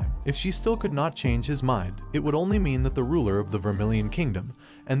that time, if she still could not change his mind, it would only mean that the ruler of the Vermilion Kingdom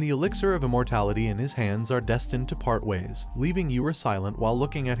and the elixir of immortality in his hands are destined to part ways, leaving Yura silent while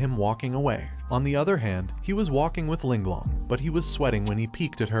looking at him walking away. On the other hand, he was walking with Linglong, but he was sweating when he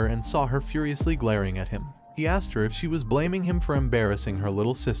peeked at her and saw her furiously glaring at him. He asked her if she was blaming him for embarrassing her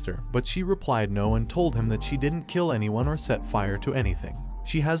little sister, but she replied no and told him that she didn't kill anyone or set fire to anything.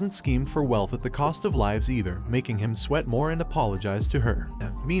 She hasn't schemed for wealth at the cost of lives either, making him sweat more and apologize to her.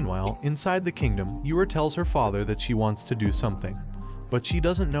 Meanwhile, inside the kingdom, Yura tells her father that she wants to do something, but she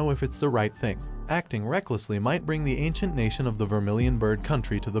doesn't know if it's the right thing. Acting recklessly might bring the ancient nation of the Vermilion Bird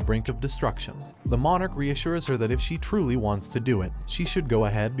country to the brink of destruction. The monarch reassures her that if she truly wants to do it, she should go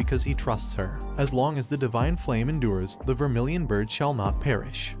ahead because he trusts her. As long as the divine flame endures, the Vermilion Bird shall not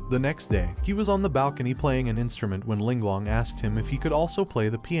perish. The next day, he was on the balcony playing an instrument when Linglong asked him if he could also play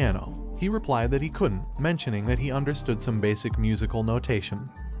the piano. He replied that he couldn't, mentioning that he understood some basic musical notation,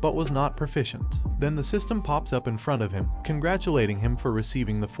 but was not proficient. Then the system pops up in front of him, congratulating him for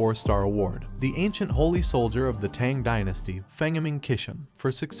receiving the 4-star award. The ancient holy soldier of the Tang dynasty, Fengeming Kishan,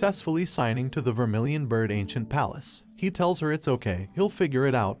 for successfully signing to the Vermilion Bird ancient palace. He tells her it's okay, he'll figure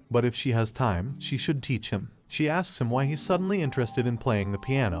it out, but if she has time, she should teach him. She asks him why he's suddenly interested in playing the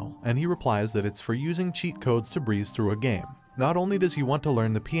piano, and he replies that it's for using cheat codes to breeze through a game. Not only does he want to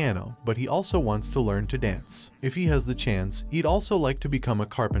learn the piano, but he also wants to learn to dance. If he has the chance, he'd also like to become a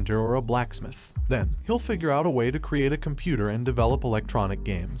carpenter or a blacksmith. Then, he'll figure out a way to create a computer and develop electronic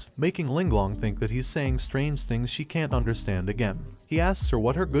games, making Linglong think that he's saying strange things she can't understand again. He asks her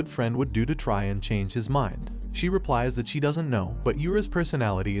what her good friend would do to try and change his mind. She replies that she doesn't know, but Yura's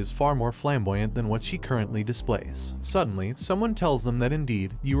personality is far more flamboyant than what she currently displays. Suddenly, someone tells them that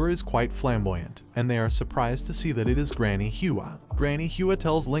indeed, Yura is quite flamboyant, and they are surprised to see that it is Granny Hua. Granny Hua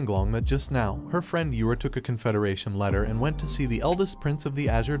tells Linglong that just now, her friend Yura took a confederation letter and went to see the eldest prince of the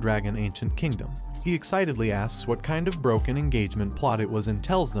Azure Dragon Ancient Kingdom. He excitedly asks what kind of broken engagement plot it was and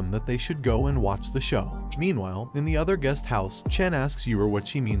tells them that they should go and watch the show. Meanwhile, in the other guest house, Chen asks Yura what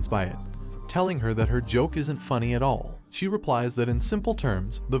she means by it, telling her that her joke isn't funny at all. She replies that in simple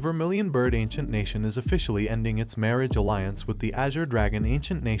terms, the Vermilion Bird Ancient Nation is officially ending its marriage alliance with the Azure Dragon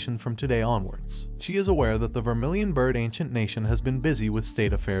Ancient Nation from today onwards. She is aware that the Vermilion Bird Ancient Nation has been busy with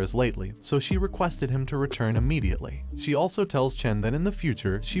state affairs lately, so she requested him to return immediately. She also tells Chen that in the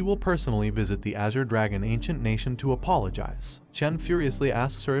future she will personally visit the Azure Dragon Ancient Nation to apologize. Chen furiously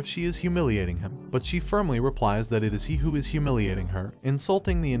asks her if she is humiliating him, but she firmly replies that it is he who is humiliating her,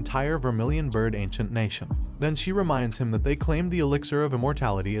 insulting the entire Vermilion Bird Ancient Nation. Then she reminds him that they claimed the elixir of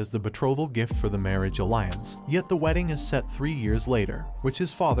immortality as the betrothal gift for the marriage alliance, yet the wedding is set 3 years later, which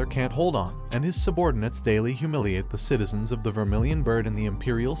his father can't hold on, and his subordinates daily humiliate the citizens of the Vermilion Bird in the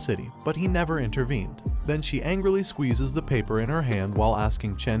Imperial City, but he never intervened. Then she angrily squeezes the paper in her hand while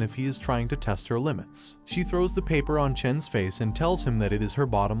asking Chen if he is trying to test her limits. She throws the paper on Chen's face and tells him that it is her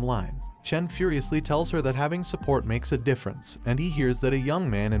bottom line. Chen furiously tells her that having support makes a difference, and he hears that a young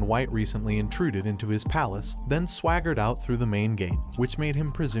man in white recently intruded into his palace, then swaggered out through the main gate, which made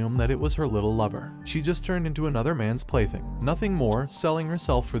him presume that it was her little lover. She just turned into another man's plaything, nothing more, selling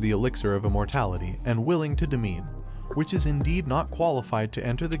herself for the elixir of immortality, and willing to demean, which is indeed not qualified to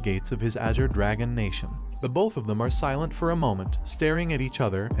enter the gates of his Azure Dragon Nation. The both of them are silent for a moment, staring at each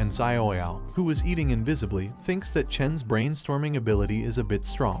other, and Xiaoyao, who was eating invisibly, thinks that Chen's brainstorming ability is a bit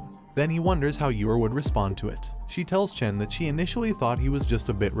strong. Then he wonders how Yor would respond to it. She tells Chen that she initially thought he was just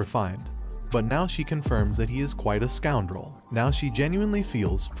a bit refined, but now she confirms that he is quite a scoundrel. Now she genuinely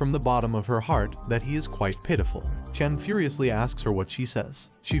feels, from the bottom of her heart, that he is quite pitiful. Chen furiously asks her what she says.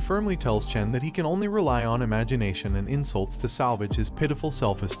 She firmly tells Chen that he can only rely on imagination and insults to salvage his pitiful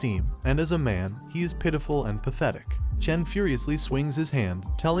self-esteem, and as a man, he is pitiful and pathetic. Chen furiously swings his hand,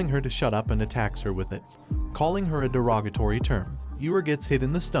 telling her to shut up, and attacks her with it, calling her a derogatory term. Yor gets hit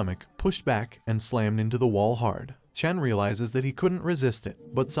in the stomach, pushed back, and slammed into the wall hard. Chen realizes that he couldn't resist it,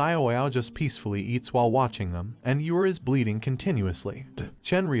 but Xiaoyao just peacefully eats while watching them, and Yor is bleeding continuously.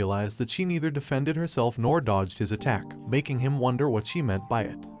 Chen realized that she neither defended herself nor dodged his attack, making him wonder what she meant by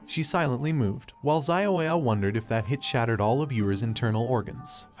it. She silently moved, while Xiaoyao wondered if that hit shattered all of Yor's internal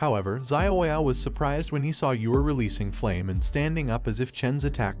organs. However, Xiaoyao was surprised when he saw Yor releasing flame and standing up as if Chen's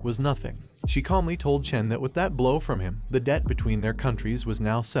attack was nothing. She calmly told Chen that with that blow from him, the debt between their countries was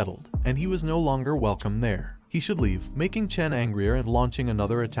now settled, and he was no longer welcome there. He should leave, making Chen angrier and launching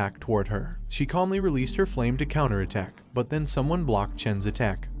another attack toward her. She calmly released her flame to counterattack, but then someone blocked Chen's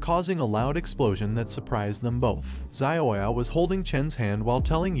attack, causing a loud explosion that surprised them both. Xiaoyao was holding Chen's hand while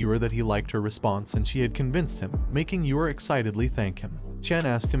telling Yor that he liked her response and she had convinced him, making Yor excitedly thank him. Chen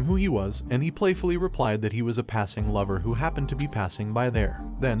asked him who he was, and he playfully replied that he was a passing lover who happened to be passing by there.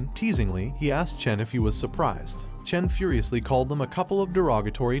 Then, teasingly, he asked Chen if he was surprised. Chen furiously called them a couple of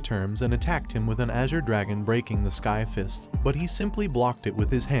derogatory terms and attacked him with an Azure Dragon breaking the Sky Fist, but he simply blocked it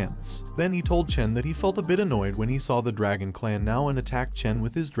with his hands. Then he told Chen that he felt a bit annoyed when he saw the Dragon Clan now and attacked Chen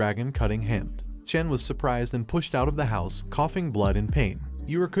with his dragon cutting hand. Chen was surprised and pushed out of the house, coughing blood in pain.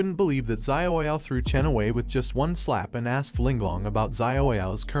 Yor couldn't believe that Xiaoyao threw Chen away with just one slap and asked Linglong about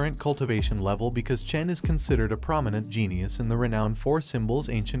Xiaoyao's current cultivation level because Chen is considered a prominent genius in the renowned Four Symbols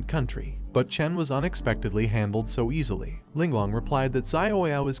ancient country. But Chen was unexpectedly handled so easily. Linglong replied that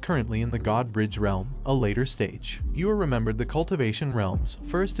Xiaoyao is currently in the God Bridge realm, a later stage. Yor remembered the cultivation realms.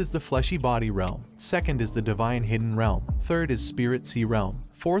 First is the Fleshy Body realm, second is the Divine Hidden realm, third is Spirit Sea realm,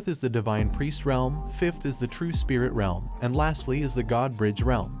 fourth is the Divine Priest realm, fifth is the True Spirit realm, and lastly is the God Bridge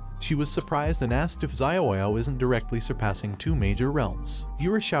realm. She was surprised and asked if Xiaoyao isn't directly surpassing two major realms.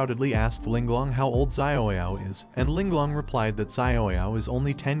 Yor shoutedly asked Linglong how old Xiaoyao is, and Linglong replied that Xiaoyao is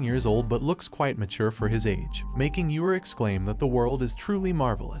only 10 years old but looks quite mature for his age, making Yor exclaim that the world is truly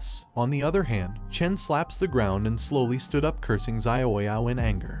marvelous. On the other hand, Chen slaps the ground and slowly stood up, cursing Xiaoyao in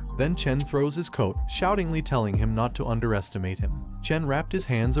anger. Then Chen throws his coat, shoutingly telling him not to underestimate him. Chen wrapped his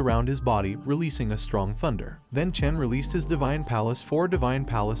hands around his body, releasing a strong thunder. Then Chen released his Divine Palace for Divine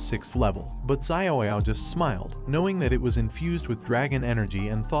Palace 6th level, but Xiaoyao just smiled, knowing that it was infused with dragon energy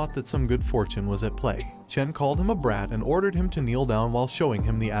and thought that some good fortune was at play. Chen called him a brat and ordered him to kneel down while showing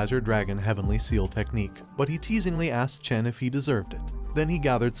him the Azure Dragon Heavenly Seal technique, but he teasingly asked Chen if he deserved it. Then he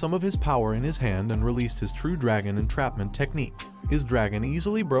gathered some of his power in his hand and released his True Dragon Entrapment technique. His dragon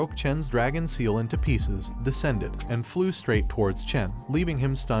easily broke Chen's dragon seal into pieces, descended, and flew straight towards Chen, leaving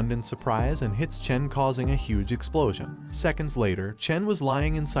him stunned in surprise and hits Chen, causing a huge explosion. Seconds later, Chen was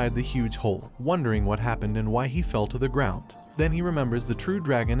lying inside the huge hole, wondering what happened and why he fell to the ground. Then he remembers the true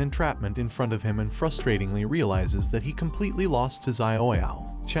dragon entrapment in front of him and frustratingly realizes that he completely lost to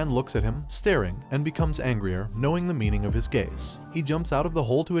Xiaoyao. Chen looks at him, staring, and becomes angrier, knowing the meaning of his gaze. He jumps out of the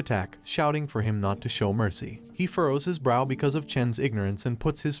hole to attack, shouting for him not to show mercy. He furrows his brow because of Chen's ignorance and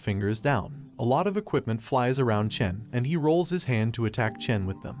puts his fingers down. A lot of equipment flies around Chen, and he rolls his hand to attack Chen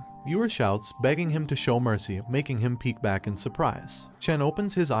with them. Yue shouts, begging him to show mercy, making him peek back in surprise. Chen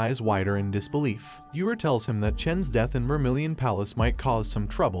opens his eyes wider in disbelief. Yue tells him that Chen's death in Vermilion Palace might cause some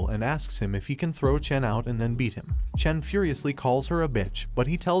trouble and asks him if he can throw Chen out and then beat him. Chen furiously calls her a bitch, but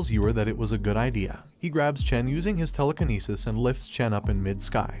he tells Yue that it was a good idea. He grabs Chen using his telekinesis and lifts Chen up in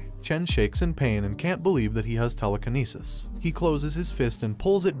mid-sky. Chen shakes in pain and can't believe that he has telekinesis. He closes his fist and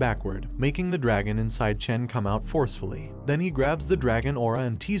pulls it backward, making the dragon inside Chen come out forcefully. Then he grabs the dragon aura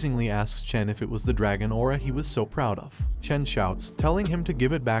and teasingly asks Chen if it was the dragon aura he was so proud of. Chen shouts, telling him to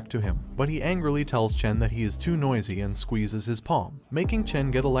give it back to him, but he angrily tells Chen that he is too noisy and squeezes his palm, making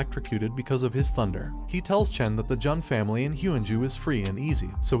Chen get electrocuted because of his thunder. He tells Chen that the Jun family in Huanju is free and easy,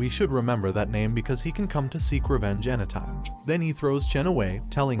 so he should remember that name because he can come to seek revenge anytime. Then he throws Chen away,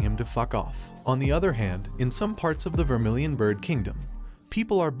 telling him to fuck off. On the other hand, in some parts of the Vermilion Bird Kingdom,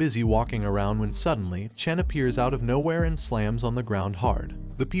 people are busy walking around when suddenly, Chen appears out of nowhere and slams on the ground hard.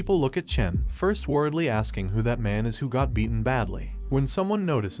 The people look at Chen, first worriedly asking who that man is who got beaten badly. When someone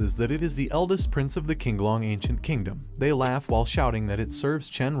notices that it is the eldest prince of the Qinglong Ancient Kingdom, they laugh while shouting that it serves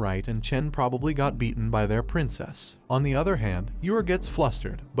Chen right and Chen probably got beaten by their princess. On the other hand, Yue gets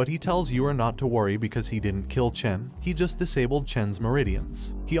flustered, but he tells Yue not to worry because he didn't kill Chen, he just disabled Chen's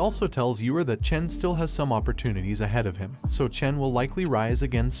meridians. He also tells Yue that Chen still has some opportunities ahead of him, so Chen will likely rise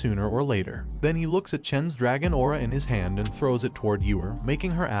again sooner or later. Then he looks at Chen's dragon aura in his hand and throws it toward Yue,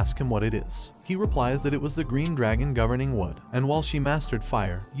 making her ask him what it is. He replies that it was the green dragon governing wood, and while she mastered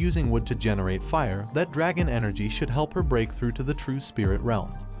fire, using wood to generate fire, that dragon energy should help her break through to the true spirit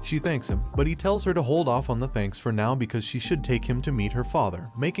realm. She thanks him, but he tells her to hold off on the thanks for now because she should take him to meet her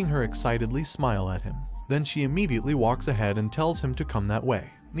father, making her excitedly smile at him. Then she immediately walks ahead and tells him to come that way.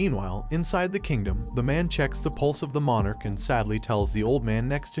 Meanwhile, inside the kingdom, the man checks the pulse of the monarch and sadly tells the old man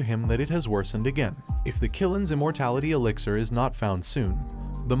next to him that it has worsened again. If the Killen's immortality elixir is not found soon,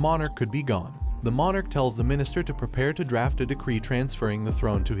 the monarch could be gone. The monarch tells the minister to prepare to draft a decree transferring the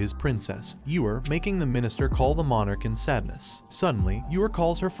throne to his princess, Yue, making the minister call the monarch in sadness. Suddenly, Yue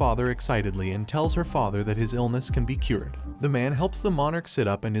calls her father excitedly and tells her father that his illness can be cured. The man helps the monarch sit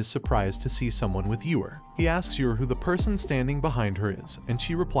up and is surprised to see someone with Yue. He asks Yue who the person standing behind her is, and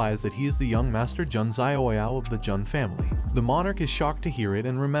she replies that he is the young master Jun Xiaoyao of the Jun family. The monarch is shocked to hear it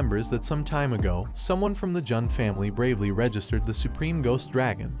and remembers that some time ago, someone from the Jun family bravely registered the Supreme Ghost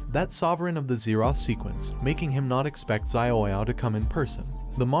Dragon, that sovereign of the Zeroth sequence, making him not expect Xiaoyao to come in person.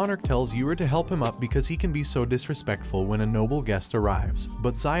 The monarch tells Yue to help him up because he can be so disrespectful when a noble guest arrives,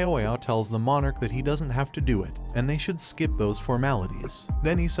 but Xiaoyao tells the monarch that he doesn't have to do it, and they should skip those formalities.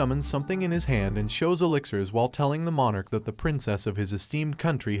 Then he summons something in his hand and shows elixirs while telling the monarch that the princess of his esteemed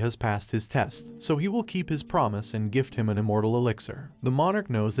country has passed his test, so he will keep his promise and gift him an immortal elixir. The monarch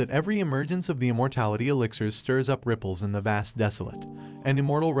knows that every emergence of the immortality elixirs stirs up ripples in the vast desolate and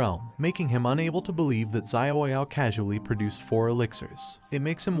immortal realm, making him unable to believe that Xiaoyao casually produced 4 elixirs. It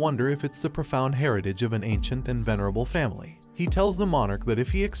makes him wonder if it's the profound heritage of an ancient and venerable family. He tells the monarch that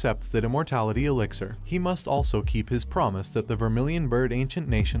if he accepts that immortality elixir, he must also keep his promise that the Vermilion Bird ancient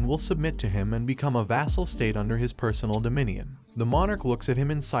nation will submit to him and become a vassal state under his personal dominion. The monarch looks at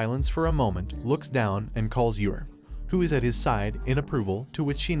him in silence for a moment, looks down, and calls Yue, who is at his side, in approval, to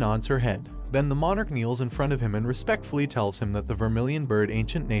which she nods her head. Then the monarch kneels in front of him and respectfully tells him that the Vermilion Bird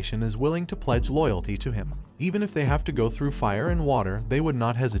ancient nation is willing to pledge loyalty to him. Even if they have to go through fire and water, they would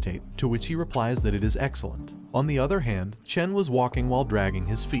not hesitate, to which he replies that it is excellent. On the other hand, Chen was walking while dragging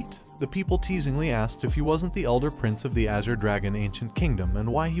his feet. The people teasingly asked if he wasn't the elder prince of the Azure Dragon Ancient Kingdom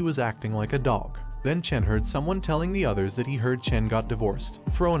and why he was acting like a dog. Then Chen heard someone telling the others that he heard Chen got divorced,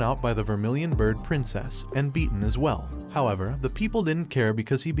 thrown out by the Vermilion Bird princess, and beaten as well. However, the people didn't care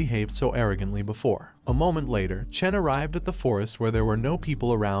because he behaved so arrogantly before. A moment later, Chen arrived at the forest where there were no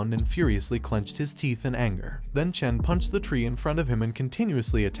people around and furiously clenched his teeth in anger. Then Chen punched the tree in front of him and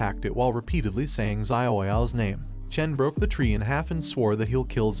continuously attacked it while repeatedly saying Xiaoyao's name. Chen broke the tree in half and swore that he'll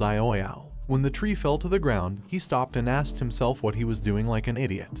kill Xiaoyao. When the tree fell to the ground, he stopped and asked himself what he was doing like an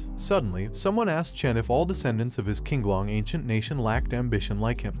idiot. Suddenly, someone asked Chen if all descendants of his Qinglong ancient nation lacked ambition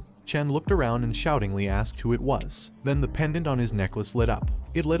like him. Chen looked around and shoutingly asked who it was. Then the pendant on his necklace lit up.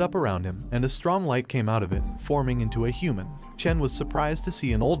 It lit up around him, and a strong light came out of it, forming into a human. Chen was surprised to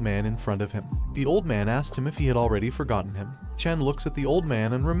see an old man in front of him. The old man asked him if he had already forgotten him. Chen looks at the old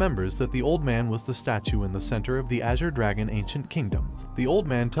man and remembers that the old man was the statue in the center of the Azure Dragon Ancient Kingdom. The old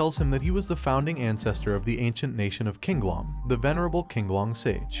man tells him that he was the founding ancestor of the ancient nation of Qinglong, the venerable Qinglong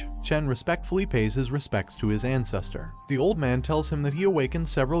sage. Chen respectfully pays his respects to his ancestor. The old man tells him that he awakened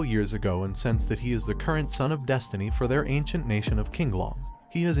several years ago and sensed that he is the current son of destiny for their ancient nation of Qinglong.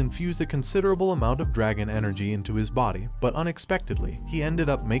 He has infused a considerable amount of dragon energy into his body, but unexpectedly, he ended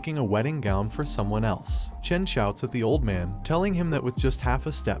up making a wedding gown for someone else. Chen shouts at the old man, telling him that with just half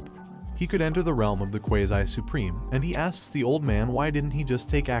a step, he could enter the realm of the Quasi-Supreme, and he asks the old man why didn't he just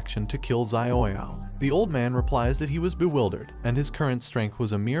take action to kill Xiaoyao. The old man replies that he was bewildered, and his current strength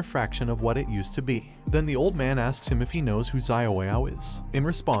was a mere fraction of what it used to be. Then the old man asks him if he knows who Xiaoyao is. In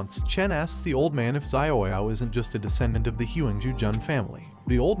response, Chen asks the old man if Xiaoyao isn't just a descendant of the Huangju Jun family.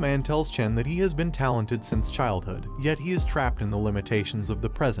 The old man tells Chen that he has been talented since childhood, yet he is trapped in the limitations of the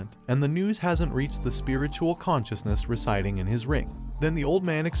present, and the news hasn't reached the spiritual consciousness residing in his ring. Then the old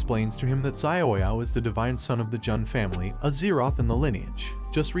man explains to him that Xiaoyao is the divine son of the Jun family, a Zeroth in the lineage.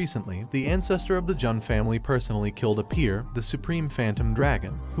 Just recently, the ancestor of the Jun family personally killed a peer, the Supreme Phantom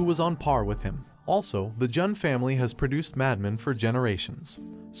Dragon, who was on par with him. Also, the Jun family has produced madmen for generations.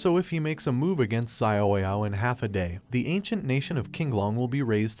 So if he makes a move against Xiaoyao in half a day, the ancient nation of Qinglong will be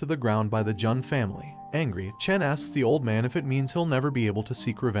razed to the ground by the Jun family. Angry, Chen asks the old man if it means he'll never be able to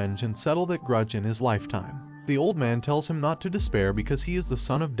seek revenge and settle that grudge in his lifetime. The old man tells him not to despair because he is the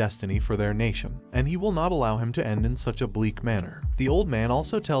son of destiny for their nation, and he will not allow him to end in such a bleak manner. The old man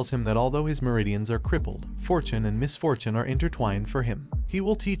also tells him that although his meridians are crippled, fortune and misfortune are intertwined for him. He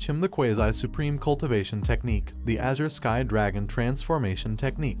will teach him the Quasi-Supreme Cultivation Technique, the Azure Sky Dragon Transformation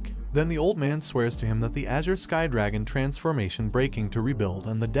Technique. Then the old man swears to him that the Azure Sky Dragon transformation breaking to rebuild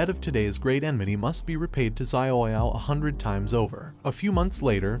and the debt of today's great enmity must be repaid to Xiaoyao 100 times over. A few months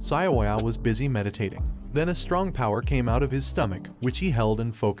later, Xiaoyao was busy meditating. Then a strong power came out of his stomach, which he held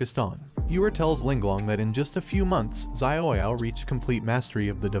and focused on. Yuer tells Linglong that in just a few months, Xiaoyao reached complete mastery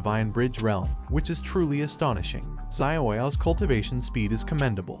of the Divine Bridge realm, which is truly astonishing. Xiaoyao's cultivation speed is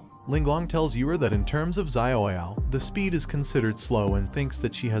commendable. Linglong tells Yuer that in terms of Xiaoyao, the speed is considered slow and thinks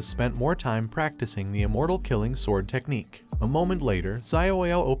that she has spent more time practicing the immortal killing sword technique. A moment later,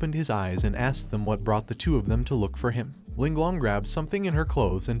 Xiaoyao opened his eyes and asked them what brought the two of them to look for him. Linglong grabs something in her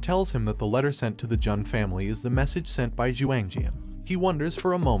clothes and tells him that the letter sent to the Jun family is the message sent by Zhuangjian. He wonders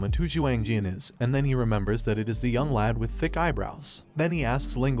for a moment who Zhuangjian is, and then he remembers that it is the young lad with thick eyebrows. Then he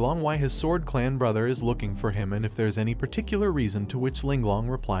asks Linglong why his sword clan brother is looking for him and if there's any particular reason, to which Linglong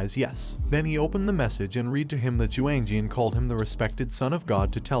replies yes. Then he opened the message and read to him that Zhuangjian called him the respected son of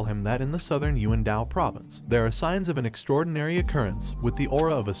God to tell him that in the southern Yuandao province, there are signs of an extraordinary occurrence, with the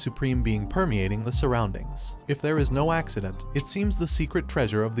aura of a supreme being permeating the surroundings. If there is no accident, it seems the secret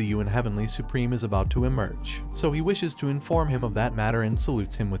treasure of the Yuan Heavenly Supreme is about to emerge. So he wishes to inform him of that matter and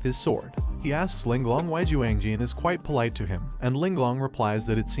salutes him with his sword. He asks Linglong why Zhuangjian is quite polite to him, and Linglong replies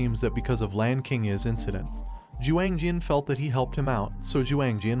that it seems that because of Lan Qingya's incident, Zhuangjian felt that he helped him out, so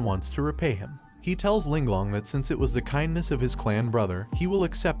Zhuangjian wants to repay him. He tells Linglong that since it was the kindness of his clan brother, he will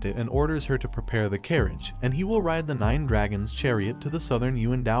accept it and orders her to prepare the carriage, and he will ride the 9 dragons chariot to the southern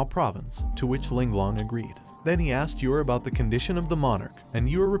Yuandao province, to which Linglong agreed. Then he asked Yuer about the condition of the monarch, and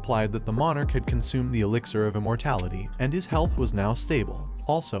Yuer replied that the monarch had consumed the elixir of immortality, and his health was now stable.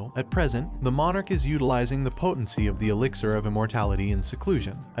 Also, at present, the monarch is utilizing the potency of the elixir of immortality in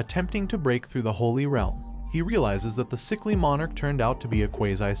seclusion, attempting to break through the holy realm. He realizes that the sickly monarch turned out to be a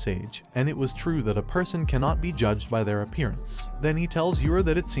quasi-sage, and it was true that a person cannot be judged by their appearance. Then he tells Yuer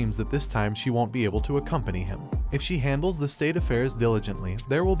that it seems that this time she won't be able to accompany him. If she handles the state affairs diligently,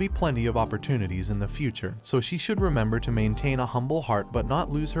 there will be plenty of opportunities in the future, so she should remember to maintain a humble heart but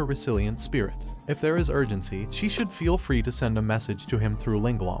not lose her resilient spirit. If there is urgency, she should feel free to send a message to him through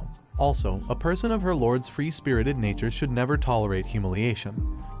Linglong. Also, a person of her lord's free-spirited nature should never tolerate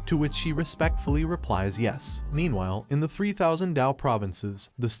humiliation, to which she respectfully replies yes. Meanwhile, in the 3000 Dao provinces,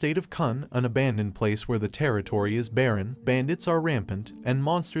 the state of Kun, an abandoned place where the territory is barren, bandits are rampant, and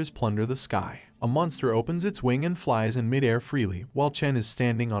monsters plunder the sky. A monster opens its wing and flies in midair freely, while Chen is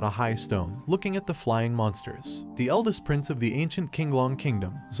standing on a high stone, looking at the flying monsters. The eldest prince of the ancient Qinglong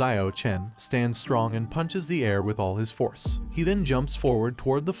kingdom, Xiao Chen, stands strong and punches the air with all his force. He then jumps forward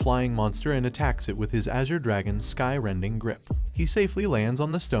toward the flying monster and attacks it with his Azure Dragon's sky-rending grip. He safely lands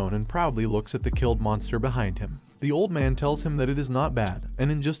on the stone and proudly looks at the killed monster behind him. The old man tells him that it is not bad,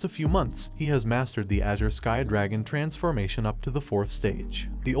 and in just a few months, he has mastered the Azure Sky Dragon transformation up to the 4th stage.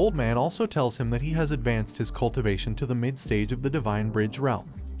 The old man also tells him that he has advanced his cultivation to the mid-stage of the Divine Bridge realm.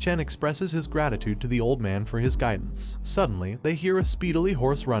 Chen expresses his gratitude to the old man for his guidance. Suddenly, they hear a speedily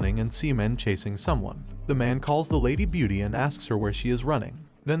horse running and see men chasing someone. The man calls the Lady Beauty and asks her where she is running.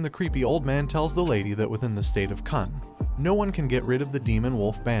 Then the creepy old man tells the lady that within the state of Kun, no one can get rid of the demon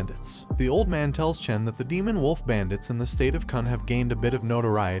wolf bandits. The old man tells Chen that the demon wolf bandits in the state of Kun have gained a bit of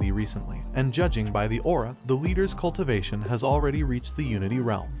notoriety recently, and judging by the aura, the leader's cultivation has already reached the unity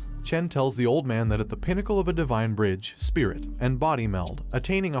realm. Chen tells the old man that at the pinnacle of a divine bridge, spirit and body meld,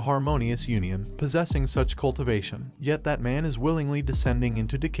 attaining a harmonious union, possessing such cultivation, yet that man is willingly descending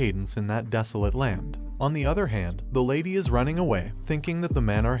into decadence in that desolate land. On the other hand, the lady is running away, thinking that the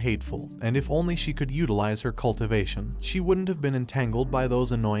men are hateful, and if only she could utilize her cultivation, she wouldn't have been entangled by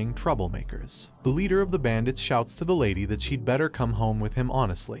those annoying troublemakers. The leader of the bandits shouts to the lady that she'd better come home with him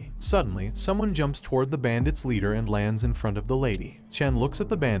honestly. Suddenly, someone jumps toward the bandits' leader and lands in front of the lady. Chen looks at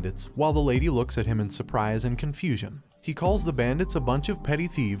the bandits, while the lady looks at him in surprise and confusion. He calls the bandits a bunch of petty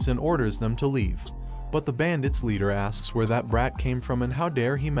thieves and orders them to leave. But the bandits' leader asks where that brat came from and how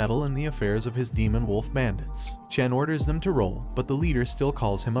dare he meddle in the affairs of his demon wolf bandits. Chen orders them to roll, but the leader still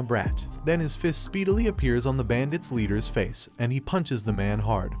calls him a brat. Then his fist speedily appears on the bandits' leader's face, and he punches the man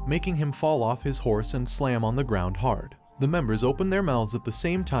hard, making him fall off his horse and slam on the ground hard. The members open their mouths at the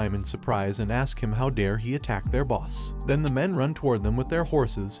same time in surprise and ask him how dare he attack their boss. Then the men run toward them with their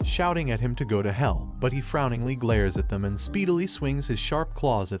horses, shouting at him to go to hell, but he frowningly glares at them and speedily swings his sharp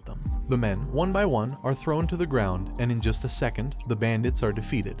claws at them. The men, one by one, are thrown to the ground, and in just a second, the bandits are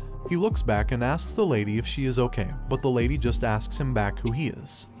defeated. He looks back and asks the lady if she is okay, but the lady just asks him back who he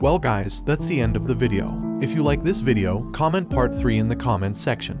is. Well guys, that's the end of the video. If you like this video, comment part 3 in the comments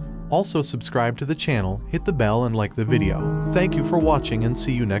section. Also subscribe to the channel, hit the bell and like the video. Thank you for watching and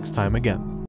see you next time again.